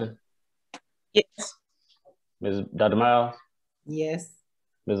 Wooten? Yes. Dr. Miles? Yes.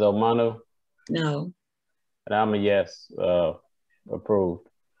 Ms. Obmanu? No. And I'm a yes, approved.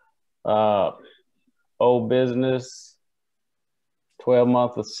 Old business,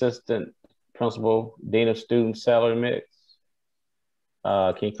 12-month assistant principal, dean of students salary mix.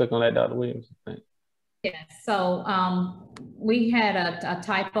 Can you click on that, Dr. Williams? Yes, so we had a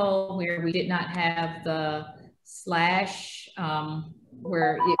typo where we did not have the slash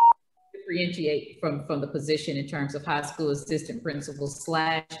where it differentiate from the position in terms of high school assistant principal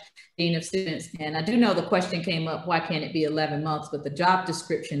 / dean of students. And I do know the question came up, why can't it be 11 months? But the job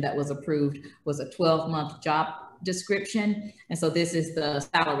description that was approved was a 12-month job description. And so this is the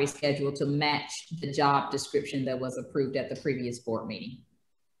salary schedule to match the job description that was approved at the previous board meeting.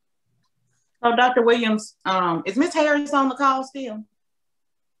 So Dr. Williams, is Ms. Harris on the call still?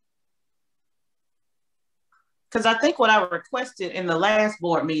 Because I think what I requested in the last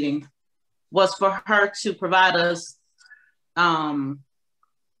board meeting was for her to provide us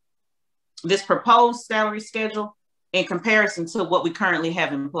this proposed salary schedule in comparison to what we currently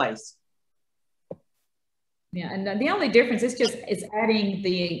have in place. Yeah, and the only difference is adding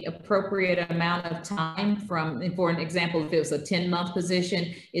the appropriate amount of time from, for an example, if it was a 10-month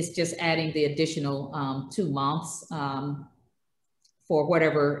position, it's just adding the additional 2 months for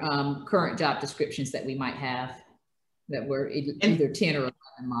whatever current job descriptions that we might have that were either 10 or 11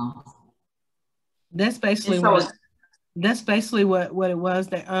 months. That's basically what it was.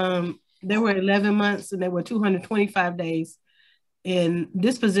 That there were 11 months and there were 225 days. In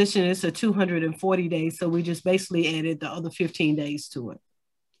this position, it's a 240 days. So we just basically added the other 15 days to it.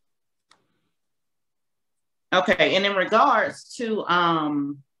 Okay, and in regards to,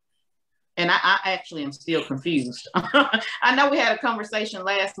 and I actually am still confused. I know we had a conversation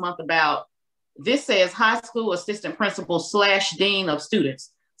last month about, this says high school assistant principal / dean of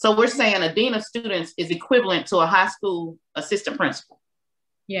students. So we're saying a dean of students is equivalent to a high school assistant principal.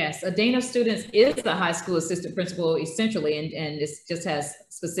 Yes, a dean of students is a high school assistant principal essentially, and it just has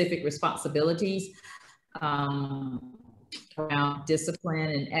specific responsibilities around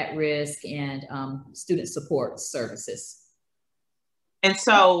discipline and at-risk and student support services. And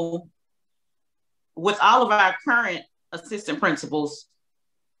so with all of our current assistant principals,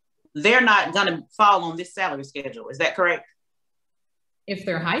 they're not going to fall on this salary schedule. Is that correct? If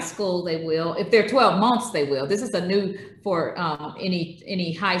they're high school, they will. If they're 12 months, they will. This is a new for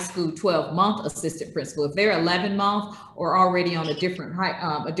any high school 12-month assistant principal. If they're 11-month or already on a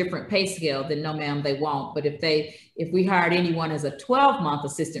different pay scale, then no, ma'am, they won't. But if we hired anyone as a 12-month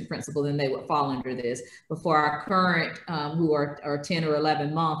assistant principal, then they would fall under this. But for our current who are 10 or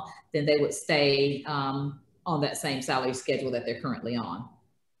 11 month, then they would stay on that same salary schedule that they're currently on.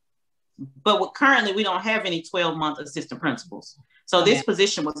 But currently we don't have any 12-month assistant principals. So this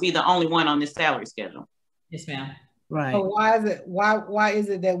position would be the only one on this salary schedule. Yes, ma'am. Right. So why is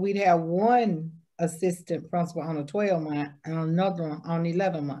it that we'd have one assistant principal on a 12-month and another one on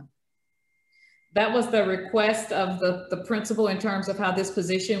 11-month? That was the request of the principal in terms of how this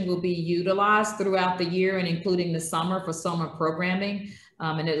position will be utilized throughout the year and including the summer for summer programming.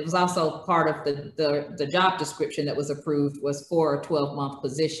 And it was also part of the job description that was approved was for a 12-month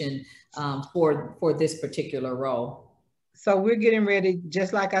position for this particular role. So we're getting ready,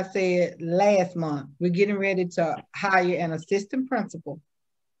 just like I said last month, we're getting ready to hire an assistant principal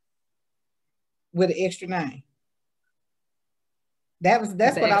with an extra name. That's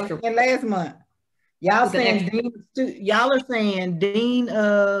what I was saying last month. Y'all saying y'all are saying dean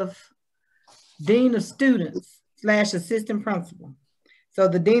of students / assistant principal. So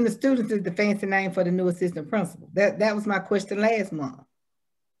the dean of students is the fancy name for the new assistant principal. That was my question last month.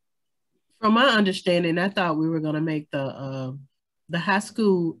 From my understanding, I thought we were going to make the high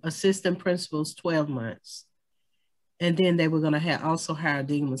school assistant principals 12 months. And then they were going to also hire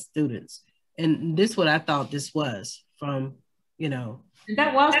dean of students. And this is what I thought this was from, And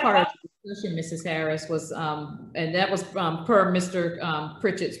that was part of the discussion, Mrs. Harris, was, and that was per Mr.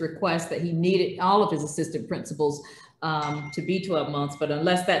 Pritchett's request that he needed all of his assistant principals to be 12 months. But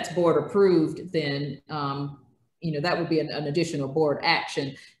unless that's board approved, then that would be an additional board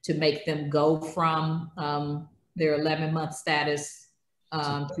action to make them go from their 11-month status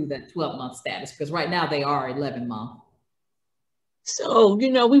to that 12-month status, because right now they are 11-month. So,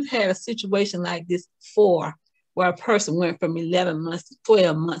 we've had a situation like this before where a person went from 11 months to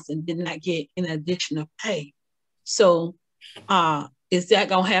 12 months and did not get an additional pay. So is that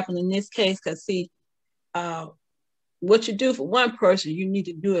going to happen in this case? Because see, what you do for one person, you need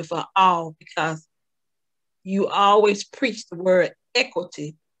to do it for all, because you always preach the word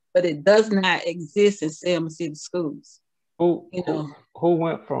equity, but it does not exist in Selma City schools. Who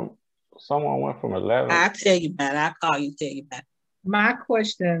went from, someone went from 11? I'll tell you about it. I'll call you, tell you about it. My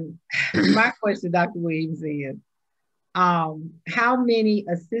question, Dr. Williams, is how many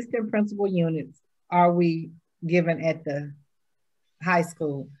assistant principal units are we given at the high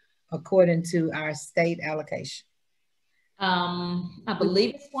school according to our state allocation? I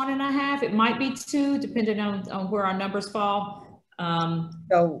believe it's 1.5. It might be 2, depending on where our numbers fall.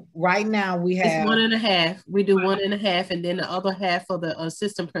 So right now we have it's 1.5. We do 1.5, and then the other half of the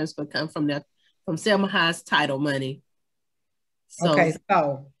assistant principal come from Selma High's title money. So, okay,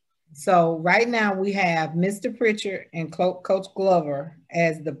 so right now we have Mr. Pritchett and Coach Glover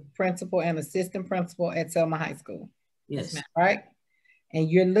as the principal and assistant principal at Selma High School. Yes, right.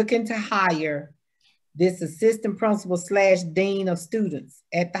 And you're looking to hire this assistant principal / dean of students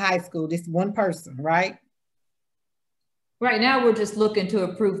at the high school. This one person, right? Right now, we're just looking to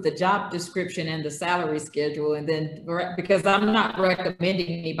approve the job description and the salary schedule, and then because I'm not recommending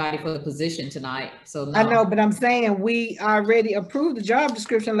anybody for the position tonight, so no. I know, but I'm saying we already approved the job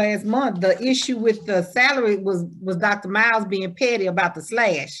description last month. The issue with the salary was Dr. Miles being petty about the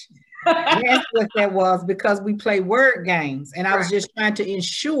slash. That's what that was, because we play word games, and I was just trying to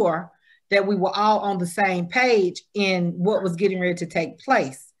ensure that we were all on the same page in what was getting ready to take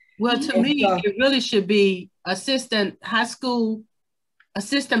place. Well, to me, it really should be high school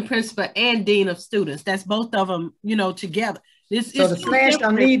assistant principal and dean of students. That's both of them, you know, together. So the slash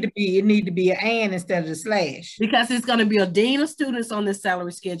don't need to be, it need to be an and instead of the slash. Because it's going to be a dean of students on this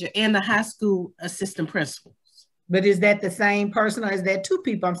salary schedule and the high school assistant principals. But is that the same person, or is that two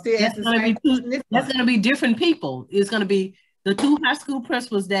people? I'm still asking the same question. That's going to be different people. It's going to be the two high school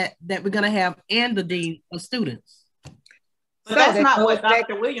principals that we're going to have and the dean of students. But that's not what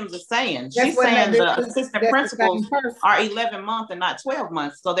Dr. Williams is saying. She's saying the assistant principals are 11 months and not 12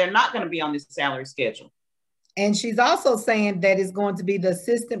 months. So they're not going to be on this salary schedule. And she's also saying that it's going to be the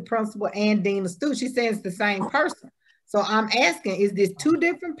assistant principal and dean of students. She's saying it's the same person. So I'm asking, is this two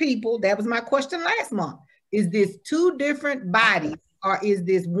different people? That was my question last month. Is this two different bodies, or is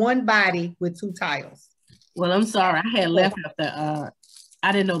this one body with two titles? Well, I'm sorry. I had left after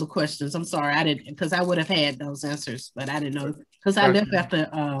I didn't know the questions. I'm sorry. I didn't, because I would have had those answers, but I didn't know because I left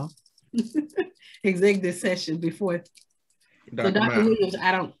after executive session before. So Dr. Williams,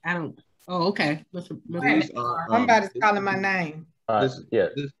 I don't. Oh, okay. Somebody's calling my name. This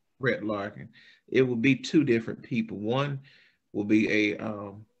is Brett Larkin. It will be two different people. One will be the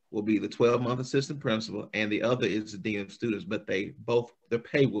 12-month assistant principal, and the other is the dean of students. But their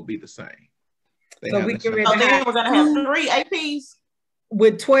pay will be the same. So we're going to have 3 APs.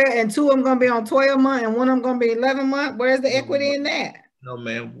 With 12, and 2 of them going to be on 12 months and 1 of them going to be 11 months. Where's the equity in that? No,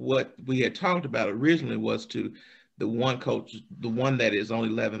 ma'am. What we had talked about originally was to the one coach, the one that is only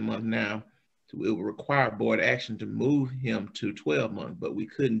 11 months now, it will require board action to move him to 12 months, but we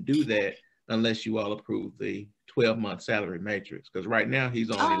couldn't do that unless you all approve the 12-month salary matrix, because right now he's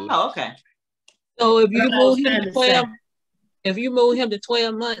only. Oh, okay. So if you move him to 12, if you move him to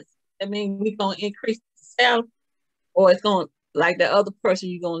 12 months, I mean, we're going to increase the salary, or it's going to, like the other person,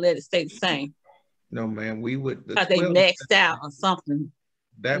 you're going to let it stay the same? No, ma'am, we would. Because they maxed out or something.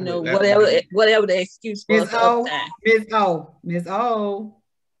 That whatever the excuse was. Ms. O.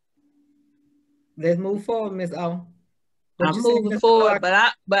 Let's move forward, Ms. O. I'm moving forward,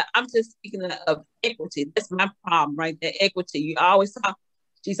 but I'm just speaking of equity. That's my problem, right there. Equity.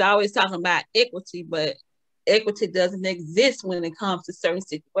 She's always talking about equity, but equity doesn't exist when it comes to certain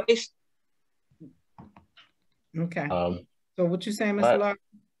situations. Okay. So what you saying, Mr. Larkin?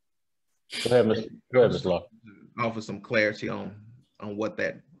 Go ahead, Mr. Larkin. Offer some clarity on what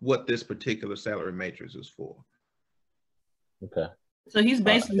this particular salary matrix is for. Okay. So he's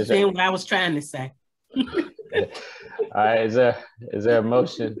basically saying what I was trying to say. All right. Is there a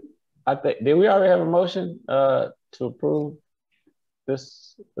motion? I think did we already have a motion to approve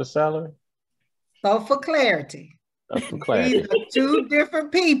this salary? So for clarity. These are two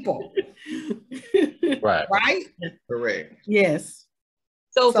different people. Right. Right? Correct. Yes.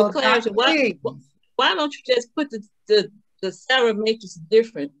 So for clarity, why don't you just put the salary matrix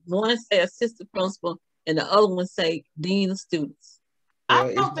different? One say assistant principal and the other one say dean of students.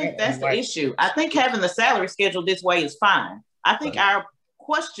 I don't think that's the issue. I think having the salary schedule this way is fine. I think our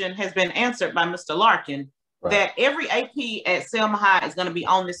question has been answered by Mr. Larkin, that every AP at Selma High is going to be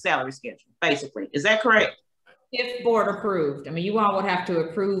on this salary schedule, basically. Is that correct? If board approved, I mean, you all would have to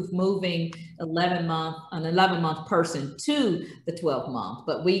approve moving an 11-month person to the 12-month,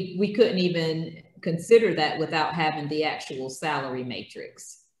 but we couldn't even consider that without having the actual salary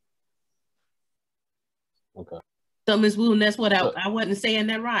matrix. Okay. So Ms. Wooten, that's what I wasn't saying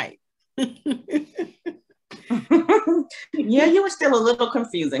that right. Yeah, you were still a little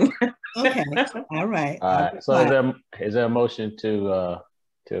confusing. Okay. All right. All right. So is there a motion to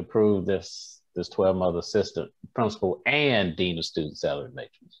approve this 12-month assistant principal and dean of student salary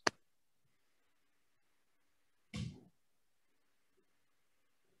matrix?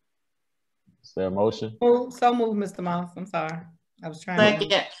 Is there a motion? So move, Mr. Mouse. I'm sorry. I was trying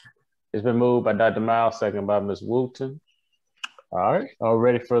to. It's been moved by Dr. Miles, second by Ms. Wooten. All right. All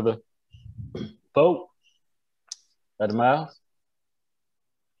ready for the vote? Dr. Miles?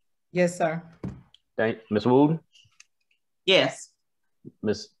 Yes, sir. Ms. Wooten? Yes.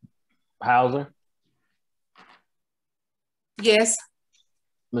 Ms. Hauser? Yes.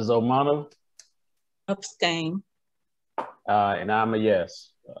 Ms. O'Mano? Abstain. And I'm a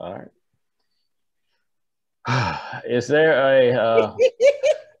yes. All right. Is there a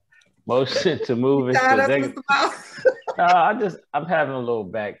motion to move into executive? I'm having a little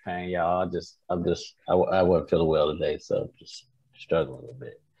back pain, y'all. I wasn't feeling well today, so I'm just struggling a little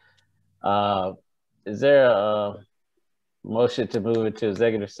bit. Is there a motion to move into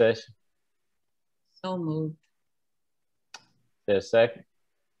executive session? So moved. There's a second?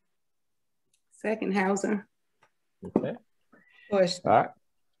 Second, Hauser. Okay. Question. All right.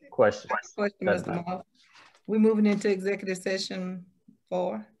 Question, Mr. Moss. We're moving into executive session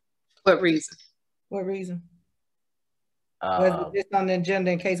for? What reason? What reason? Was it just on the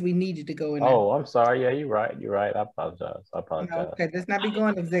agenda in case we needed to go in there? Oh, I'm sorry. Yeah, you're right. I apologize. Okay, let's not be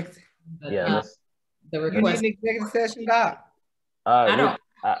going executive. Yeah, the request. You need executive session, Doc? I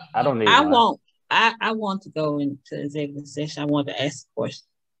don't need one. I want to go into executive session. I want to ask a question.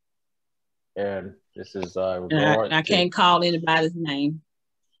 And this is I can't call anybody's name.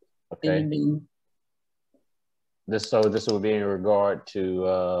 Okay. This will be in regard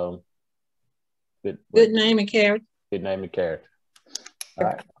to good name and character. Good name and character. All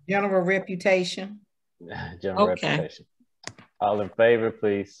right. General reputation. General reputation. All in favor,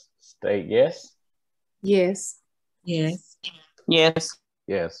 please state yes. Yes. Yes. Yes.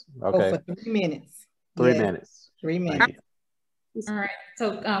 Yes. Okay. For 3 minutes. 3 minutes. 3 minutes. All right.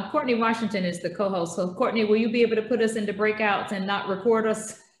 So Courtney Washington is the co-host. So Courtney, will you be able to put us into breakouts and not record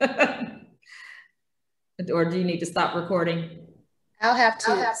us? Or do you need to stop recording? I'll have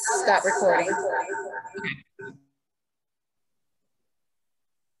to stop recording. Okay.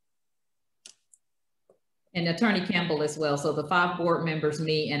 And Attorney Campbell as well. So the 5 board members,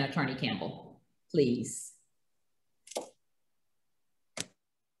 me and Attorney Campbell, please.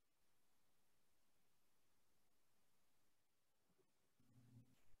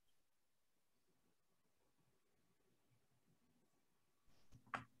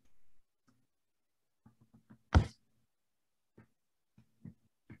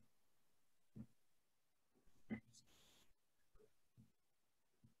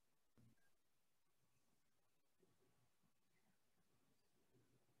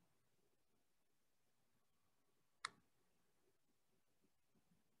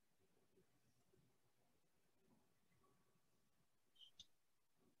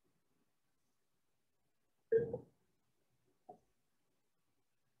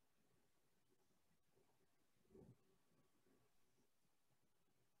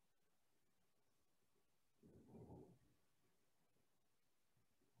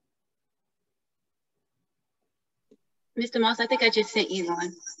 Mr. Moss, I think I just sent you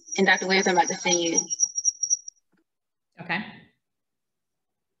one. And Dr. Williams, I'm about to send you. Okay.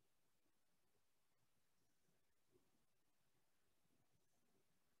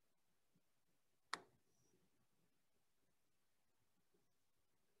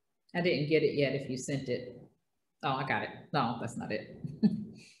 I didn't get it yet if you sent it. Oh, I got it. No, that's not it.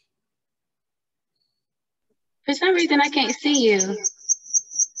 For some reason, I can't see you. Can't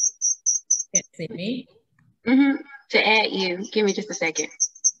see me? Mm-hmm. To add you. Give me just a second.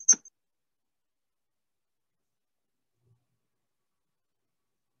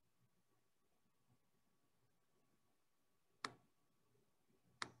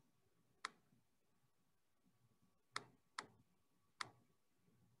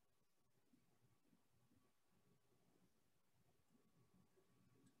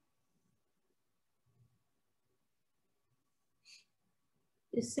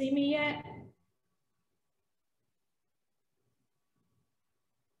 You see me yet?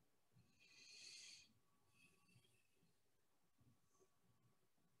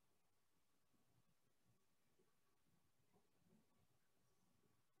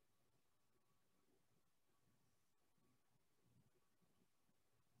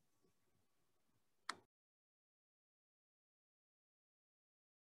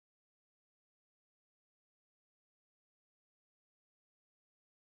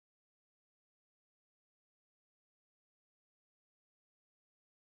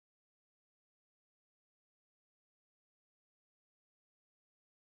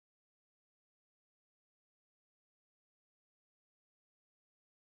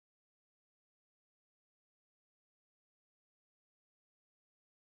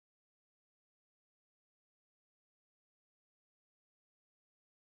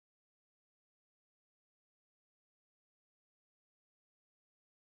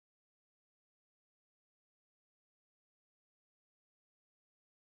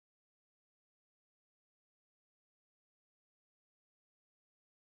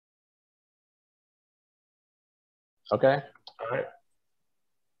 Okay. All right.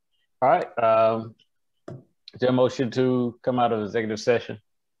 All right. Is there a motion to come out of executive session?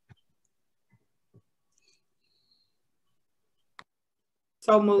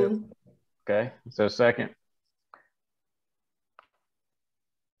 So moved. Okay. Is there a second?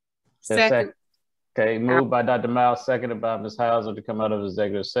 Second. Okay, moved by Dr. Miles, seconded by Ms. Hauser to come out of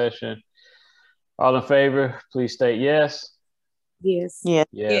executive session. All in favor, please state yes. Yes. Yes.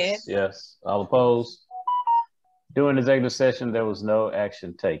 Yes, yes. All opposed? During the executive session, there was no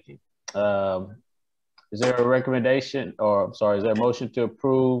action taken. Is there a recommendation, or I'm sorry, is there a motion to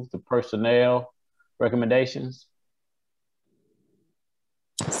approve the personnel recommendations?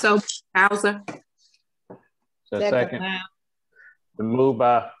 So Hauser. So second. Been moved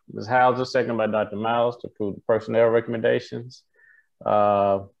by Ms. Hauser, second by Dr. Miles to approve the personnel recommendations.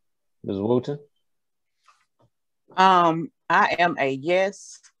 Ms. Wooten? I am a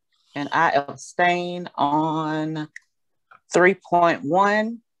yes, and I abstain on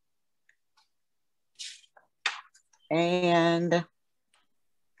 3.1. And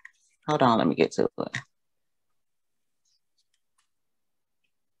hold on, let me get to it.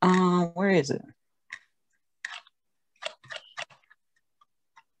 Where is it?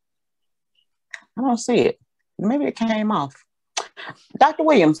 I don't see it. Maybe it came off. Dr.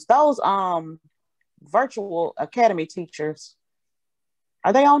 Williams, those virtual academy teachers,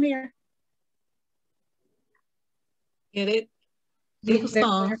 are they on here? It was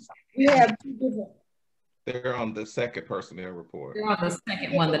some. We have two different. They're on the second personnel report. They're on the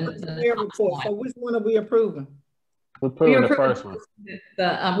second one. The report. So which one are we approving? We're approving the first one.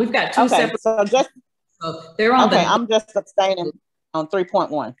 We've got two separate. So just they're on. Okay, I'm just abstaining on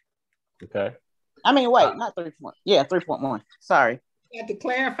 3.1. Okay. I mean, wait, not 3. Yeah, 3.1. Sorry. You have to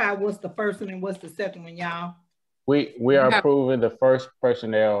clarify what's the first one and what's the second one, y'all. We are approving the first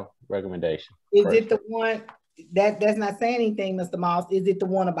personnel recommendation. Is it the one that's not saying anything, Mr. Moss? Is it the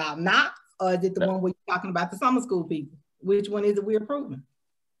one about Knox, or is it the one where you're talking about the summer school people? Which one is it we're approving?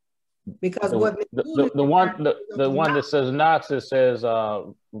 Because the one that says Knox, it says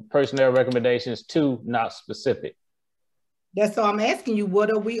personnel recommendations to Knox specific. That's so I'm asking you,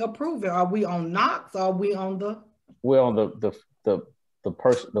 what are we approving? Are we on Knox, or are we on the? We're on the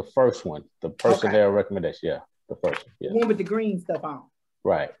first one, the personnel recommendation. Yeah, the first one. Yeah. The one with the green stuff on.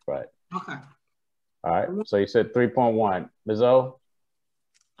 Right, right. Okay. All right. So you said 3.1. Ms. O?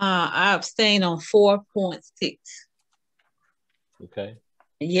 I abstain on 4.6. Okay.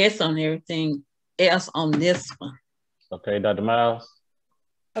 Yes on everything else on this one. Okay, Dr. Miles?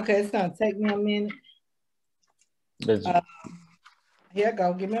 Okay, it's gonna take me a minute. Here I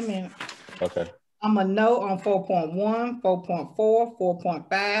go, give me a minute. Okay. I'm a no on 4.1, 4.4,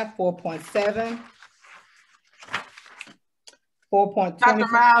 4.5, 4.7, 4.20. Dr.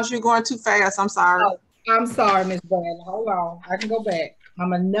 Miles, you're going too fast. I'm sorry. Oh, I'm sorry, Ms. Bradley. Hold on. I can go back.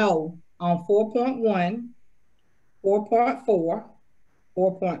 I'm a no on 4.1, 4.4,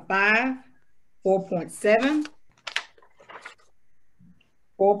 4.5, 4.7,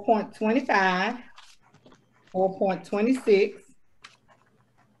 4.25, 4.26,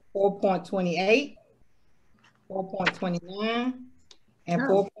 4.28, 4.29, and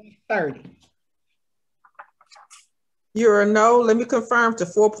 4.30. You're a no. Let me confirm to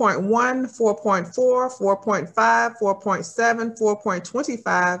 4.1, 4.4, 4.5, 4.7,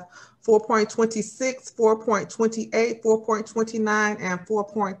 4.25, 4.26, 4.28, 4.29, and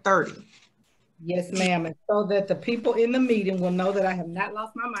 4.30. Yes, ma'am. And so that the people in the meeting will know that I have not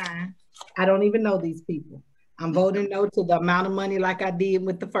lost my mind. I don't even know these people. I'm voting no to the amount of money like I did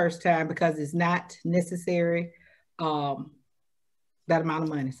with the first time, because it's not necessary, that amount of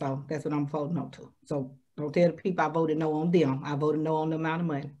money. So that's what I'm voting no to. So don't tell the people I voted no on them. I voted no on the amount of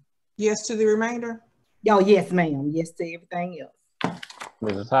money. Yes to the remainder? Oh, yes, ma'am. Yes to everything else.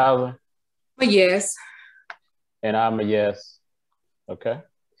 Mrs. Hauser? A yes. And I'm a yes. Okay.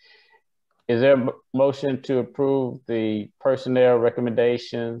 Is there a motion to approve the personnel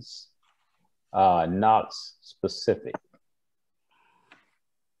recommendations, Knox specific?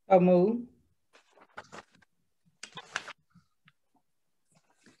 So move.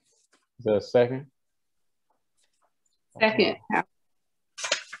 Is there a second? Second.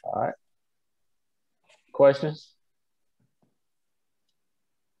 All right. Questions?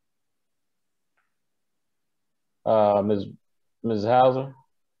 Ms. Hauser?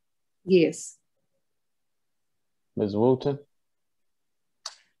 Yes. Ms. Wooten?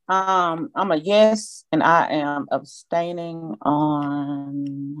 I'm a yes, and I am abstaining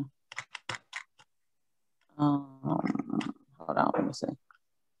on, hold on, let me see.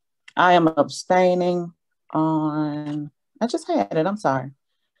 I am abstaining on, I just had it, I'm sorry.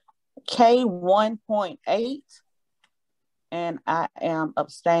 K1.8, and I am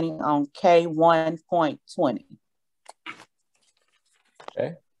abstaining on K1.20.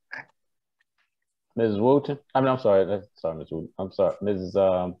 Okay. Ms. Wooten? I'm sorry, Ms. Wooten. I'm sorry, Ms.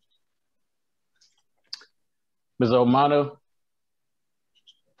 Omano?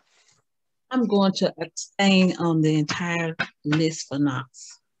 I'm going to abstain on the entire list for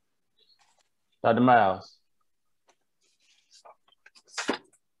Knox. Dr. Miles.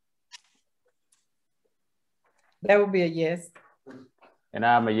 That would be a yes. And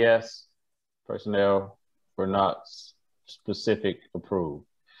I'm a yes. Personnel for Knox specific approved.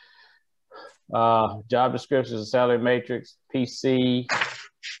 Job descriptions, salary matrix, PC,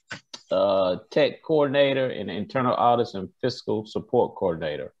 tech coordinator, and internal audits and fiscal support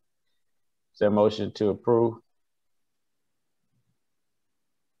coordinator. Is there a motion to approve?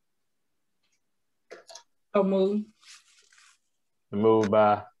 So move. Moved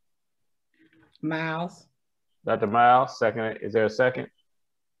by Miles. Dr. Miles, second. Is there a second?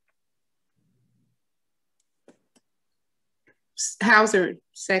 Hauser,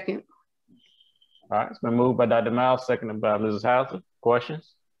 second. All right, it's been moved by Dr. Miles, seconded by Mrs. Hauser.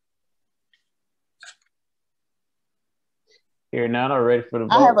 Questions? Here none, are ready for the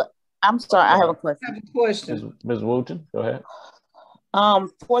vote? I'm sorry, I have a question. I have a question. Ms. Wooten, go ahead.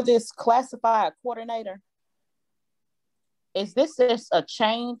 For this classified coordinator, is this just a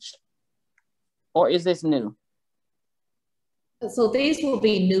change or is this new? So these will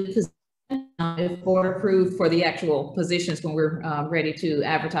be new positions if board approved for the actual positions when we're ready to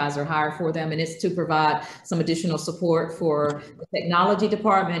advertise or hire for them. And it's to provide some additional support for the technology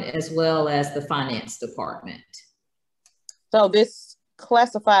department as well as the finance department. So this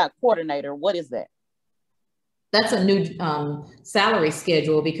classified coordinator, what is that? That's a new salary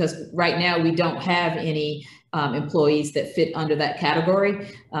schedule because right now we don't have any employees that fit under that category.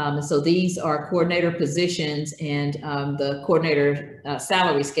 So these are coordinator positions, and the coordinator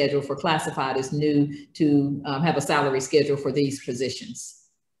salary schedule for classified is new to have a salary schedule for these positions.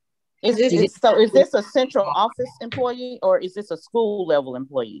 Is this a central office employee or is this a school level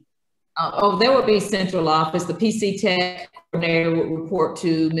employee? There will be central office. The PC tech coordinator will report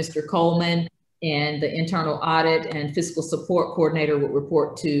to Mr. Coleman, and the internal audit and fiscal support coordinator will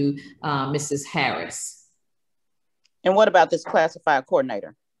report to Mrs. Harris. And what about this classified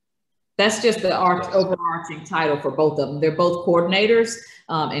coordinator? That's just the overarching title for both of them. They're both coordinators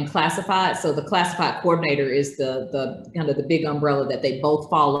and classified. So the classified coordinator is the kind of the big umbrella that they both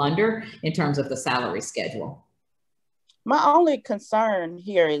fall under in terms of the salary schedule. My only concern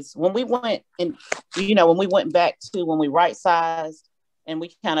here is when we went and, when we went back to when we right-sized and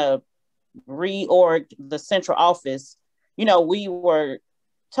we kind of reorged the central office, we were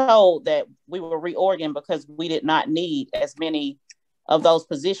told that we were reorging because we did not need as many of those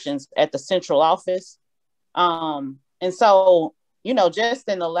positions at the central office. And so, just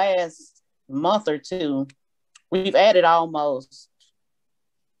in the last month or two, we've added almost,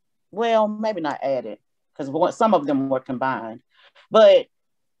 well, maybe not added, because some of them were combined. But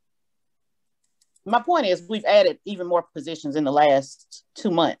my point is we've added even more positions in the last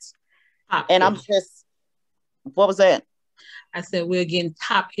 2 months. And I'm just, what was that? I said we're getting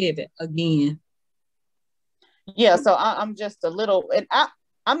top heavy again. Yeah, so I'm just a little, and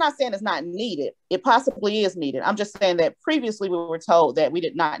I'm not saying it's not needed. It possibly is needed. I'm just saying that previously we were told that we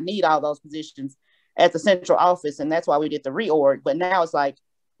did not need all those positions at the central office, and that's why we did the reorg. But now it's like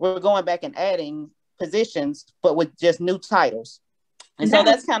we're going back and adding positions, but with just new titles. And so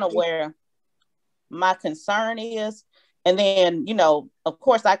that's kind of where my concern is. And then, of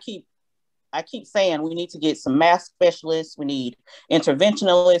course, I keep saying we need to get some math specialists. We need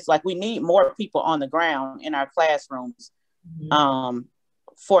interventionalists. Like, we need more people on the ground in our classrooms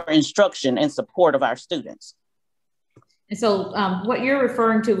for instruction and support of our students. And so what you're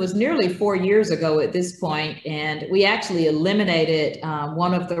referring to was nearly 4 years ago at this point, and we actually eliminated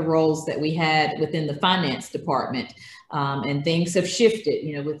one of the roles that we had within the finance department. And things have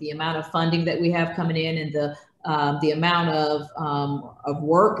shifted, with the amount of funding that we have coming in and the amount of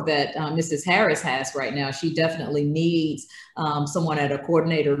work that Mrs. Harris has right now. She definitely needs someone at a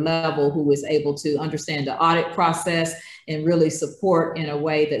coordinator level who is able to understand the audit process and really support in a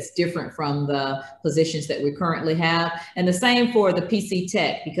way that's different from the positions that we currently have. And the same for the PC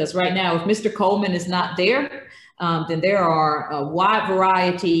tech, because right now, if Mr. Coleman is not there, then there are a wide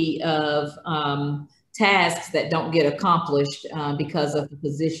variety of tasks that don't get accomplished because of the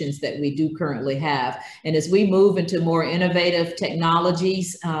positions that we do currently have. And as we move into more innovative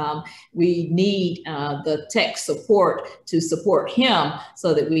technologies, we need the tech support to support him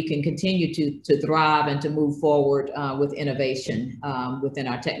so that we can continue to thrive and to move forward with innovation within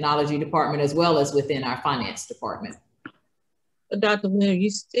our technology department as well as within our finance department. But Dr.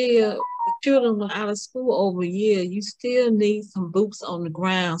 Williams, the children were out of school over a year. You still need some boots on the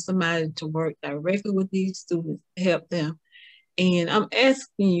ground, somebody to work directly with these students to help them. And I'm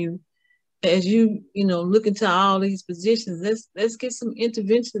asking you, as you look into all these positions, let's get some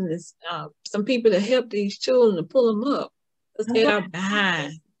interventionists, some people to help these children to pull them up, because they are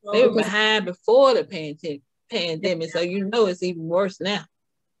behind. They were behind before the pandemic, so it's even worse now.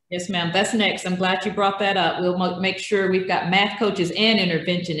 Yes, ma'am. That's next. I'm glad you brought that up. We'll make sure we've got math coaches and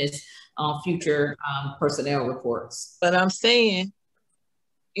interventionists on future personnel reports. But I'm saying,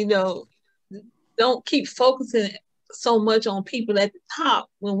 don't keep focusing so much on people at the top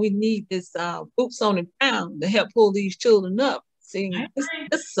when we need this boots on the ground to help pull these children up. See,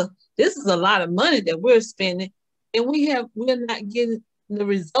 this is a lot of money that we're spending, and we're not getting the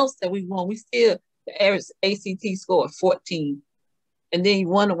results that we want. We still, the average ACT score of 14. And then you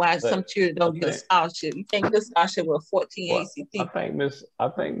wonder why some children don't get a scholarship. You can't get a scholarship with a 14 ACT. I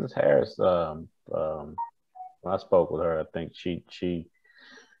think Ms. Harris, when I spoke with her, I think she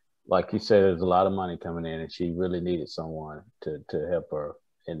like you said, there's a lot of money coming in, and she really needed someone to help her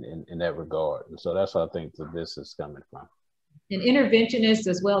in that regard. And so that's what I think that this is coming from. And interventionists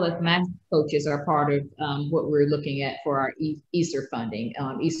as well as math coaches are part of what we're looking at for our ESSER funding.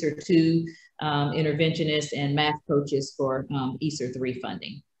 ESSER 2 interventionists and math coaches for ESSER 3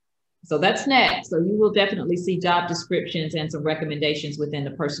 funding. So that's next. So you will definitely see job descriptions and some recommendations within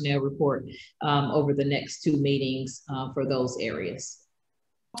the personnel report over the next 2 meetings for those areas.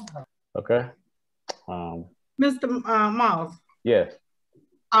 Okay. Mr. Moss. Yes.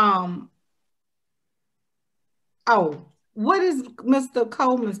 What is Mr.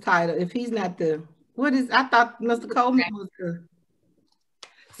 Coleman's title? If he's not I thought Mr. Coleman was the.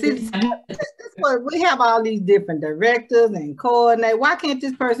 See, this what we have all these different directors and coordinators. Why can't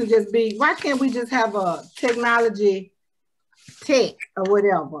this person just be? Why can't we just have a technology tech or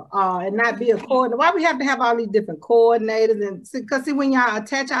whatever, and not be a coordinator? Why we have to have all these different coordinators? And because see, when y'all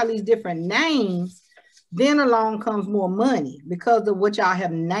attach all these different names, then along comes more money because of what y'all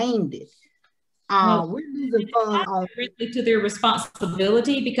have named it. We're losing funds on to their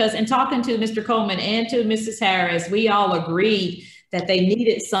responsibility, because in talking to Mr. Coleman and to Mrs. Harris, we all agreed that they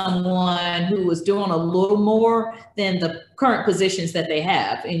needed someone who was doing a little more than the current positions that they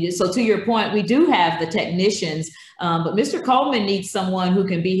have. And so to your point, we do have the technicians, but Mr. Coleman needs someone who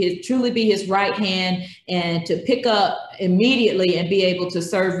can truly be his right hand and to pick up immediately and be able to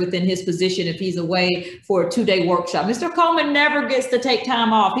serve within his position if he's away for a 2-day workshop. Mr. Coleman never gets to take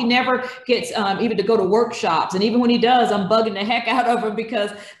time off. He never gets even to go to workshops. And even when he does, I'm bugging the heck out of him because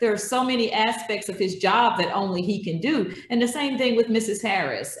there are so many aspects of his job that only he can do. And the same thing with Mrs.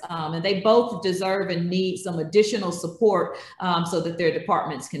 Harris. And they both deserve and need some additional support so that their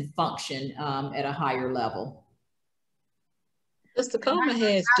departments can function at a higher level. Mr. Coleman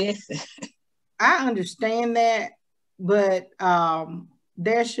has Jesse. I understand that, but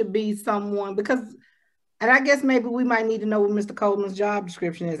there should be someone and I guess maybe we might need to know what Mr. Coleman's job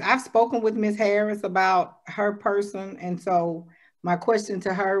description is. I've spoken with Ms. Harris about her person, and so my question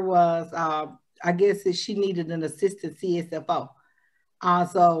to her was, I guess that she needed an assistant CSFO.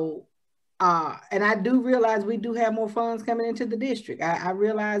 And I do realize we do have more funds coming into the district. I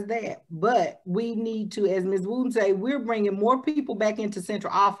realize that, but we need to, as Ms. Wooten say, we're bringing more people back into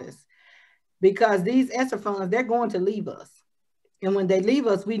central office because these ESSER funds, they're going to leave us. And when they leave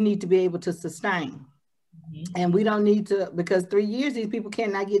us, we need to be able to sustain. And we don't need to, because 3 years, these people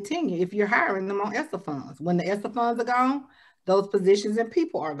cannot get tenure if you're hiring them on ESSER funds. When the ESSER funds are gone, those positions and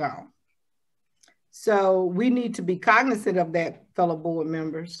people are gone. So we need to be cognizant of that, fellow board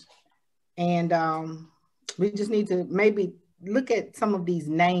members. And we just need to maybe look at some of these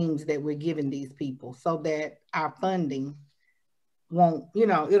names that we're giving these people so that our funding won't,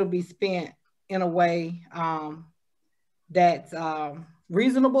 it'll be spent in a way that's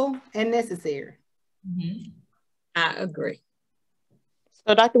reasonable and necessary. I agree.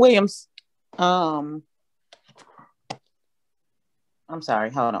 So Dr. Williams, I'm sorry,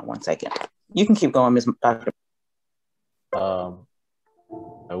 hold on one second. You can keep going, Ms. Dr.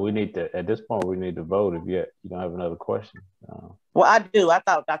 We need to, at this point, we need to vote if you don't have another question. Well, I do. I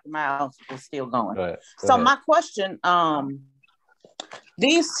thought Dr. Miles was still going. Go ahead. My question,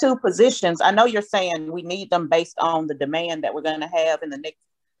 these 2 positions, I know you're saying we need them based on the demand that we're going to have in the next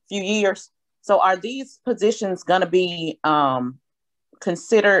few years. So are these positions going to be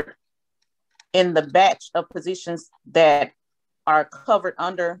considered in the batch of positions that are covered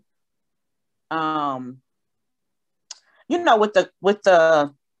under, with the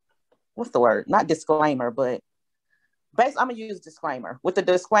what's the word? Not disclaimer, but I'm gonna use disclaimer with the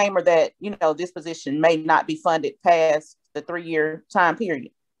disclaimer that this position may not be funded past the 3-year time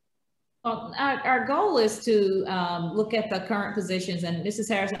period. Well, our goal is to look at the current positions, and Mrs.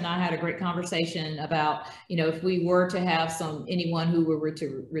 Harris and I had a great conversation about, you know, if we were to have anyone who were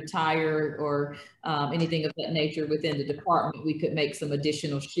to retire or anything of that nature within the department, we could make some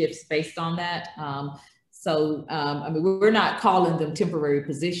additional shifts based on that. I mean, we're not calling them temporary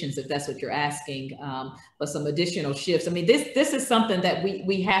positions, if that's what you're asking, but some additional shifts. I mean, this is something that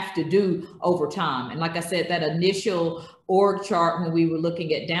we have to do over time. And like I said, that initial org chart when we were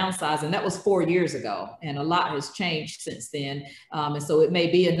looking at downsizing, that was 4 years ago, and a lot has changed since then. And so it may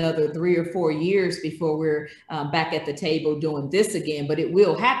be another 3 or 4 years before we're back at the table doing this again, but it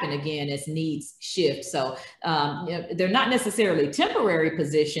will happen again as needs shift. So you know, they're not necessarily temporary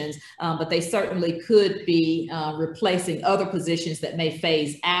positions, but they certainly could be replacing other positions that may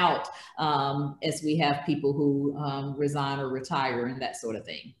phase out as we have people who resign or retire and that sort of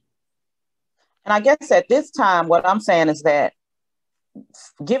thing. And I guess at this time, what I'm saying is that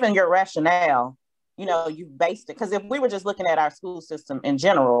given your rationale, you know, you based it, because if we were just looking at our school system in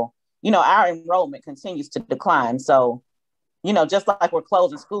general, you know, our enrollment continues to decline. So, you know, just like we're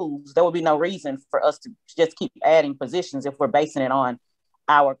closing schools, there would be no reason for us to just keep adding positions if we're basing it on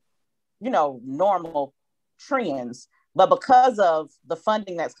our, you know, normal trends. But because of the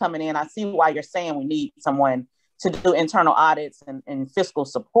funding that's coming in, I see why you're saying we need someone to do internal audits and fiscal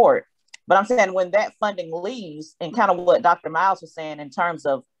support. But I'm saying when that funding leaves, and kind of what Dr. Miles was saying in terms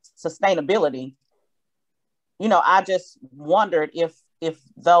of sustainability, you know, I just wondered if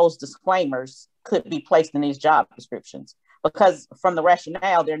those disclaimers could be placed in these job descriptions, because from the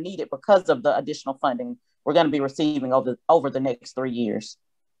rationale, they're needed because of the additional funding we're going to be receiving over the next 3 years.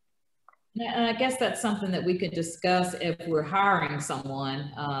 Yeah, and I guess that's something that we could discuss if we're hiring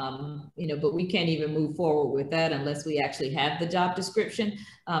someone, you know, but we can't even move forward with that unless we actually have the job description.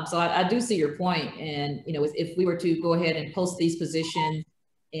 So I do see your point. And, you know, if we were to go ahead and post these positions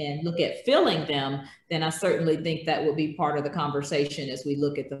and look at filling them, then I certainly think that would be part of the conversation as we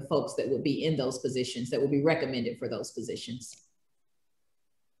look at the folks that would be in those positions, that would be recommended for those positions.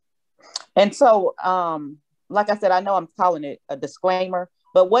 And so, like I said, I know I'm calling it a disclaimer,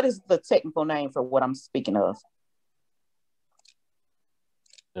 but what is the technical name for what I'm speaking of?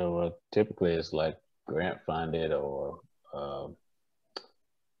 So typically it's like grant funded, or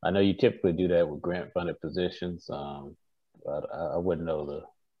I know you typically do that with grant funded positions, but I wouldn't know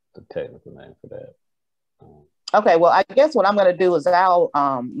the technical name for that. Okay, well, I guess what I'm going to do is I'll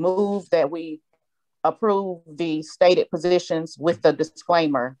move that we approve the stated positions with the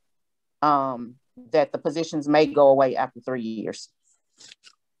disclaimer that the positions may go away after 3 years.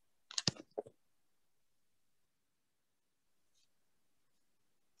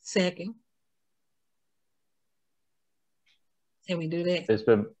 Second. Can we do that? It's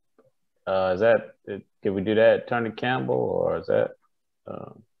been, can we do that, Attorney Campbell, or is that,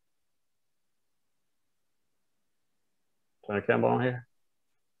 Attorney Campbell on here?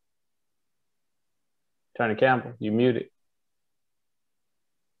 Attorney Campbell, you muted.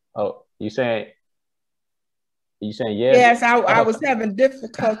 Oh, you saying yes? Yes, I was having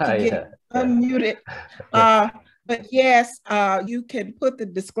difficulty getting unmuted. But yes, you can put the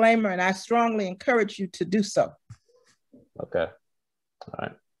disclaimer, and I strongly encourage you to do so. Okay. All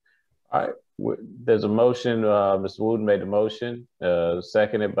right. There's a motion. Mr. Wooten made the motion,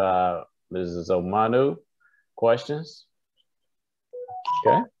 seconded by Mrs. Omanu. Questions?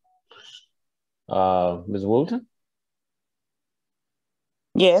 Okay. Ms. Wooten?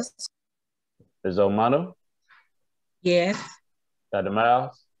 Yes. Ms. Omanu? Yes. Dr.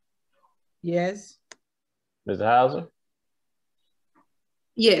 Miles? Yes. Mr. Hauser?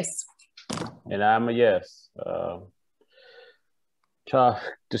 Yes. And I'm a yes. Job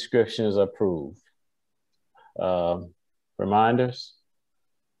description is approved. Reminders.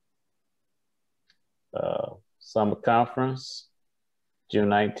 Summer conference, June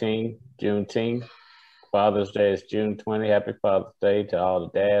 19, Juneteenth. Father's Day is June 20. Happy Father's Day to all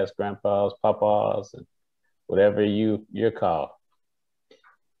the dads, grandpas, papas, and whatever you're called.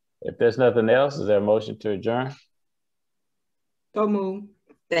 If there's nothing else, is there a motion to adjourn? So move.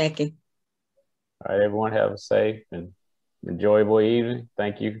 Second. All right, everyone have a safe and enjoyable evening.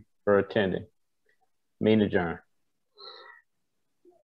 Thank you for attending. Meeting adjourned.